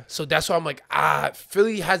 Yeah. So that's why I'm like,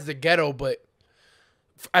 Philly has the ghetto, but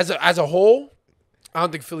as a whole, I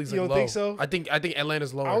don't think Philly's like low. You don't think so? I think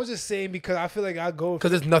Atlanta's lower. I was just saying because I feel like I go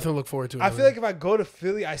because there's nothing to look forward to. I feel like if I go to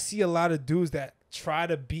Philly, I see a lot of dudes that try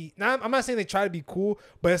to be. Now I'm not saying they try to be cool,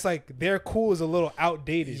 but it's like their cool is a little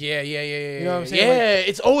outdated. Yeah. You know what I'm saying? Yeah, like,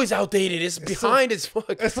 it's always outdated. It's behind as fuck.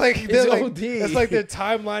 It's like it's like their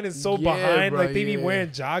timeline is so behind. Bro, like they be wearing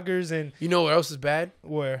joggers and. You know what else is bad?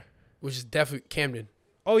 Where? Which is definitely Camden.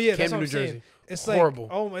 Oh yeah, Camden, that's what New I'm saying. Jersey. It's horrible.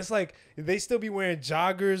 Like, it's like they still be wearing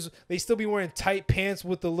joggers. They still be wearing tight pants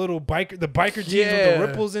with the little biker jeans with the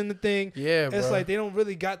ripples in the thing. Yeah, it's bro. like they don't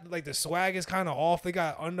really got like the swag is kind of off. They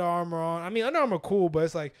got Under Armour on. I mean, Under Armour cool, but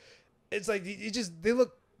it's like they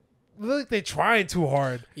look like they're trying too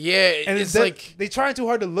hard. Yeah, and it's like they trying too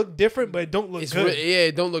hard to look different, but it don't look good.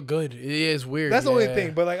 It don't look good. It is weird. That's the only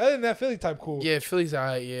thing. But like other than that, Philly type cool. Yeah, Philly's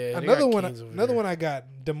alright. Yeah, another one I got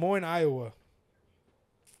Des Moines, Iowa.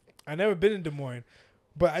 I never been in Des Moines,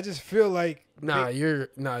 but I just feel like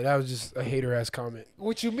that was just a hater ass comment.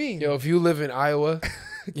 What you mean? Yo, if you live in Iowa,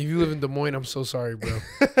 if you live in Des Moines, I'm so sorry, bro.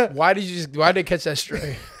 Why did they catch that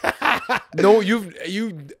stray? No,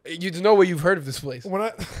 there's no way you've heard of this place.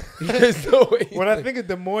 There's no way. When I think of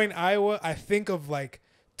Des Moines, Iowa, I think of like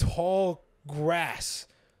tall grass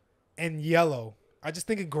and yellow. I just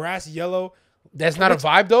think of grass, yellow. That's not a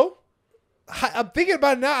vibe though. I'm thinking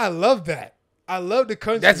about it now. I love that. I love the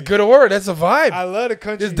country. That's good aura. That's a vibe. I love the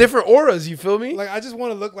country. There's different auras. You feel me? Like I just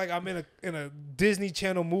want to look like I'm in a Disney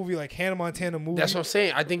Channel movie, like Hannah Montana movie. That's what I'm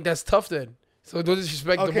saying. I think that's tough then. So don't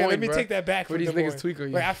disrespect Des Moines, okay, let me bro. take that back. For these niggas tweak on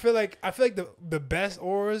you. Like I feel like the best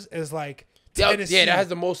auras is like Tennessee. Yeah, that has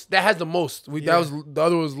the most. That was the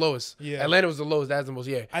other one was lowest. Yeah, Atlanta was the lowest. That has the most.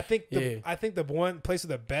 Yeah, I think the one place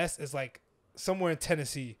with the best is like somewhere in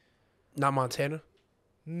Tennessee. Not Montana.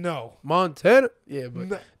 No, Montana. Yeah,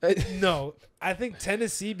 but no. I think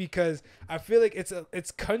Tennessee because I feel like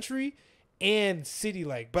it's country and city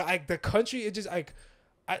like, but like the country it just like.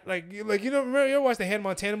 Remember you ever watched the Hannah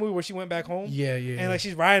Montana movie where she went back home? Yeah. And like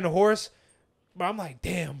she's riding a horse. But I'm like,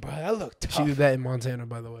 damn, bro, that looked tough. She did that in Montana,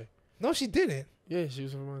 by the way. No, she didn't. Yeah, she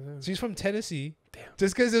was from Montana. She's from Tennessee. Damn.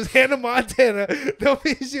 Just because it was Hannah Montana, don't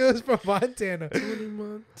mean she was from Montana.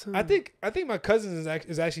 I think my cousin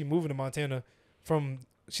is actually moving to Montana from.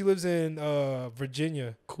 She lives in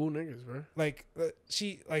Virginia. Cool niggas, bro. Like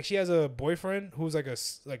she has a boyfriend who's like a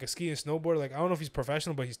ski and snowboarder. Like I don't know if he's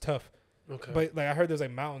professional, but he's tough. Okay. But like I heard there's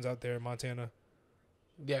like mountains out there in Montana.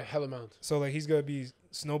 Yeah, hella mountains. So like he's gonna be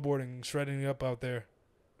snowboarding, shredding it up out there.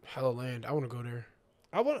 Hella land. I want to go there.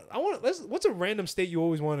 I want. What's a random state you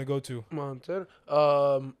always want to go to? Montana.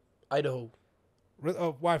 Idaho.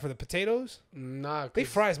 Why, for the potatoes? Nah, they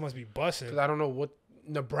fries must be busting. Because I don't know what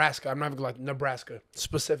Nebraska. I'm not even gonna lie, Nebraska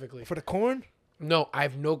specifically for the corn. No,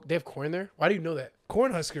 they have corn there. Why do you know that?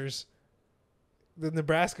 Corn Huskers. The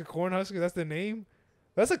Nebraska Corn Huskers. That's the name.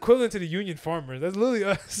 That's equivalent to the Union Farmers. That's literally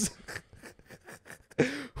us.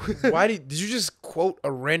 Did you just quote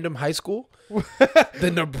a random high school?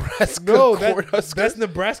 The Nebraska Corn Huskers? That's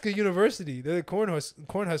Nebraska University. They're the Corn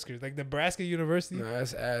Huskers. Like Nebraska University. No,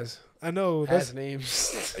 that's ass. I know. That's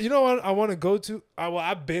names. You know what I want to go to?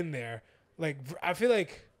 I've been there. Like, I feel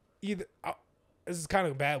like this is kind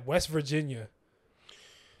of bad. West Virginia.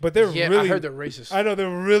 But they're really. I heard they're racist. I know they're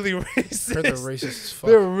really racist. I heard they're racist as fuck.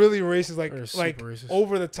 They're really racist. Like racist.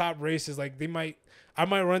 Over the top racist. Like I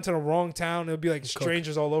might run to the wrong town. It'll be like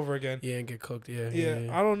strangers all over again. Yeah, and get cooked. Yeah.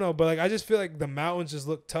 I don't know, but like I just feel like the mountains just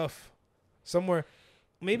look tough. Somewhere,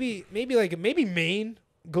 maybe Maine.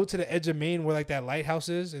 Go to the edge of Maine where like that lighthouse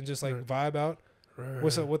is and just like vibe out. Right.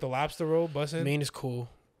 With the lobster roll bussin'. Maine is cool.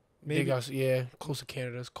 Maybe close to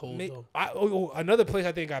Canada. It's cold though. Another place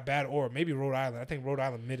I think got bad aura. Maybe Rhode Island. I think Rhode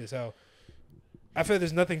Island mid as hell. I feel like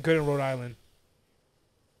there's nothing good in Rhode Island.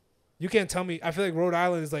 You can't tell me. I feel like Rhode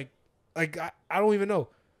Island is like I don't even know.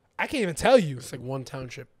 I can't even tell you. It's like one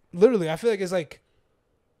township. Literally, I feel like it's like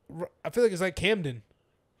Camden,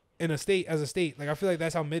 as a state. Like I feel like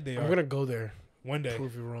that's how mid they are. I'm gonna go there one day.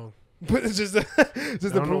 Prove you wrong. But it's just I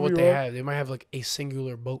don't know what they have. They might have like a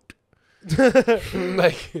singular boat.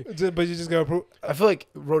 But you just gotta prove. I feel like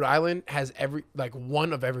Rhode Island has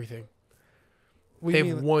one of everything. They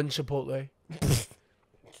have one Chipotle.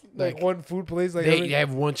 like one food place. Like they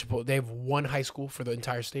have one Chipotle. They have one high school for the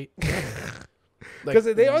entire state. Because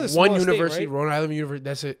they are the one university, state, right? Rhode Island University.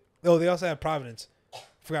 That's it. Oh, they also have Providence.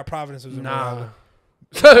 Forgot Providence was in Rhode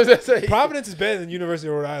Island. Providence is better than University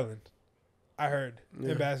of Rhode Island. I heard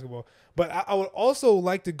in basketball. But I would also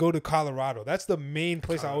like to go to Colorado. That's the main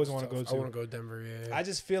place I always want to go to. I want to go to Denver, yeah. I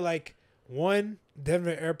just feel like, one, Denver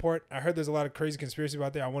airport, I heard there's a lot of crazy conspiracy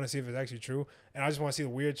about there. I want to see if it's actually true. And I just want to see the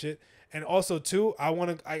weird shit. And also, two,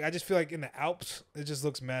 I just feel like in the Alps, it just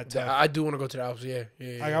looks mad tough. I do want to go to the Alps, yeah.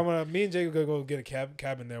 Like me and Jake are going to go get a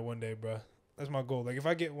cabin there one day, bro. That's my goal. Like if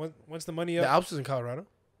I get, once the money up. The Alps is in Colorado?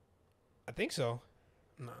 I think so.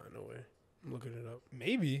 Nah, no way. I'm looking it up.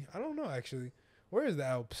 Maybe. I don't know, actually. Where is the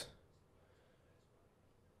Alps?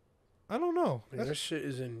 I don't know. That shit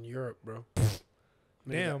is in Europe, bro.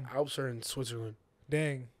 Damn. The Alps are in Switzerland.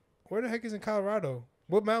 Dang. Where the heck is in Colorado?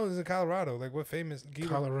 What mountain is in Colorado? Like what famous?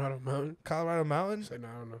 Colorado Mountain. Colorado Mountain? It's like, no,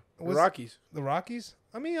 I don't know. The Rockies. The Rockies?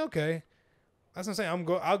 I mean, okay. That's what I'm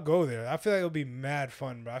saying. I'll go there. I feel like it'll be mad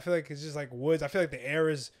fun, bro. I feel like it's just like woods. I feel like the air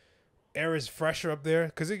is fresher up there.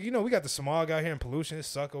 Because, we got the smog out here and pollution. It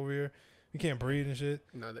suck over here. You can't breathe and shit.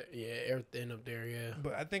 No, air thin up there, yeah.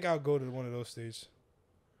 But I think I'll go to one of those states.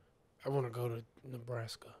 I want to go to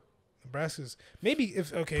Nebraska. Nebraska's maybe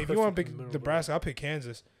if you want to pick Nebraska, I'll pick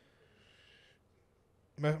Kansas.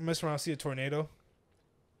 Mess around, see a tornado.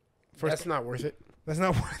 That's not worth it. That's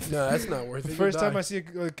not worth it. No, that's not worth it. The first time I see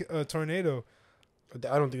a tornado.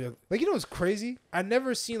 I don't think that. Like, you know what's crazy? I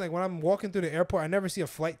never seen, like, when I'm walking through the airport, I never see a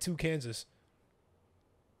flight to Kansas.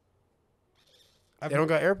 They don't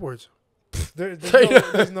got airports.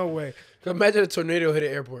 There's no way. Imagine a tornado hit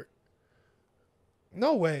an airport.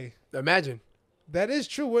 No way. Imagine. That is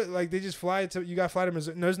true. What, like, they just fly to, you got to fly to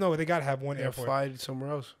Missouri. There's no way. They got to have one airport. Fly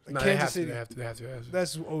somewhere else. Like No, Kansas City. They have to.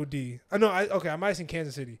 That's OD. I know. I might have seen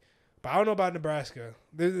Kansas City, but I don't know about Nebraska.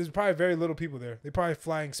 There's probably very little people there. They probably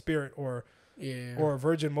flying Spirit or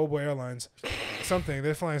Virgin Mobile Airlines. Something.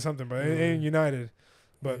 They're flying something, but it ain't United.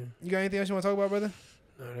 But you got anything else you want to talk about, brother?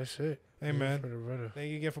 No, that's it. Hey, man.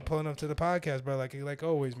 Thank you again for pulling up to the podcast, bro. Like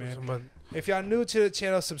always, man. If y'all new to the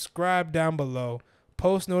channel, subscribe down below.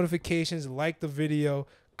 Post notifications, like the video,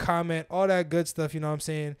 comment, all that good stuff. You know what I'm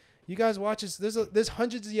saying? You guys watch us. There's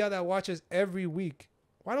hundreds of y'all that watch us every week.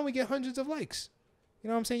 Why don't we get hundreds of likes? You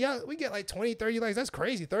know what I'm saying? Y'all, we get like 20, 30 likes. That's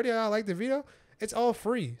crazy. 30 of y'all like the video. It's all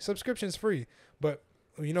free. Subscription's free. But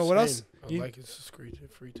you know what else? It's free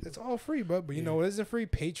too. It's all free, but you know what isn't free?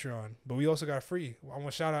 Patreon. But we also got free. I want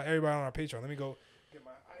to shout out everybody on our Patreon. Let me go get my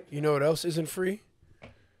iPad. You know what else isn't free?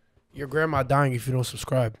 Your grandma dying if you don't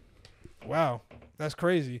subscribe. Wow. That's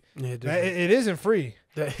crazy. Yeah, it isn't free.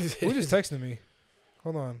 Who just texted me?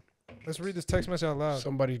 Hold on. Let's read this text message out loud.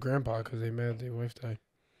 Somebody's grandpa because they mad their wife died.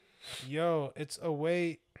 Yo, it's a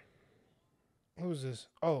way. Who's this?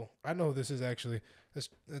 Oh, I know who this is actually. I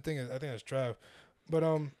think it's Trav. But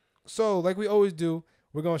so like we always do,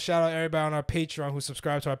 we're gonna shout out everybody on our Patreon who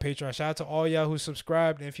subscribed to our Patreon. Shout out to all y'all who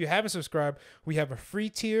subscribed. And if you haven't subscribed, we have a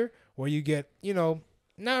free tier where you get,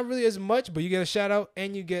 not really as much, but you get a shout out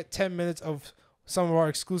and you get 10 minutes of some of our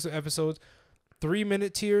exclusive episodes.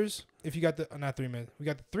 3-minute tiers. If you got not 3 minutes, we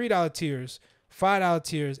got the $3 tiers, $5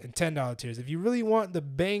 tiers, and $10 tiers. If you really want the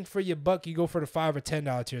bang for your buck, you go for the $5 or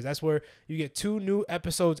 $10 tiers. That's where you get 2 new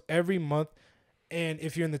episodes every month. And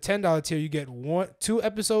if you're in the $10 tier, you get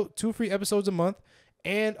 2 free episodes a month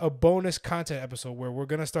and a bonus content episode where we're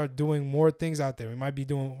gonna start doing more things out there. We're gonna be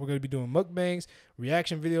doing mukbangs,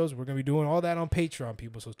 reaction videos. We're gonna be doing all that on Patreon,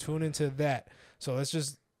 people. So tune into that. So let's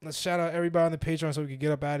shout out everybody on the Patreon so we can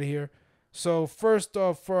get up out of here. So first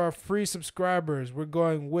off, for our free subscribers, we're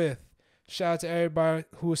going with shout out to everybody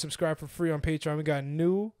who is subscribed for free on Patreon. We got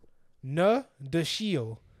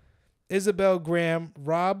Dashil, Isabel Graham,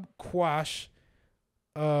 Rob Quash,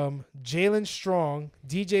 Jalen Strong,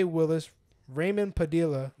 DJ Willis, Raymond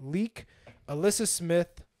Padilla, Leak, Alyssa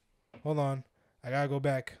Smith. Hold on, I gotta go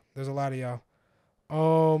back. There's a lot of y'all.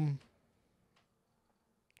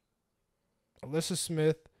 Alyssa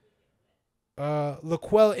Smith,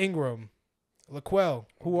 Laquel Ingram. Laquel,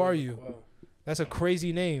 who are you? That's a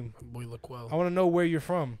crazy name. Boy, Laquel. I want to know where you're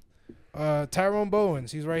from. Tyrone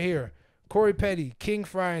Bowens, he's right here. Corey Petty, King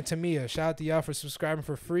Fry, and Tamia. Shout out to y'all for subscribing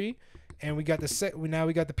for free. And we got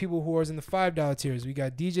the people who are in the $5 tiers. We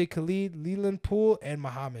got DJ Khalid, Leland Poole, and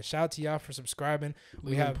Muhammad. Shout out to y'all for subscribing.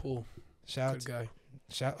 Leland Poole. Shout good guy.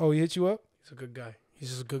 Oh, he hit you up? He's a good guy. He's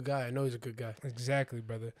just a good guy. I know he's a good guy. Exactly,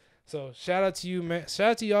 brother. So shout out to you, man.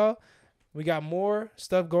 Shout out to y'all. We got more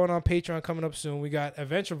stuff going on Patreon coming up soon. We got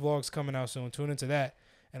adventure vlogs coming out soon. Tune into that.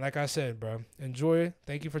 And like I said, bro, enjoy it.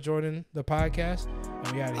 Thank you for joining the podcast.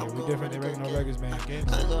 And we out of here. We different than regular regulars, man. Games.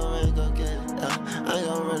 I'm gonna really go get it.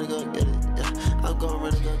 I'm gonna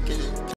really go get it.